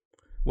snow.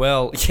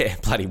 Well, yeah,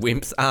 bloody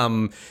wimps.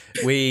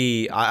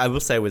 I will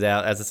say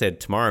as I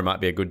said, tomorrow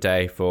might be a good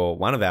day for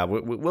one of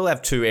we'll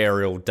have 2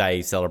 aerial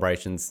day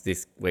celebrations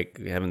this week,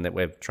 having that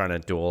we're trying to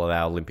do all of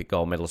our Olympic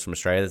gold medals from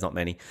Australia. There's not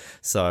many.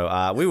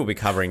 So we will be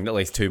covering at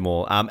least 2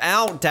 more.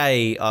 Our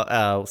day,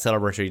 our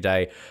celebratory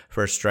day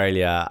for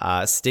Australia,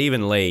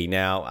 Stephen Lee,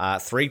 now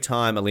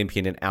 3-time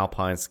Olympian in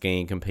alpine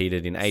skiing,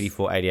 competed in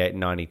 84, 88, and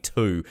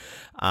 92.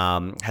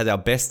 Has our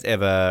best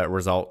ever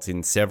results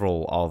in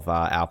several of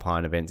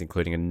alpine events,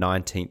 including a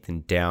 19th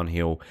in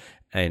downhill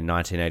in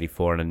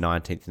 1984 and a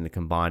 19th in the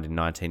combined in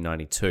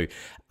 1992.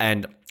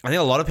 And I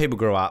think a lot of people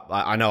grew up,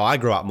 I know I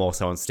grew up more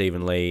so on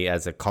Stephen Lee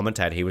as a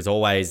commentator. He was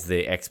always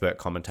the expert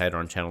commentator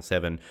on Channel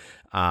 7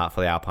 for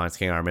the alpine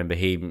skiing. I remember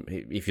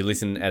if you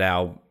listen at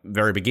our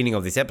very beginning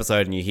of this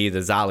episode and you hear the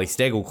Zali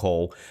Stegel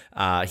call,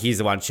 he's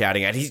the one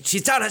shouting out,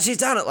 she's done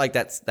it. Like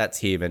that's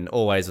him, and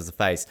always was the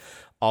face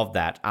of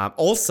that.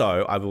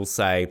 Also, I will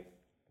say,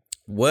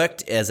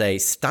 worked as a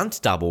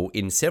stunt double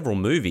in several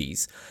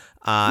movies.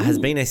 Has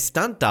been a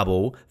stunt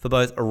double for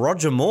both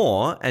Roger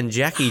Moore and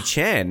Jackie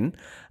Chan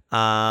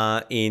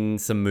in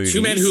some movies.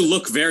 2 men who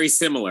look very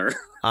similar.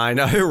 I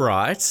know,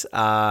 right?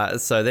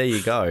 So there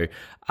you go.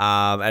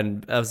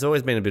 And I've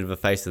always been a bit of a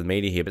face of the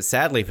media here, but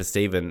sadly for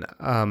Stephen,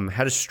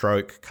 had a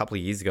stroke a couple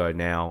of years ago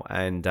now,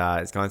 and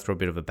is going through a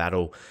bit of a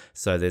battle.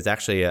 So there's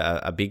actually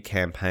a big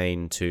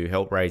campaign to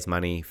help raise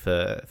money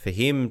for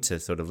him to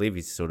sort of live.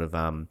 He's sort of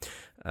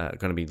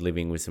going to be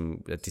living with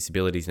some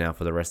disabilities now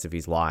for the rest of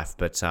his life.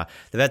 But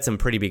they've had some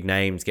pretty big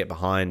names get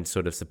behind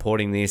sort of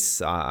supporting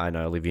this. I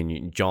know Olivia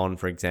Newton-John,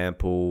 for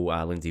example,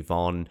 Lindsey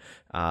Vonn.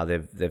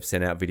 They've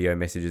sent out video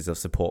messages of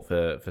support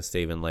for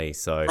Stephen Lee.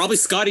 So probably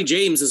Scotty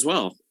James as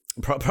well.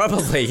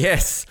 Probably,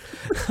 yes.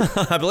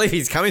 I believe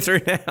he's coming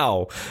through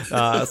now,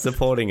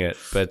 supporting it.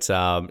 But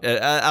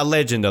a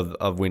legend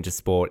of winter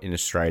sport in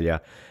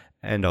Australia.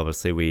 And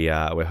obviously, we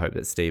hope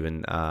that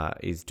Stephen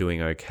is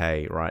doing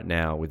okay right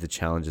now with the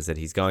challenges that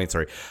he's going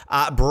through.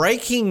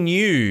 Breaking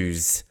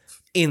news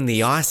in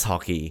the ice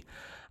hockey.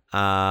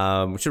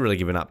 We should really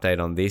give an update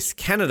on this.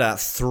 Canada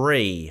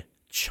 3,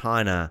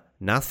 China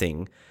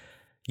nothing.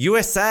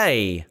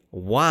 USA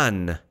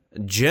 1,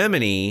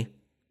 Germany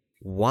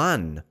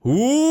 1.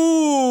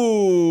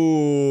 Ooh,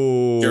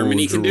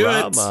 Germany can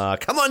drama. do it.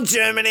 Come on,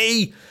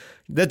 Germany.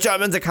 The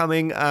Germans are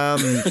coming. When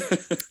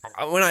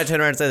I turn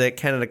around and say that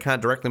Canada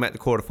can't directly make the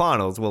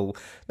quarterfinals, well,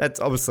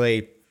 that's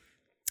obviously,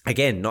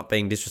 again, not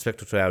being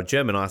disrespectful to our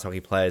German ice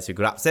hockey players who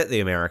could upset the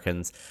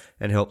Americans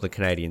and help the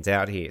Canadians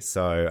out here.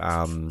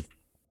 So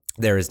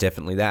there is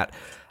definitely that.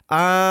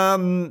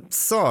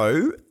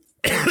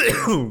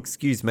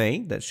 Excuse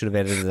me, that should have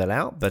edited that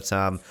out, but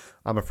I'm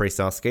a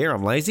freestyle skier.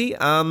 I'm lazy.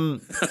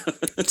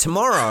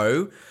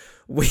 Tomorrow,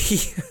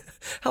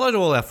 hello to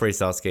all our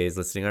freestyle skiers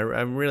listening. I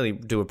really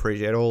do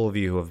appreciate all of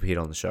you who have appeared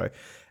on the show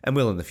and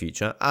will in the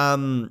future.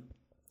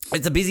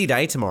 It's a busy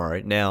day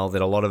tomorrow now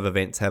that a lot of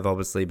events have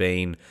obviously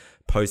been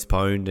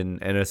postponed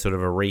and are sort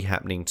of a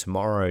re-happening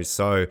tomorrow.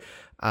 So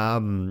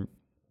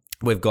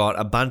we've got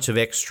a bunch of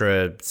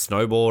extra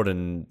snowboard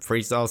and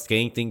freestyle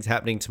skiing things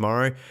happening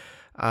tomorrow.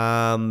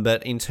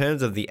 But in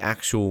terms of the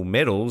actual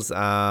medals,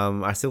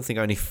 I still think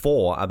only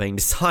 4 are being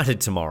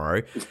decided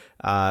tomorrow.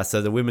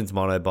 So the women's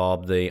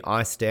monobob, the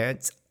ice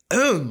dance.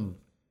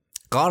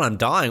 God, I'm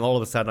dying all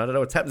of a sudden. I don't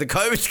know what's happened. The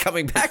COVID's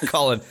coming back,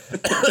 Colin.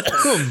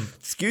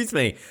 Excuse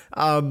me.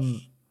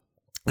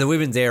 The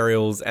women's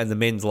aerials and the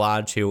men's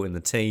large hill in the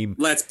team.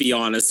 Let's be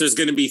honest. There's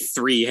going to be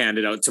 3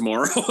 handed out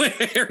tomorrow.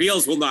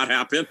 Aerials will not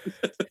happen.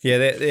 Yeah,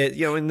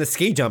 and the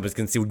ski jumpers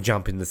can still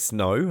jump in the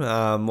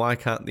snow. Why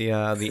can't the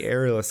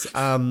aerialists?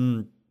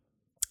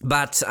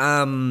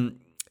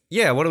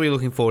 Yeah, what are we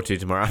looking forward to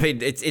tomorrow? I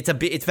mean,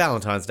 it's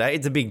Valentine's Day.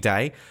 It's a big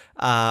day.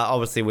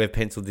 Obviously, we've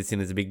penciled this in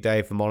as a big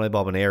day for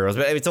monobob and aerials,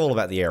 but it's all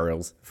about the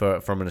aerials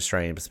from an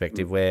Australian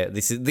perspective. Where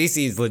this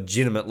is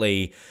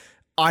legitimately,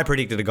 I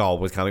predicted a goal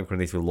was coming from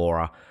this with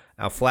Laura,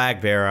 our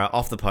flag bearer,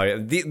 off the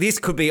podium. This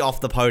could be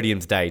off the podium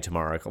today,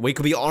 tomorrow. We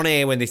could be on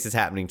air when this is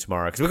happening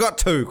tomorrow because we've got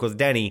 2. Because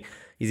Danny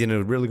is in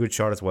a really good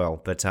shot as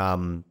well. But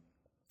how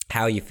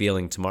are you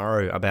feeling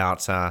tomorrow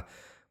about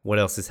what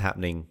else is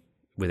happening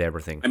with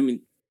everything? I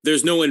mean,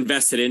 there's no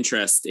invested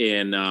interest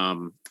in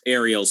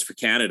aerials for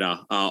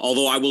Canada.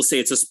 Although I will say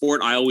it's a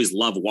sport I always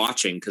love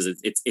watching because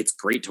it's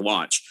great to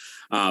watch.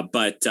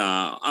 But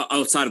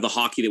outside of the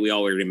hockey that we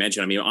already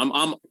mentioned, I mean,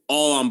 I'm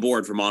all on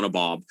board for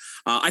monobob.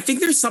 I think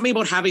there's something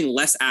about having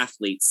less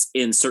athletes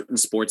in certain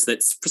sports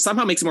that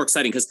somehow makes it more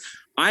exciting, because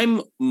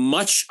I'm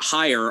much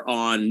higher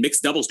on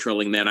mixed doubles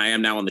curling than I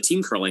am now on the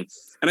team curling.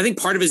 And I think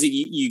part of it is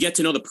you get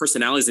to know the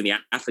personalities of the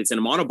athletes. In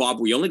a monobob,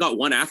 we only got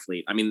one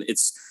athlete. I mean,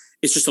 it's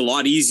just a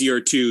lot easier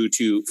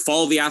to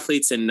follow the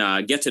athletes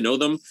and get to know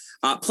them.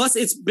 Plus,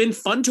 it's been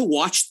fun to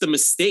watch the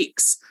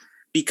mistakes,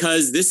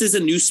 because this is a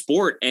new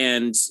sport.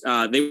 And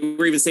they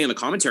were even saying in the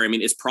commentary, I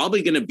mean, it's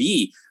probably going to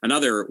be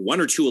another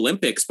 1 or 2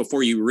 Olympics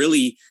before you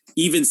really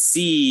even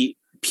see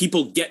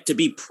people get to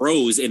be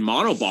pros in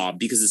monobob,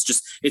 because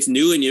it's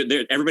new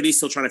and everybody's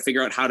still trying to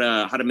figure out how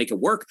to make it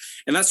work.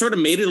 And that sort of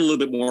made it a little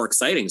bit more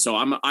exciting. So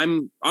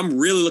I'm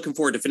really looking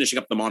forward to finishing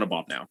up the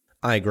monobob now.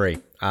 I agree.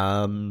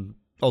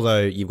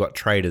 Although you've got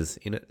traders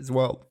in it as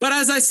well. But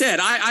as I said,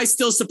 I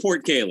still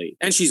support Kaylee,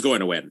 and she's going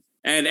to win.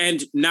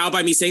 And now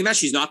by me saying that,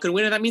 she's not going to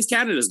win, and that means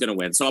Canada's going to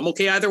win. So I'm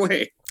okay either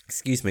way.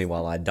 Excuse me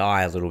while I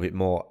die a little bit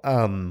more.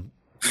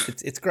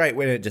 It's great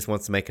when it just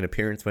wants to make an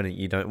appearance when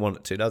you don't want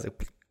it to, does it?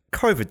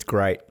 COVID's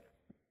great.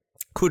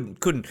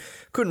 Couldn't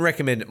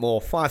recommend it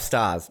more. 5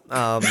 stars.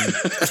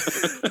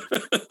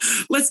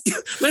 Let's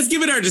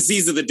give it our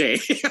disease of the day.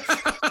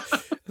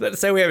 Let's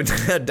say we haven't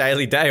done a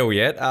Daily Dale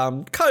yet.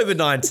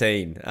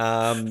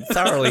 COVID-19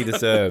 thoroughly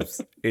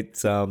deserves.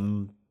 It's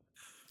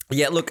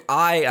yeah. Look,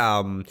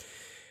 I'm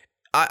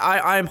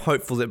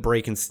hopeful that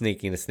Brie can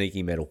sneak in a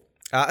sneaky medal.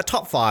 A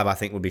top 5, I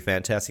think, would be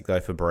fantastic though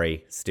for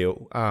Brie.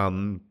 Still,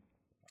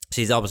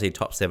 she's obviously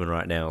top 7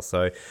 right now,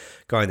 so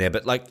going there.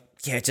 But like,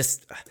 yeah,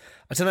 just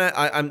I don't know.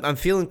 I'm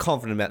feeling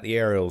confident about the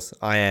aerials.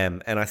 I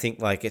am, and I think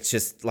like it's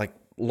just like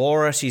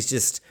Laura.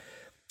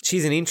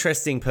 She's an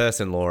interesting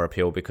person, Laura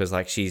Peel, because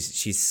like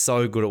she's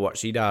so good at what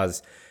she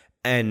does,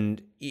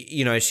 and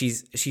you know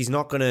she's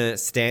not gonna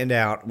stand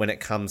out when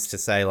it comes to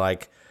say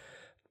like,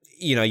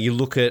 you know, you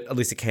look at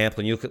Alyssa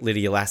Camplin, you look at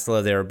Lydia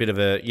Lassler, they're a bit of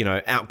a, you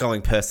know,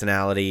 outgoing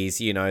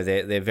personalities, you know,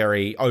 they're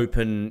very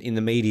open in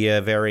the media,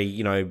 very,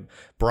 you know,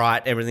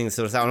 bright, everything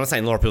sort of stuff. I'm not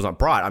saying Laura Peel's not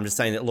bright, I'm just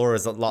saying that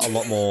Laura's a lot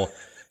more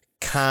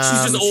calm.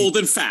 She's just old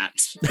and fat.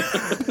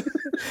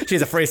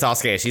 She's a freestyle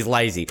skier. She's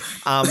lazy.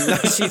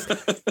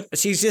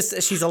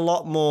 She's a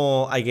lot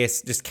more, I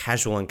guess, just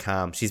casual and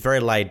calm. She's very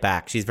laid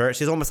back. She's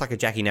almost like a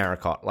Jackie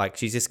Narracott. Like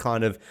she's just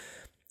kind of.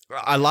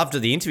 I loved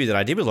the interview that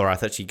I did with Laura. I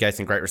thought she gave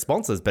some great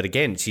responses. But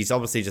again, she's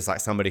obviously just like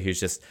somebody she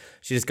just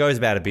goes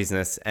about her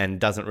business and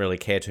doesn't really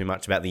care too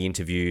much about the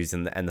interviews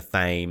and the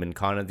fame and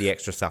kind of the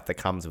extra stuff that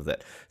comes with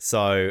it.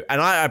 So,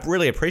 and I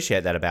really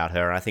appreciate that about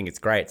her, and I think it's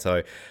great.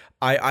 So.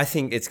 I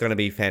think it's going to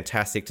be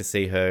fantastic to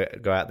see her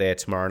go out there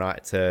tomorrow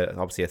night to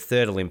obviously a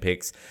 3rd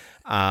Olympics.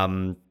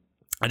 I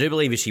do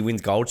believe if she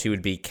wins gold, she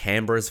would be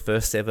Canberra's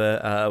first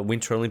ever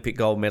Winter Olympic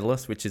gold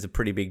medalist, which is a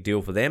pretty big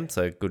deal for them.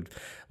 So good,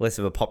 less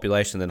of a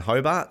population than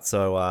Hobart.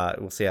 So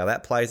we'll see how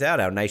that plays out,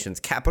 our nation's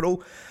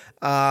capital.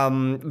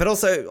 But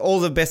also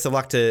all the best of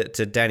luck to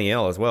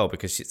Danielle as well,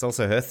 because it's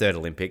also her 3rd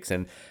Olympics,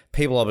 and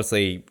people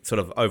obviously sort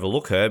of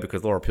overlook her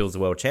because Laura Peel's the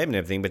world champion and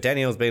everything, but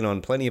Danielle's been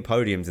on plenty of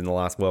podiums in the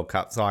last World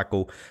Cup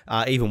cycle,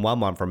 even won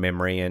one from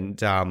memory, and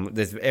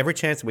there's every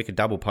chance that we could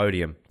double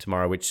podium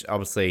tomorrow, which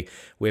obviously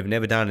we've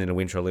never done in a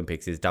Winter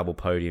Olympics, is double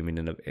podium in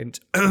an event.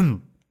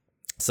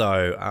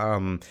 So,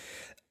 I'm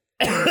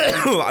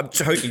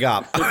choking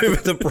up over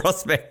the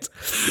prospect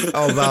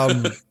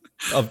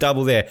of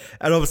double there.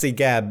 And obviously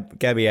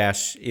Gabby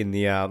Ash in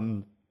the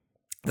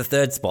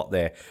 3rd spot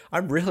there.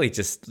 I'm really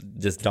just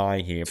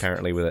dying here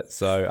apparently with it.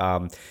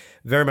 So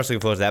very much looking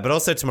forward to that. But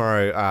also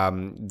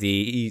tomorrow,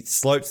 the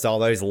slope style,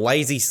 those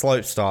lazy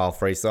slope style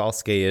freestyle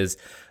skiers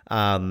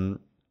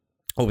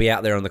will be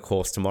out there on the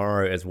course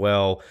tomorrow as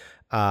well.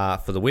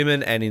 For the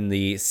women, and in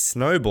the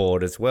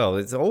snowboard as well.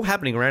 It's all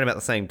happening around about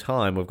the same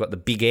time. We've got the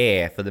big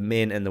air for the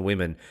men and the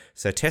women.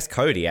 So Tess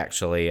Cody,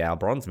 actually, our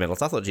bronze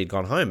medalist. I thought she'd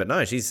gone home, but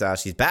no, she's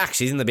back.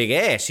 She's in the big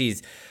air.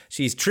 She's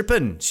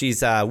tripping.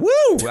 She's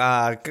woo!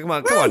 Come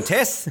on,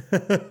 Tess.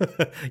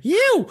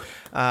 You.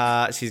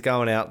 She's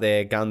going out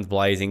there, guns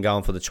blazing,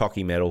 going for the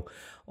chalky medal.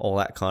 All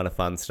that kind of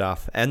fun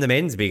stuff. And the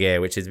men's big air,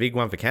 which is a big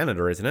one for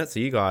Canada, isn't it? So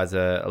you guys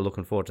are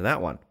looking forward to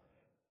that one.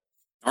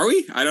 Are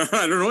we? I don't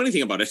know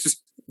anything about it.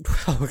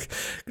 Well,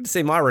 good to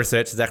see my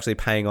research is actually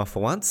paying off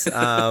for once.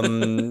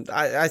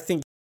 I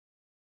think.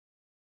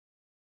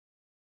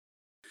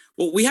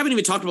 Well, we haven't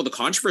even talked about the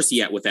controversy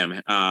yet with them.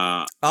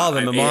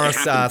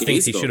 McMorris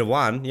thinks he should have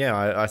won. Yeah,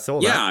 I saw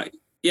that.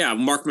 Yeah.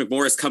 Mark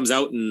McMorris comes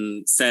out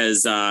and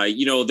says,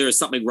 there's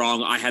something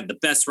wrong. I had the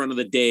best run of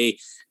the day,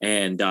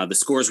 and the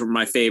scores were in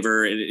my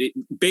favor. And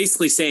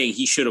basically saying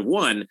he should have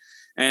won.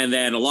 And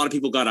then a lot of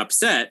people got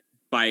upset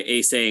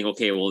by saying,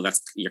 okay, well,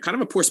 you're kind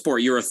of a poor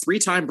sport. You're a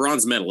 3-time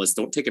bronze medalist.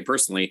 Don't take it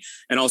personally.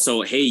 And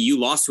also, hey, you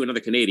lost to another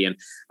Canadian.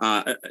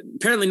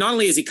 Apparently, not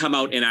only has he come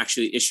out and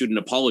actually issued an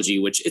apology,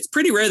 which it's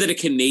pretty rare that a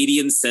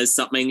Canadian says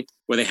something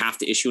where they have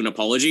to issue an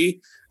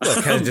apology.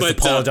 Well, Canada just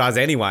apologise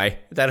anyway.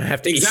 They don't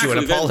have to issue an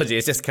apology.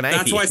 It's just Canadian.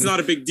 That's why it's not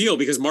a big deal,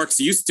 because Mark's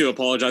used to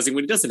apologizing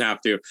when he doesn't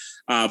have to.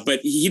 But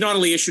he not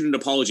only issued an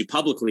apology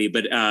publicly,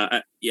 but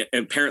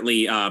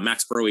apparently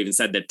Max Burrow even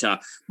said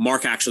that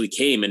Mark actually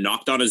came and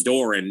knocked on his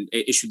door and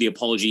issued the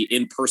apology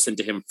in person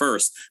to him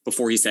first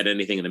before he said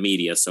anything in the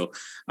media. So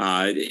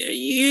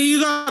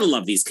you gotta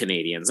love these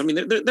Canadians. I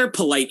mean, they're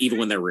polite even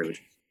when they're rude.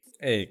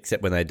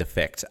 Except when they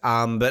defect.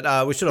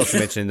 But we should also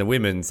mention in the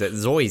women's that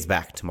Zoe's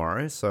back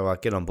tomorrow, so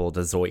get on board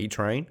the Zoe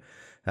train.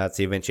 It's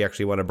the event she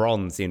actually won a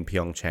bronze in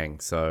Pyeongchang,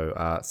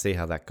 so see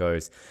how that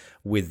goes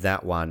with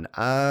that one.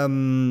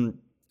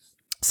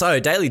 So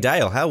Daily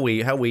Dale, how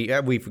we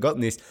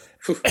forgotten this?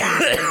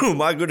 Oh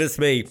my goodness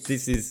me,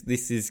 this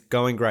is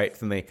going great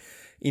for me.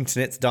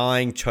 Internet's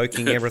dying,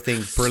 choking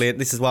everything, brilliant.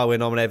 This is why we're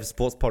nominated for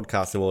Sports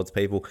Podcast Awards,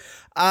 people.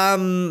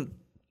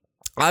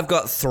 I've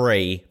got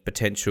 3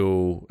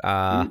 potential.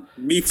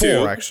 Me too.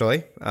 4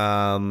 actually.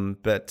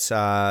 But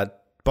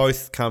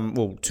both come.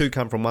 Well, 2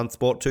 come from one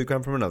sport, 2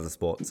 come from another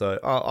sport.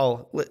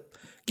 So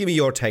give me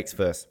your takes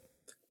first.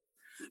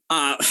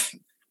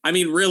 I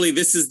mean, really,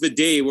 this is the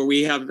day where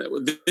we have.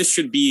 This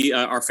should be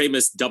our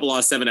famous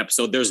 007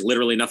 episode. There's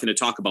literally nothing to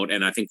talk about,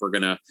 and I think we're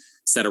gonna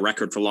set a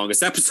record for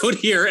longest episode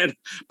here.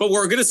 But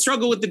we're gonna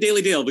struggle with the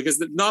Daily Dale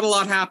because not a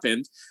lot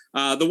happened.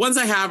 The ones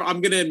I have, I'm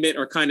gonna admit,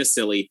 are kind of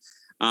silly.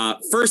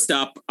 First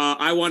up,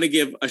 I want to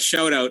give a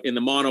shout out in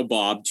the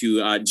monobob to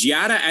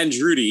Giada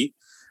Andrutti.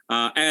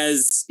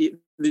 As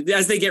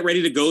they get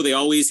ready to go, they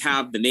always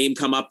have the name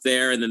come up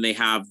there, and then they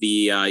have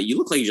the you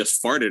look like you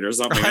just farted or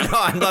something.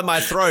 I know, my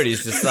throat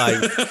is just like,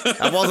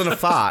 that wasn't a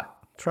fart.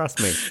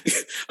 Trust me.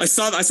 I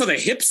saw the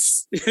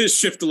hips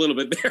shift a little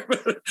bit there.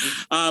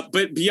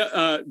 But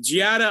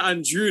Giada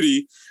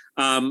Andrutti,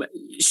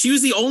 she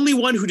was the only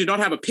one who did not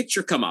have a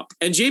picture come up.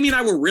 And Jamie and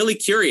I were really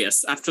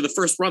curious after the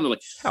first run. They're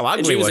like, how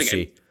ugly was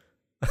she?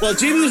 Well,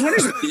 Jamie was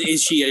wondering,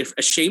 is she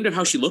ashamed of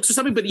how she looks or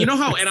something? But you know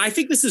how, and I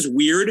think this is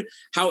weird,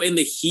 how in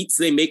the heats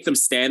they make them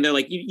stand there.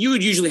 Like you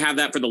would usually have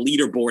that for the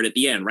leaderboard at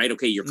the end, right?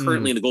 Okay, you're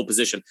currently in the goal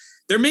position.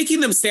 They're making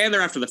them stand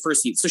there after the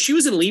first heat. So she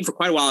was in lead for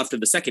quite a while after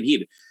the second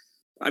heat.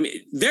 I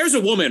mean, there's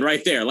a woman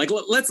right there. Like,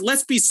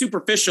 let's be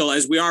superficial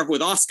as we are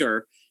with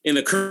Oscar in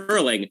the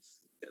curling.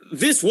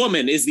 This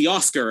woman is the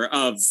Oscar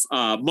of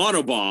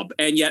monobob,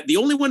 and yet the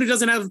only one who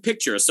doesn't have a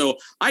picture. So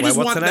what's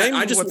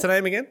her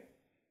name again?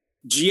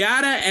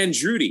 Giada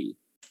Andrutti.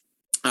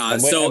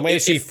 And where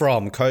is she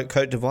from? Cote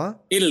d'Ivoire?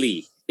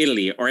 Italy,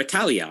 or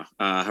Italia,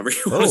 however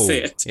you want to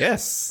say it.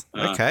 Yes.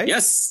 Okay.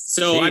 Yes.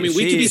 So, I mean,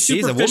 we could be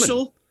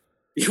superficial.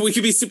 We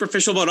could be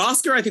superficial about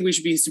Oscar. I think we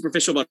should be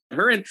superficial about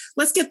her. And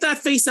let's get that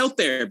face out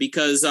there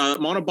because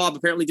monobob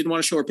apparently didn't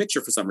want to show her picture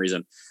for some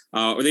reason.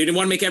 Or they didn't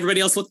want to make everybody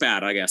else look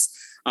bad, I guess.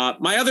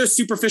 My other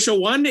superficial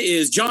one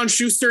is John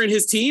Schuster and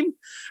his team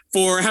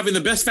for having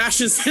the best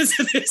fashion sense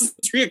in the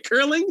history of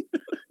curling.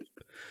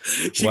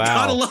 You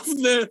gotta love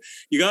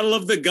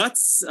the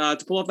guts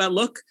to pull off that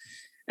look.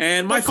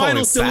 And my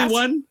final silly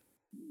one,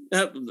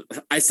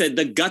 I said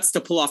the guts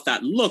to pull off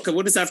that look.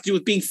 What does that have to do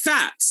with being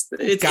fat?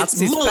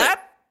 Guts is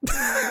fat.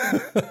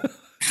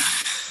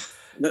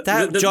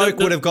 That joke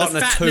would have gotten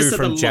a 2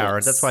 from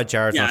Jared. That's why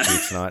Jared's not here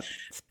tonight.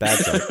 It's a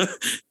bad joke.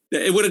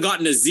 It would have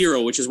gotten a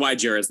 0, which is why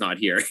Jared's not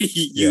here.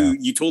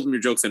 You told him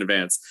your jokes in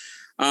advance.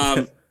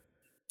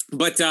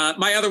 But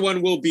my other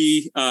one will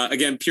be,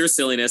 again, pure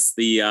silliness.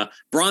 The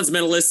bronze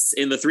medalists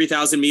in the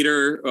 3,000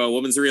 meter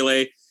women's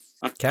relay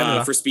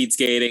for speed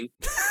skating.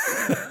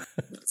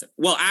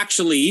 Well,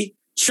 actually,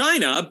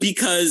 China,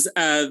 because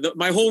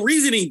my whole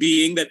reasoning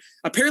being that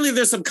apparently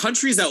there's some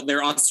countries out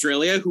there,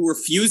 Australia, who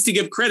refuse to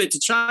give credit to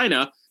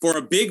China for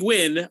a big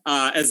win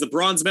as the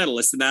bronze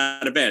medalist in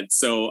that event.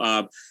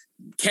 So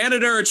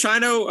Canada or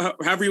China,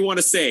 however you want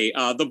to say,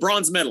 the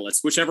bronze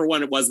medalist, whichever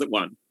one it was that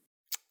won.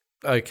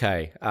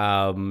 Okay,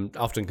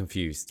 often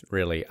confused,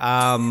 really.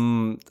 I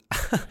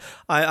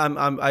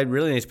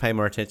really need to pay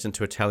more attention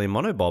to Italian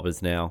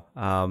monobobbers now.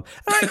 And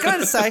I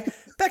gotta say,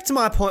 back to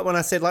my point when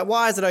I said, like,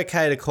 why is it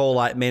okay to call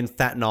like men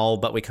fat and old,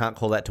 but we can't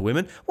call that to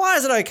women? Why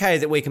is it okay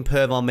that we can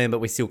perv on men, but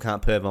we still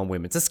can't perv on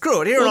women? So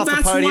screw it. Here off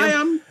the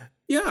podium.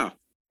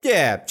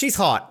 Yeah, she's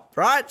hot,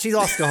 right? She's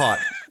Oscar hot.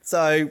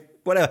 So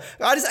whatever.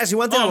 I just actually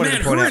one thing I wanted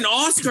to point out. Her and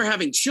Oscar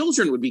having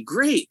children would be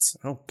great.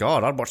 Oh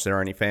God, I'd watch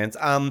their OnlyFans.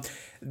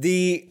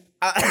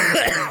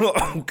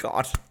 Oh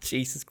God,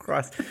 Jesus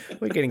Christ,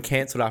 we're getting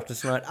cancelled after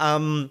tonight.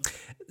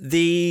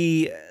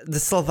 The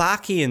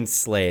Slovakian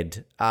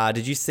sled.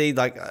 Did you see?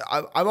 Like,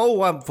 I'm all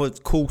one for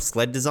cool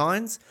sled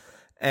designs,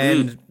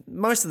 and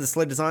most of the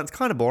sled designs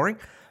kind of boring.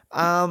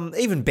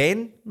 Even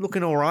Ben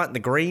looking all right in the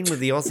green with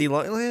the Aussie,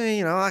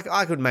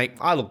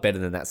 I look better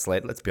than that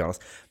sled, let's be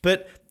honest.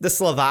 But the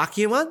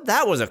Slovakian one,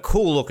 that was a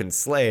cool looking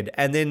sled.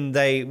 And then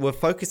they were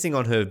focusing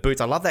on her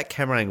boots. I love that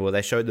camera angle where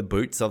they showed the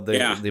boots of the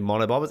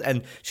monobobbers,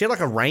 and she had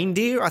like a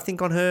reindeer, I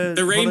think, on her.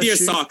 The reindeer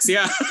socks,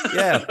 yeah.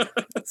 Yeah.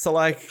 So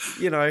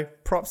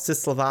props to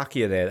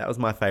Slovakia there. That was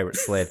my favorite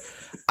sled.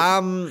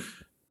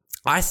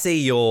 I see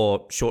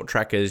your short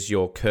trackers,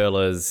 your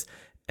curlers,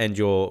 and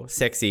your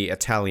sexy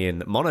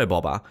Italian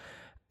monobobber.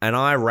 and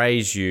I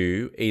raise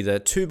you either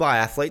 2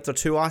 biathletes or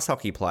 2 ice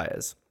hockey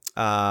players.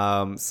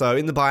 So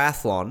in the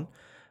biathlon,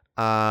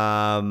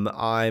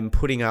 I'm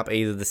putting up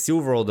either the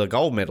silver or the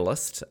gold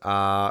medalist.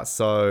 Taja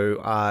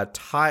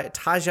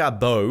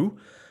Bow,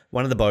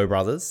 one of the Bow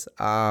brothers,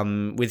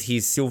 with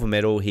his silver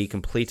medal, he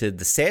completed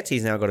the set.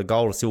 He's now got a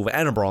gold, a silver,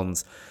 and a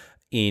bronze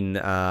in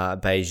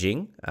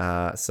Beijing.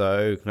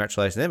 So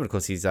congratulations to them. Of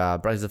course, he's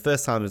the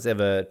first time there's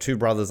ever 2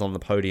 brothers on the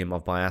podium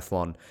of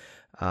biathlon.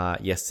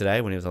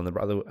 Yesterday when he was on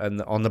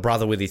the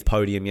brother with his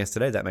podium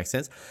yesterday. That makes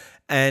sense.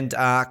 And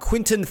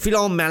Quentin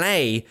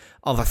Fillon-Maillet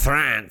of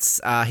France,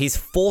 his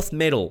 4th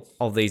medal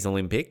of these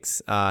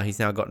Olympics. He's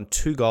now gotten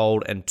 2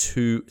 gold and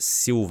 2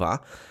 silver.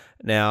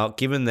 Now,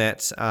 given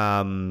that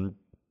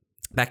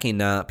back in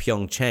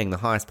Pyeongchang, the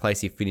highest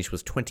place he finished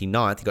was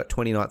 29th. He got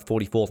 29th,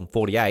 44th, and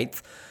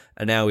 48th.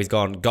 And now he's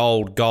gone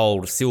gold,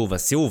 gold, silver,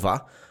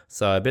 silver.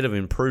 So a bit of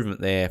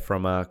improvement there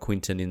from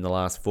Quinton in the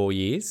last 4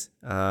 years.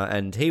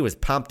 And he was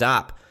pumped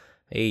up.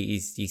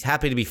 He's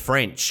happy to be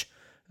French.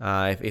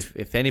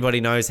 If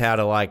anybody knows how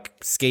to like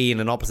ski in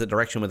an opposite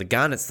direction with a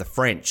gun, it's the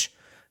French.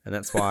 And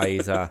that's why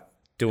he's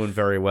doing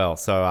very well.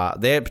 So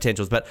their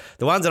potentials. But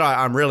the ones that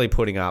I'm really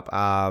putting up,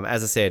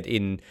 as I said,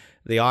 in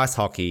the ice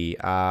hockey,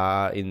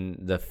 in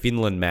the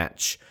Finland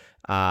match,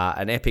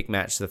 an epic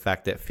match, the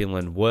fact that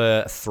Finland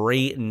were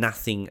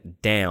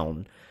 3-0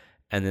 down.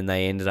 And then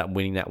they ended up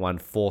winning that one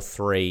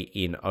 4-3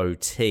 in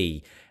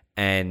OT.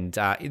 And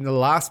in the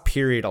last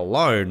period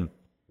alone,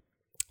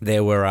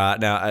 there were,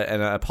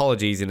 and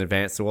apologies in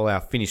advance to all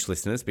our Finnish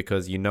listeners,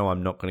 because you know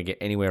I'm not going to get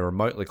anywhere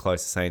remotely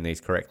close to saying these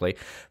correctly.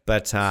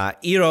 But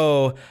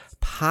Iro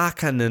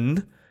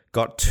Parkkanen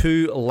got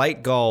 2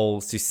 late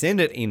goals to send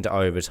it into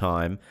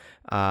overtime.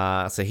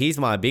 So he's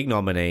my big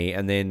nominee.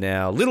 And then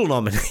our little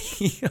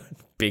nominee,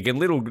 big and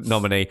little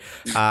nominee,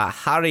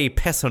 Harri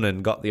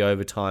Pesonen got the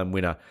overtime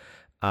winner.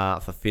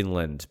 For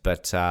Finland.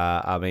 But,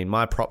 I mean,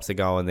 my props are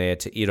going there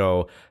to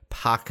Iro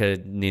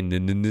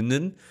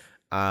Parkkanen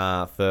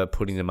for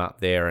putting them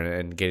up there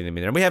and getting them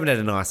in there. And we haven't had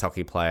an ice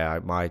hockey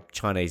player. My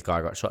Chinese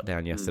guy got shot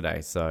down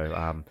yesterday.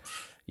 So,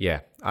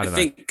 yeah, I don't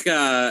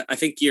know. I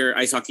think your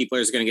ice hockey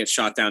players are going to get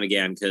shot down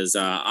again because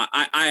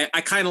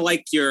I kind of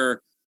like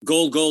your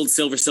gold,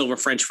 silver,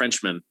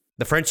 Frenchman.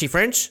 The Frenchy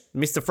French?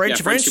 Mr.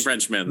 Frenchy French? Frenchy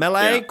Frenchman.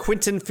 Maillet, yeah.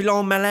 Quentin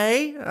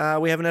Fillon-Maillet.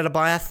 We haven't had a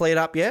biathlete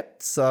up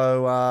yet.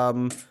 So,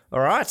 all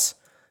right.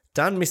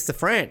 Done, Mr.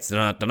 France.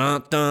 There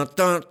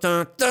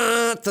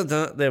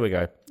we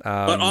go.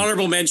 But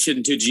honorable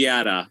mention to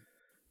Giada.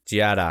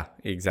 Giada,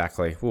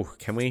 exactly. Ooh,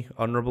 can we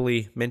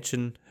honorably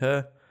mention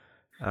her?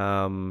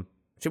 Can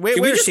we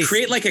just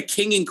create like a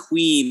king and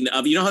queen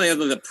of, you know how they have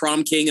the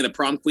prom king and the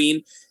prom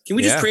queen? Can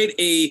we just create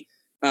a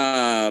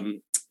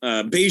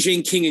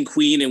Beijing king and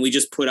queen and we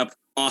just put up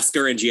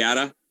Oscar and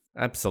Giada?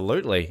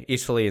 Absolutely.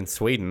 Italy and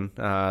Sweden,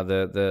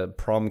 the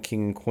prom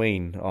king and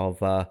queen of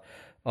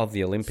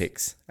the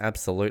Olympics.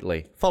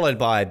 Absolutely. Followed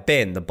by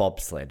Ben, the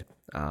bobsled.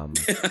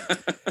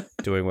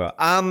 Doing well.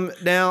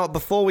 Now,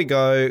 before we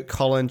go,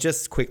 Colin,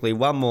 just quickly,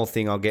 one more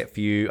thing I'll get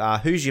for you.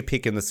 Who's your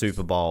pick in the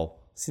Super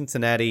Bowl?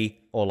 Cincinnati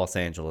or Los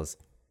Angeles?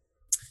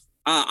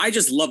 I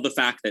just love the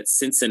fact that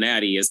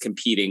Cincinnati is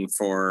competing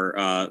for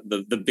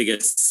the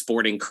biggest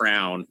sporting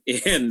crown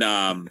in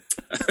the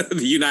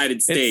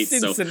United States.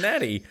 It's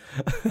Cincinnati.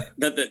 And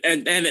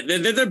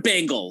they're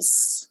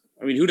Bengals.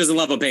 I mean, who doesn't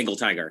love a Bengal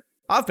tiger?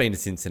 I've been to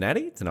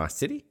Cincinnati. It's a nice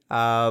city.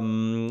 Yeah,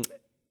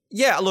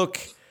 look,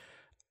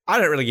 I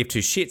don't really give 2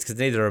 shits because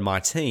neither are my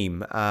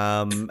team.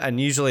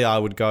 And usually I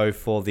would go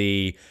for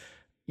the,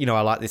 you know,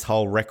 I like this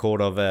whole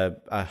record of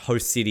a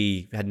host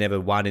city had never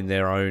won in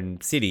their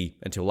own city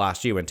until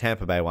last year when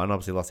Tampa Bay won.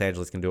 Obviously, Los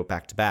Angeles can do it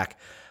back to back.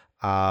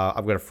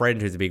 I've got a friend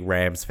who's a big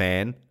Rams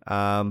fan,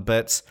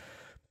 but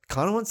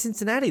kind of want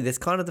Cincinnati. There's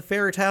kind of the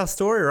fairy tale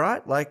story,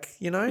 right? Like,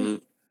 you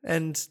know,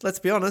 and let's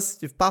be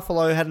honest, if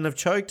Buffalo hadn't have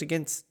choked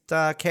against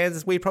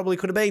Kansas, we probably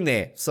could have been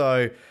there.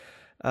 So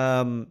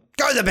go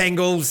the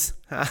Bengals.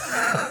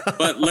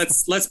 But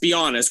let's be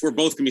honest, we're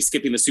both going to be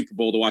skipping the Super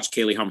Bowl to watch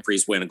Kaylee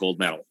Humphries win a gold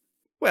medal.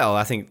 Well,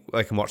 I think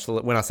I can watch,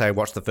 when I say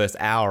watch the first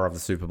hour of the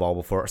Super Bowl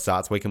before it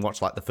starts, we can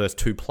watch like the first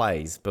 2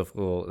 plays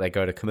before they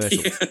go to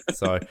commercials. Yeah.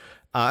 So,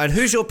 and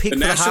who's your pick for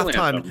the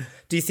halftime? Anthem.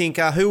 Do you think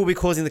who will be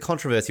causing the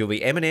controversy? Will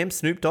be Eminem,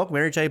 Snoop Dogg,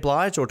 Mary J.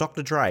 Blige, or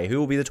Dr. Dre? Who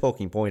will be the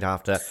talking point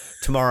after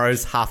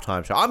tomorrow's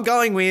halftime show? I'm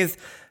going with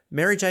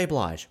Mary J.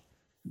 Blige.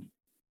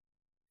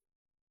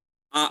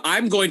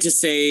 I'm going to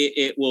say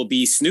it will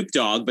be Snoop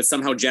Dogg, but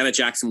somehow Janet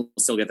Jackson will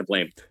still get the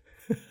blame.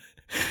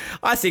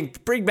 I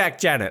think bring back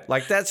Janet.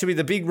 Like that should be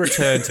the big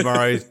return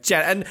tomorrow.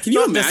 And can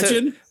you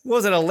imagine?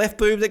 Was it a left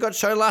boob that got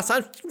shown last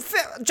time?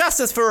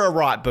 Justice for a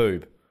right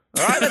boob.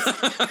 All right,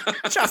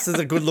 just as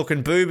a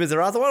good-looking boob as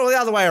the other one, or the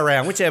other way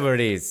around, whichever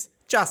it is.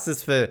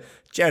 Justice for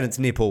Janet's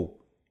nipple.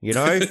 You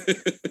know,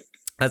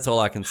 that's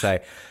all I can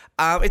say.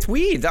 It's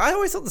weird. I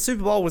always thought the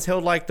Super Bowl was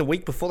held like the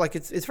week before. Like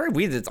it's very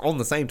weird that it's on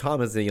the same time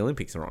as the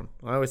Olympics are on.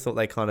 I always thought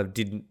they kind of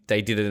did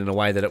it in a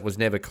way that it was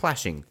never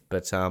clashing.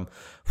 But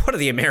what do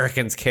the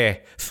Americans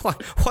care?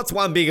 What's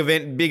one big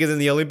event bigger than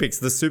the Olympics?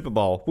 The Super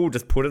Bowl. We'll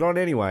just put it on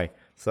anyway.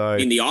 So I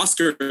mean, the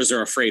Oscars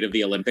are afraid of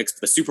the Olympics,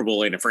 but the Super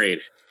Bowl ain't afraid.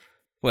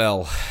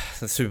 Well,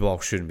 the Super Bowl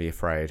shouldn't be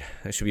afraid.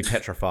 It should be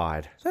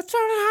petrified. That's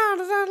how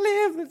does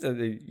I live?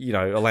 You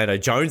know, Orlando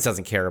Jones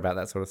doesn't care about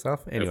that sort of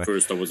stuff. Anyway. At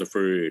first I was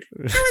afraid.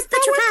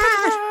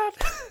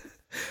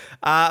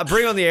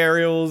 Bring on the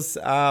aerials.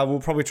 We'll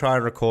probably try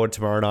and record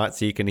tomorrow night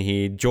so you can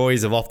hear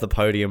joys of Off the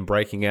Podium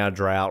breaking our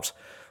drought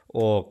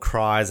or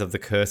cries of the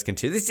curse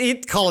continue. This is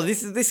it, Colin.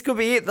 This could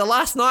be it. The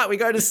last night we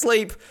go to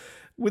sleep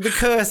with the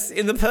curse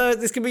in the purse.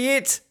 This could be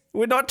it.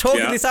 We're not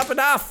talking this up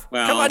enough.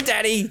 Well, come on,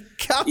 Daddy.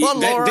 Come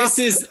on, Laura. This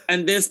is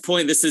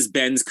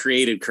Ben's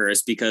created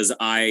curse, because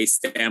I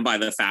stand by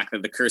the fact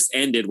that the curse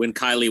ended when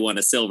Kylie won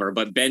a silver,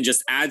 but Ben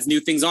just adds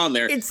new things on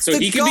there so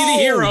he can be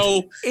the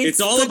hero.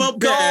 It's all about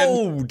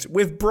gold. Ben.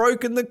 We've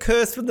broken the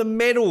curse from the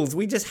medals.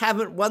 We just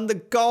haven't won the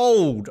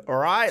gold. All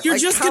right. You're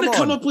just going to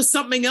come up with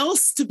something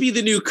else to be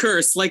the new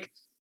curse. Like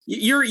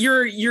you're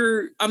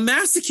a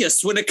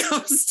masochist when it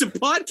comes to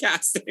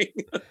podcasting.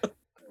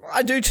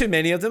 I do too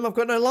many of them. I've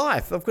got no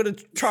life. I've got to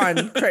try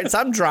and create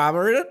some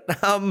drama in it.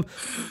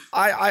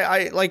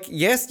 I like,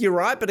 yes, you're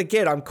right. But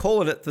again, I'm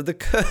calling it for the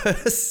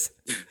curse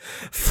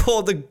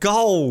for the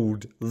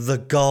gold. The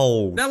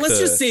gold. Now, let's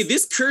just say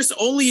this curse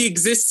only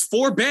exists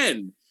for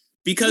Ben,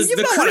 because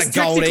the curse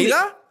gold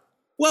either.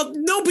 Well,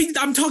 no, but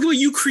I'm talking about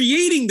you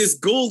creating this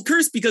gold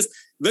curse, because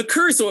the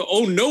curse,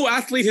 no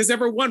athlete has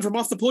ever won from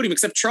Off the Podium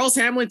except Charles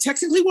Hamlin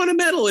technically won a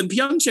medal in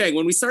Pyeongchang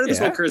when we started this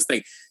whole curse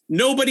thing.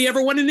 Nobody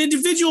ever won an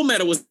individual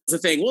medal was the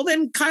thing. Well,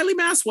 then Kylie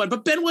Mass won,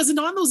 but Ben wasn't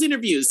on those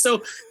interviews.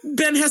 So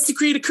Ben has to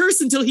create a curse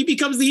until he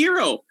becomes the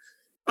hero.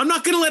 I'm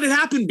not going to let it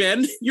happen,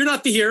 Ben. You're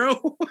not the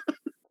hero.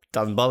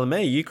 Doesn't bother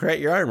me. You create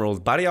your own rules,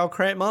 buddy. I'll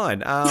create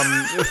mine.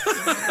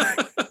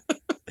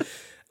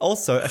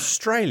 Also,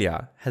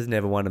 Australia has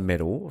never won a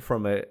medal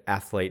from an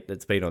athlete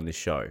that's been on this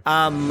show.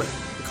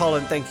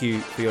 Colin, thank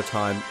you for your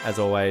time. As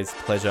always,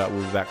 pleasure.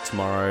 We'll be back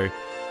tomorrow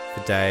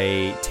for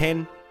day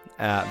 10.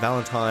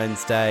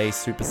 Valentine's Day,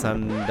 Super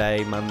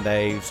Sunday,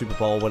 Monday, Super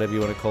Bowl, whatever you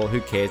want to call it. Who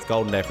cares?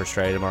 Golden Day for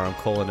Australia tomorrow. I'm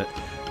calling it.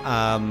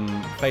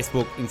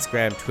 Facebook,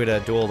 Instagram, Twitter,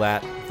 do all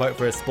that. Vote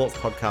for us,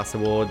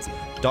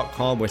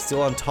 sportspodcastawards.com. We're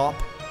still on top.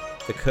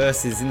 The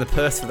curse is in the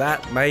purse for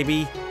that,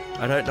 maybe.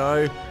 I don't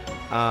know.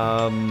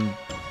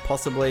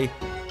 Possibly.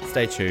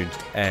 Stay tuned,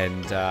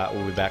 and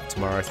we'll be back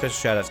tomorrow. Special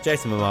shout out to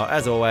Jason Momoa,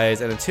 as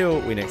always. And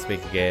until we next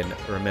speak again,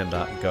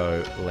 remember,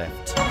 go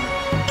left.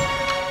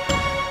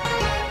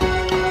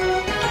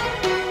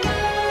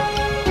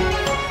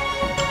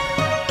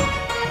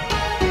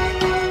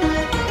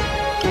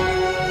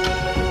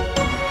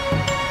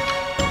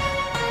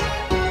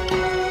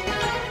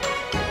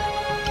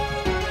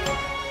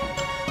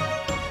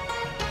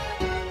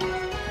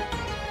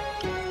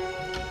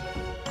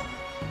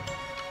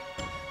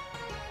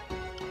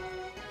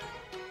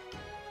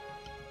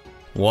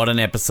 What an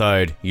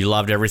episode. You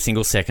loved every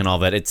single second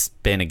of it. It's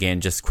Ben again,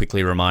 just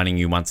quickly reminding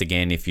you once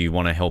again, if you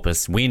want to help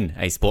us win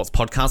a Sports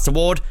Podcast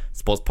Award,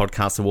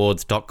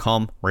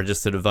 sportspodcastawards.com,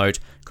 register to vote,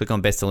 click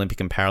on Best Olympic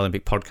and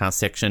Paralympic Podcast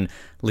section,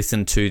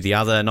 listen to the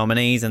other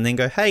nominees, and then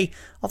go, hey,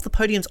 Off the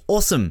Podium's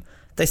awesome.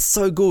 They're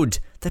so good.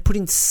 They put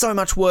in so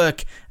much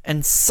work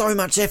and so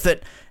much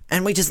effort,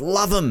 and we just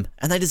love them,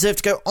 and they deserve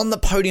to go on the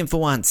podium for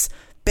once.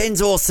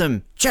 Ben's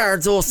awesome.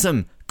 Jared's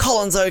awesome.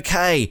 Colin's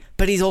okay,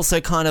 but he's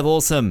also kind of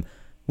awesome.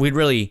 We'd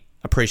really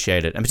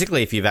appreciate it. And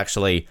particularly if you've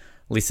actually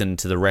listened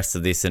to the rest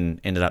of this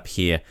and ended up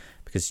here,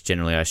 because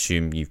generally I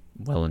assume you've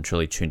well and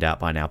truly tuned out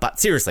by now. But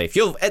seriously, if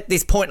you're at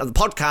this point of the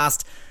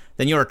podcast,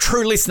 then you're a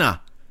true listener.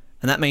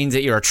 And that means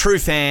that you're a true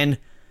fan, and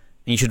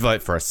you should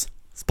vote for us.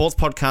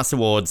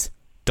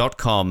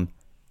 sportspodcastawards.com.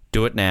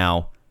 Do it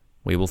now.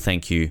 We will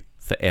thank you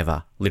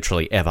forever.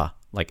 Literally ever.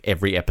 Like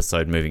every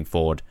episode moving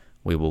forward,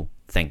 we will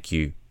thank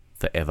you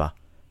forever.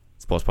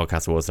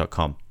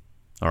 sportspodcastawards.com.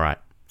 All right.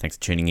 Thanks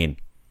for tuning in.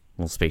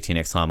 We'll speak to you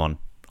next time on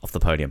Off the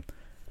Podium.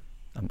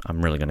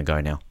 I'm really going to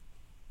go now.